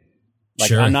again. Like,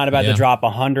 Sure, I'm not about yeah. to drop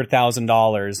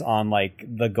 $100,000 on like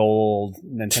the gold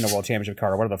Nintendo World Championship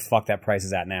card or whatever the fuck that price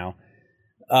is at now.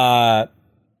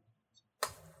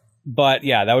 But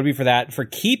yeah, that would be for that. For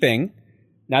keeping,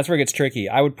 That's where it gets tricky.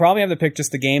 I would probably have to pick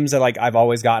just the games that like I've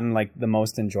always gotten like the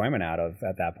most enjoyment out of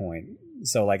at that point.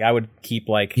 So like I would keep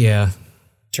like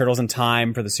Turtles in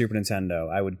Time for the Super Nintendo.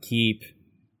 I would keep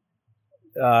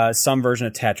some version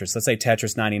of Tetris. Let's say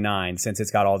Tetris 99, since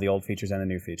it's got all the old features and the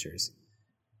new features.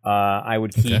 I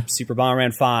would keep Super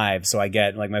Bomberman 5, so I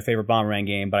get like my favorite Bomberman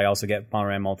game, but I also get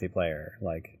Bomberman multiplayer.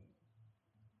 Like,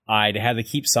 I'd have to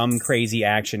keep some crazy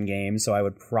action game, so I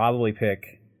would probably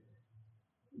pick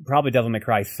Devil May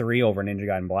Cry 3 over Ninja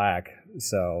Gaiden Black.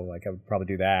 So like I would probably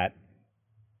do that.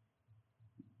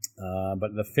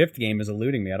 But the fifth game is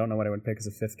eluding me. I don't know what I would pick as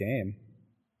a fifth game.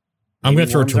 I'm going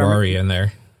to throw Terraria in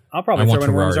there. I'll probably throw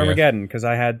in Worms Armageddon, because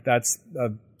that's a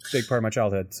big part of my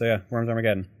childhood. So yeah, Worms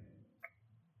Armageddon.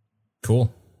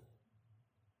 Cool.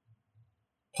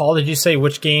 Paul, did you say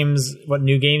what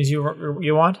new games you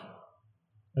want?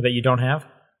 Or that you don't have?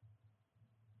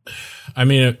 I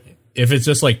mean, if it's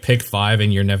just like pick 5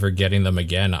 and you're never getting them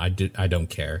again, I don't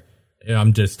care.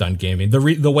 I'm just done gaming.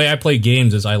 The way I play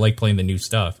games is I like playing the new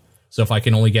stuff. So if I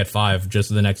can only get 5,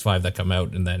 just the next 5 that come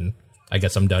out, and then I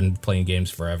guess I'm done playing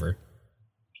games forever.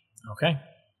 Okay.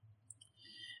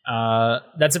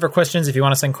 That's it for questions. If you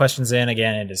want to send questions in,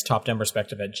 again, it is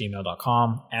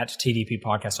topdownperspective@gmail.com, at TDP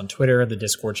Podcast on Twitter, the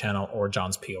Discord channel, or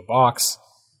John's P.O. Box.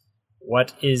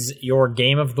 What is your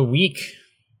game of the week?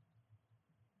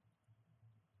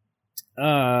 The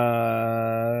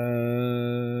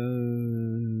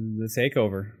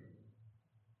Takeover.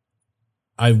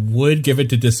 I would give it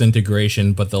to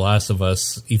Disintegration, but The Last of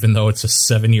Us, even though it's a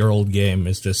 7-year-old game,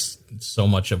 is just so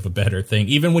much of a better thing.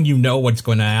 Even when you know what's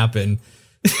going to happen,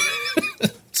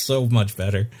 so much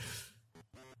better.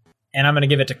 And I'm going to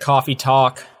give it to Coffee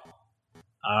Talk.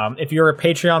 If you're a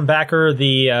Patreon backer,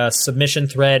 the submission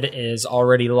thread is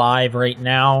already live right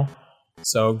now.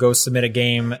 So go submit a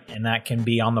game, and that can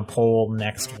be on the poll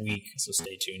next week. So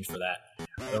stay tuned for that.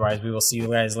 Otherwise, we will see you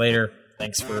guys later.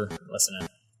 Thanks for listening.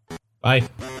 Bye.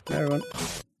 Bye, everyone.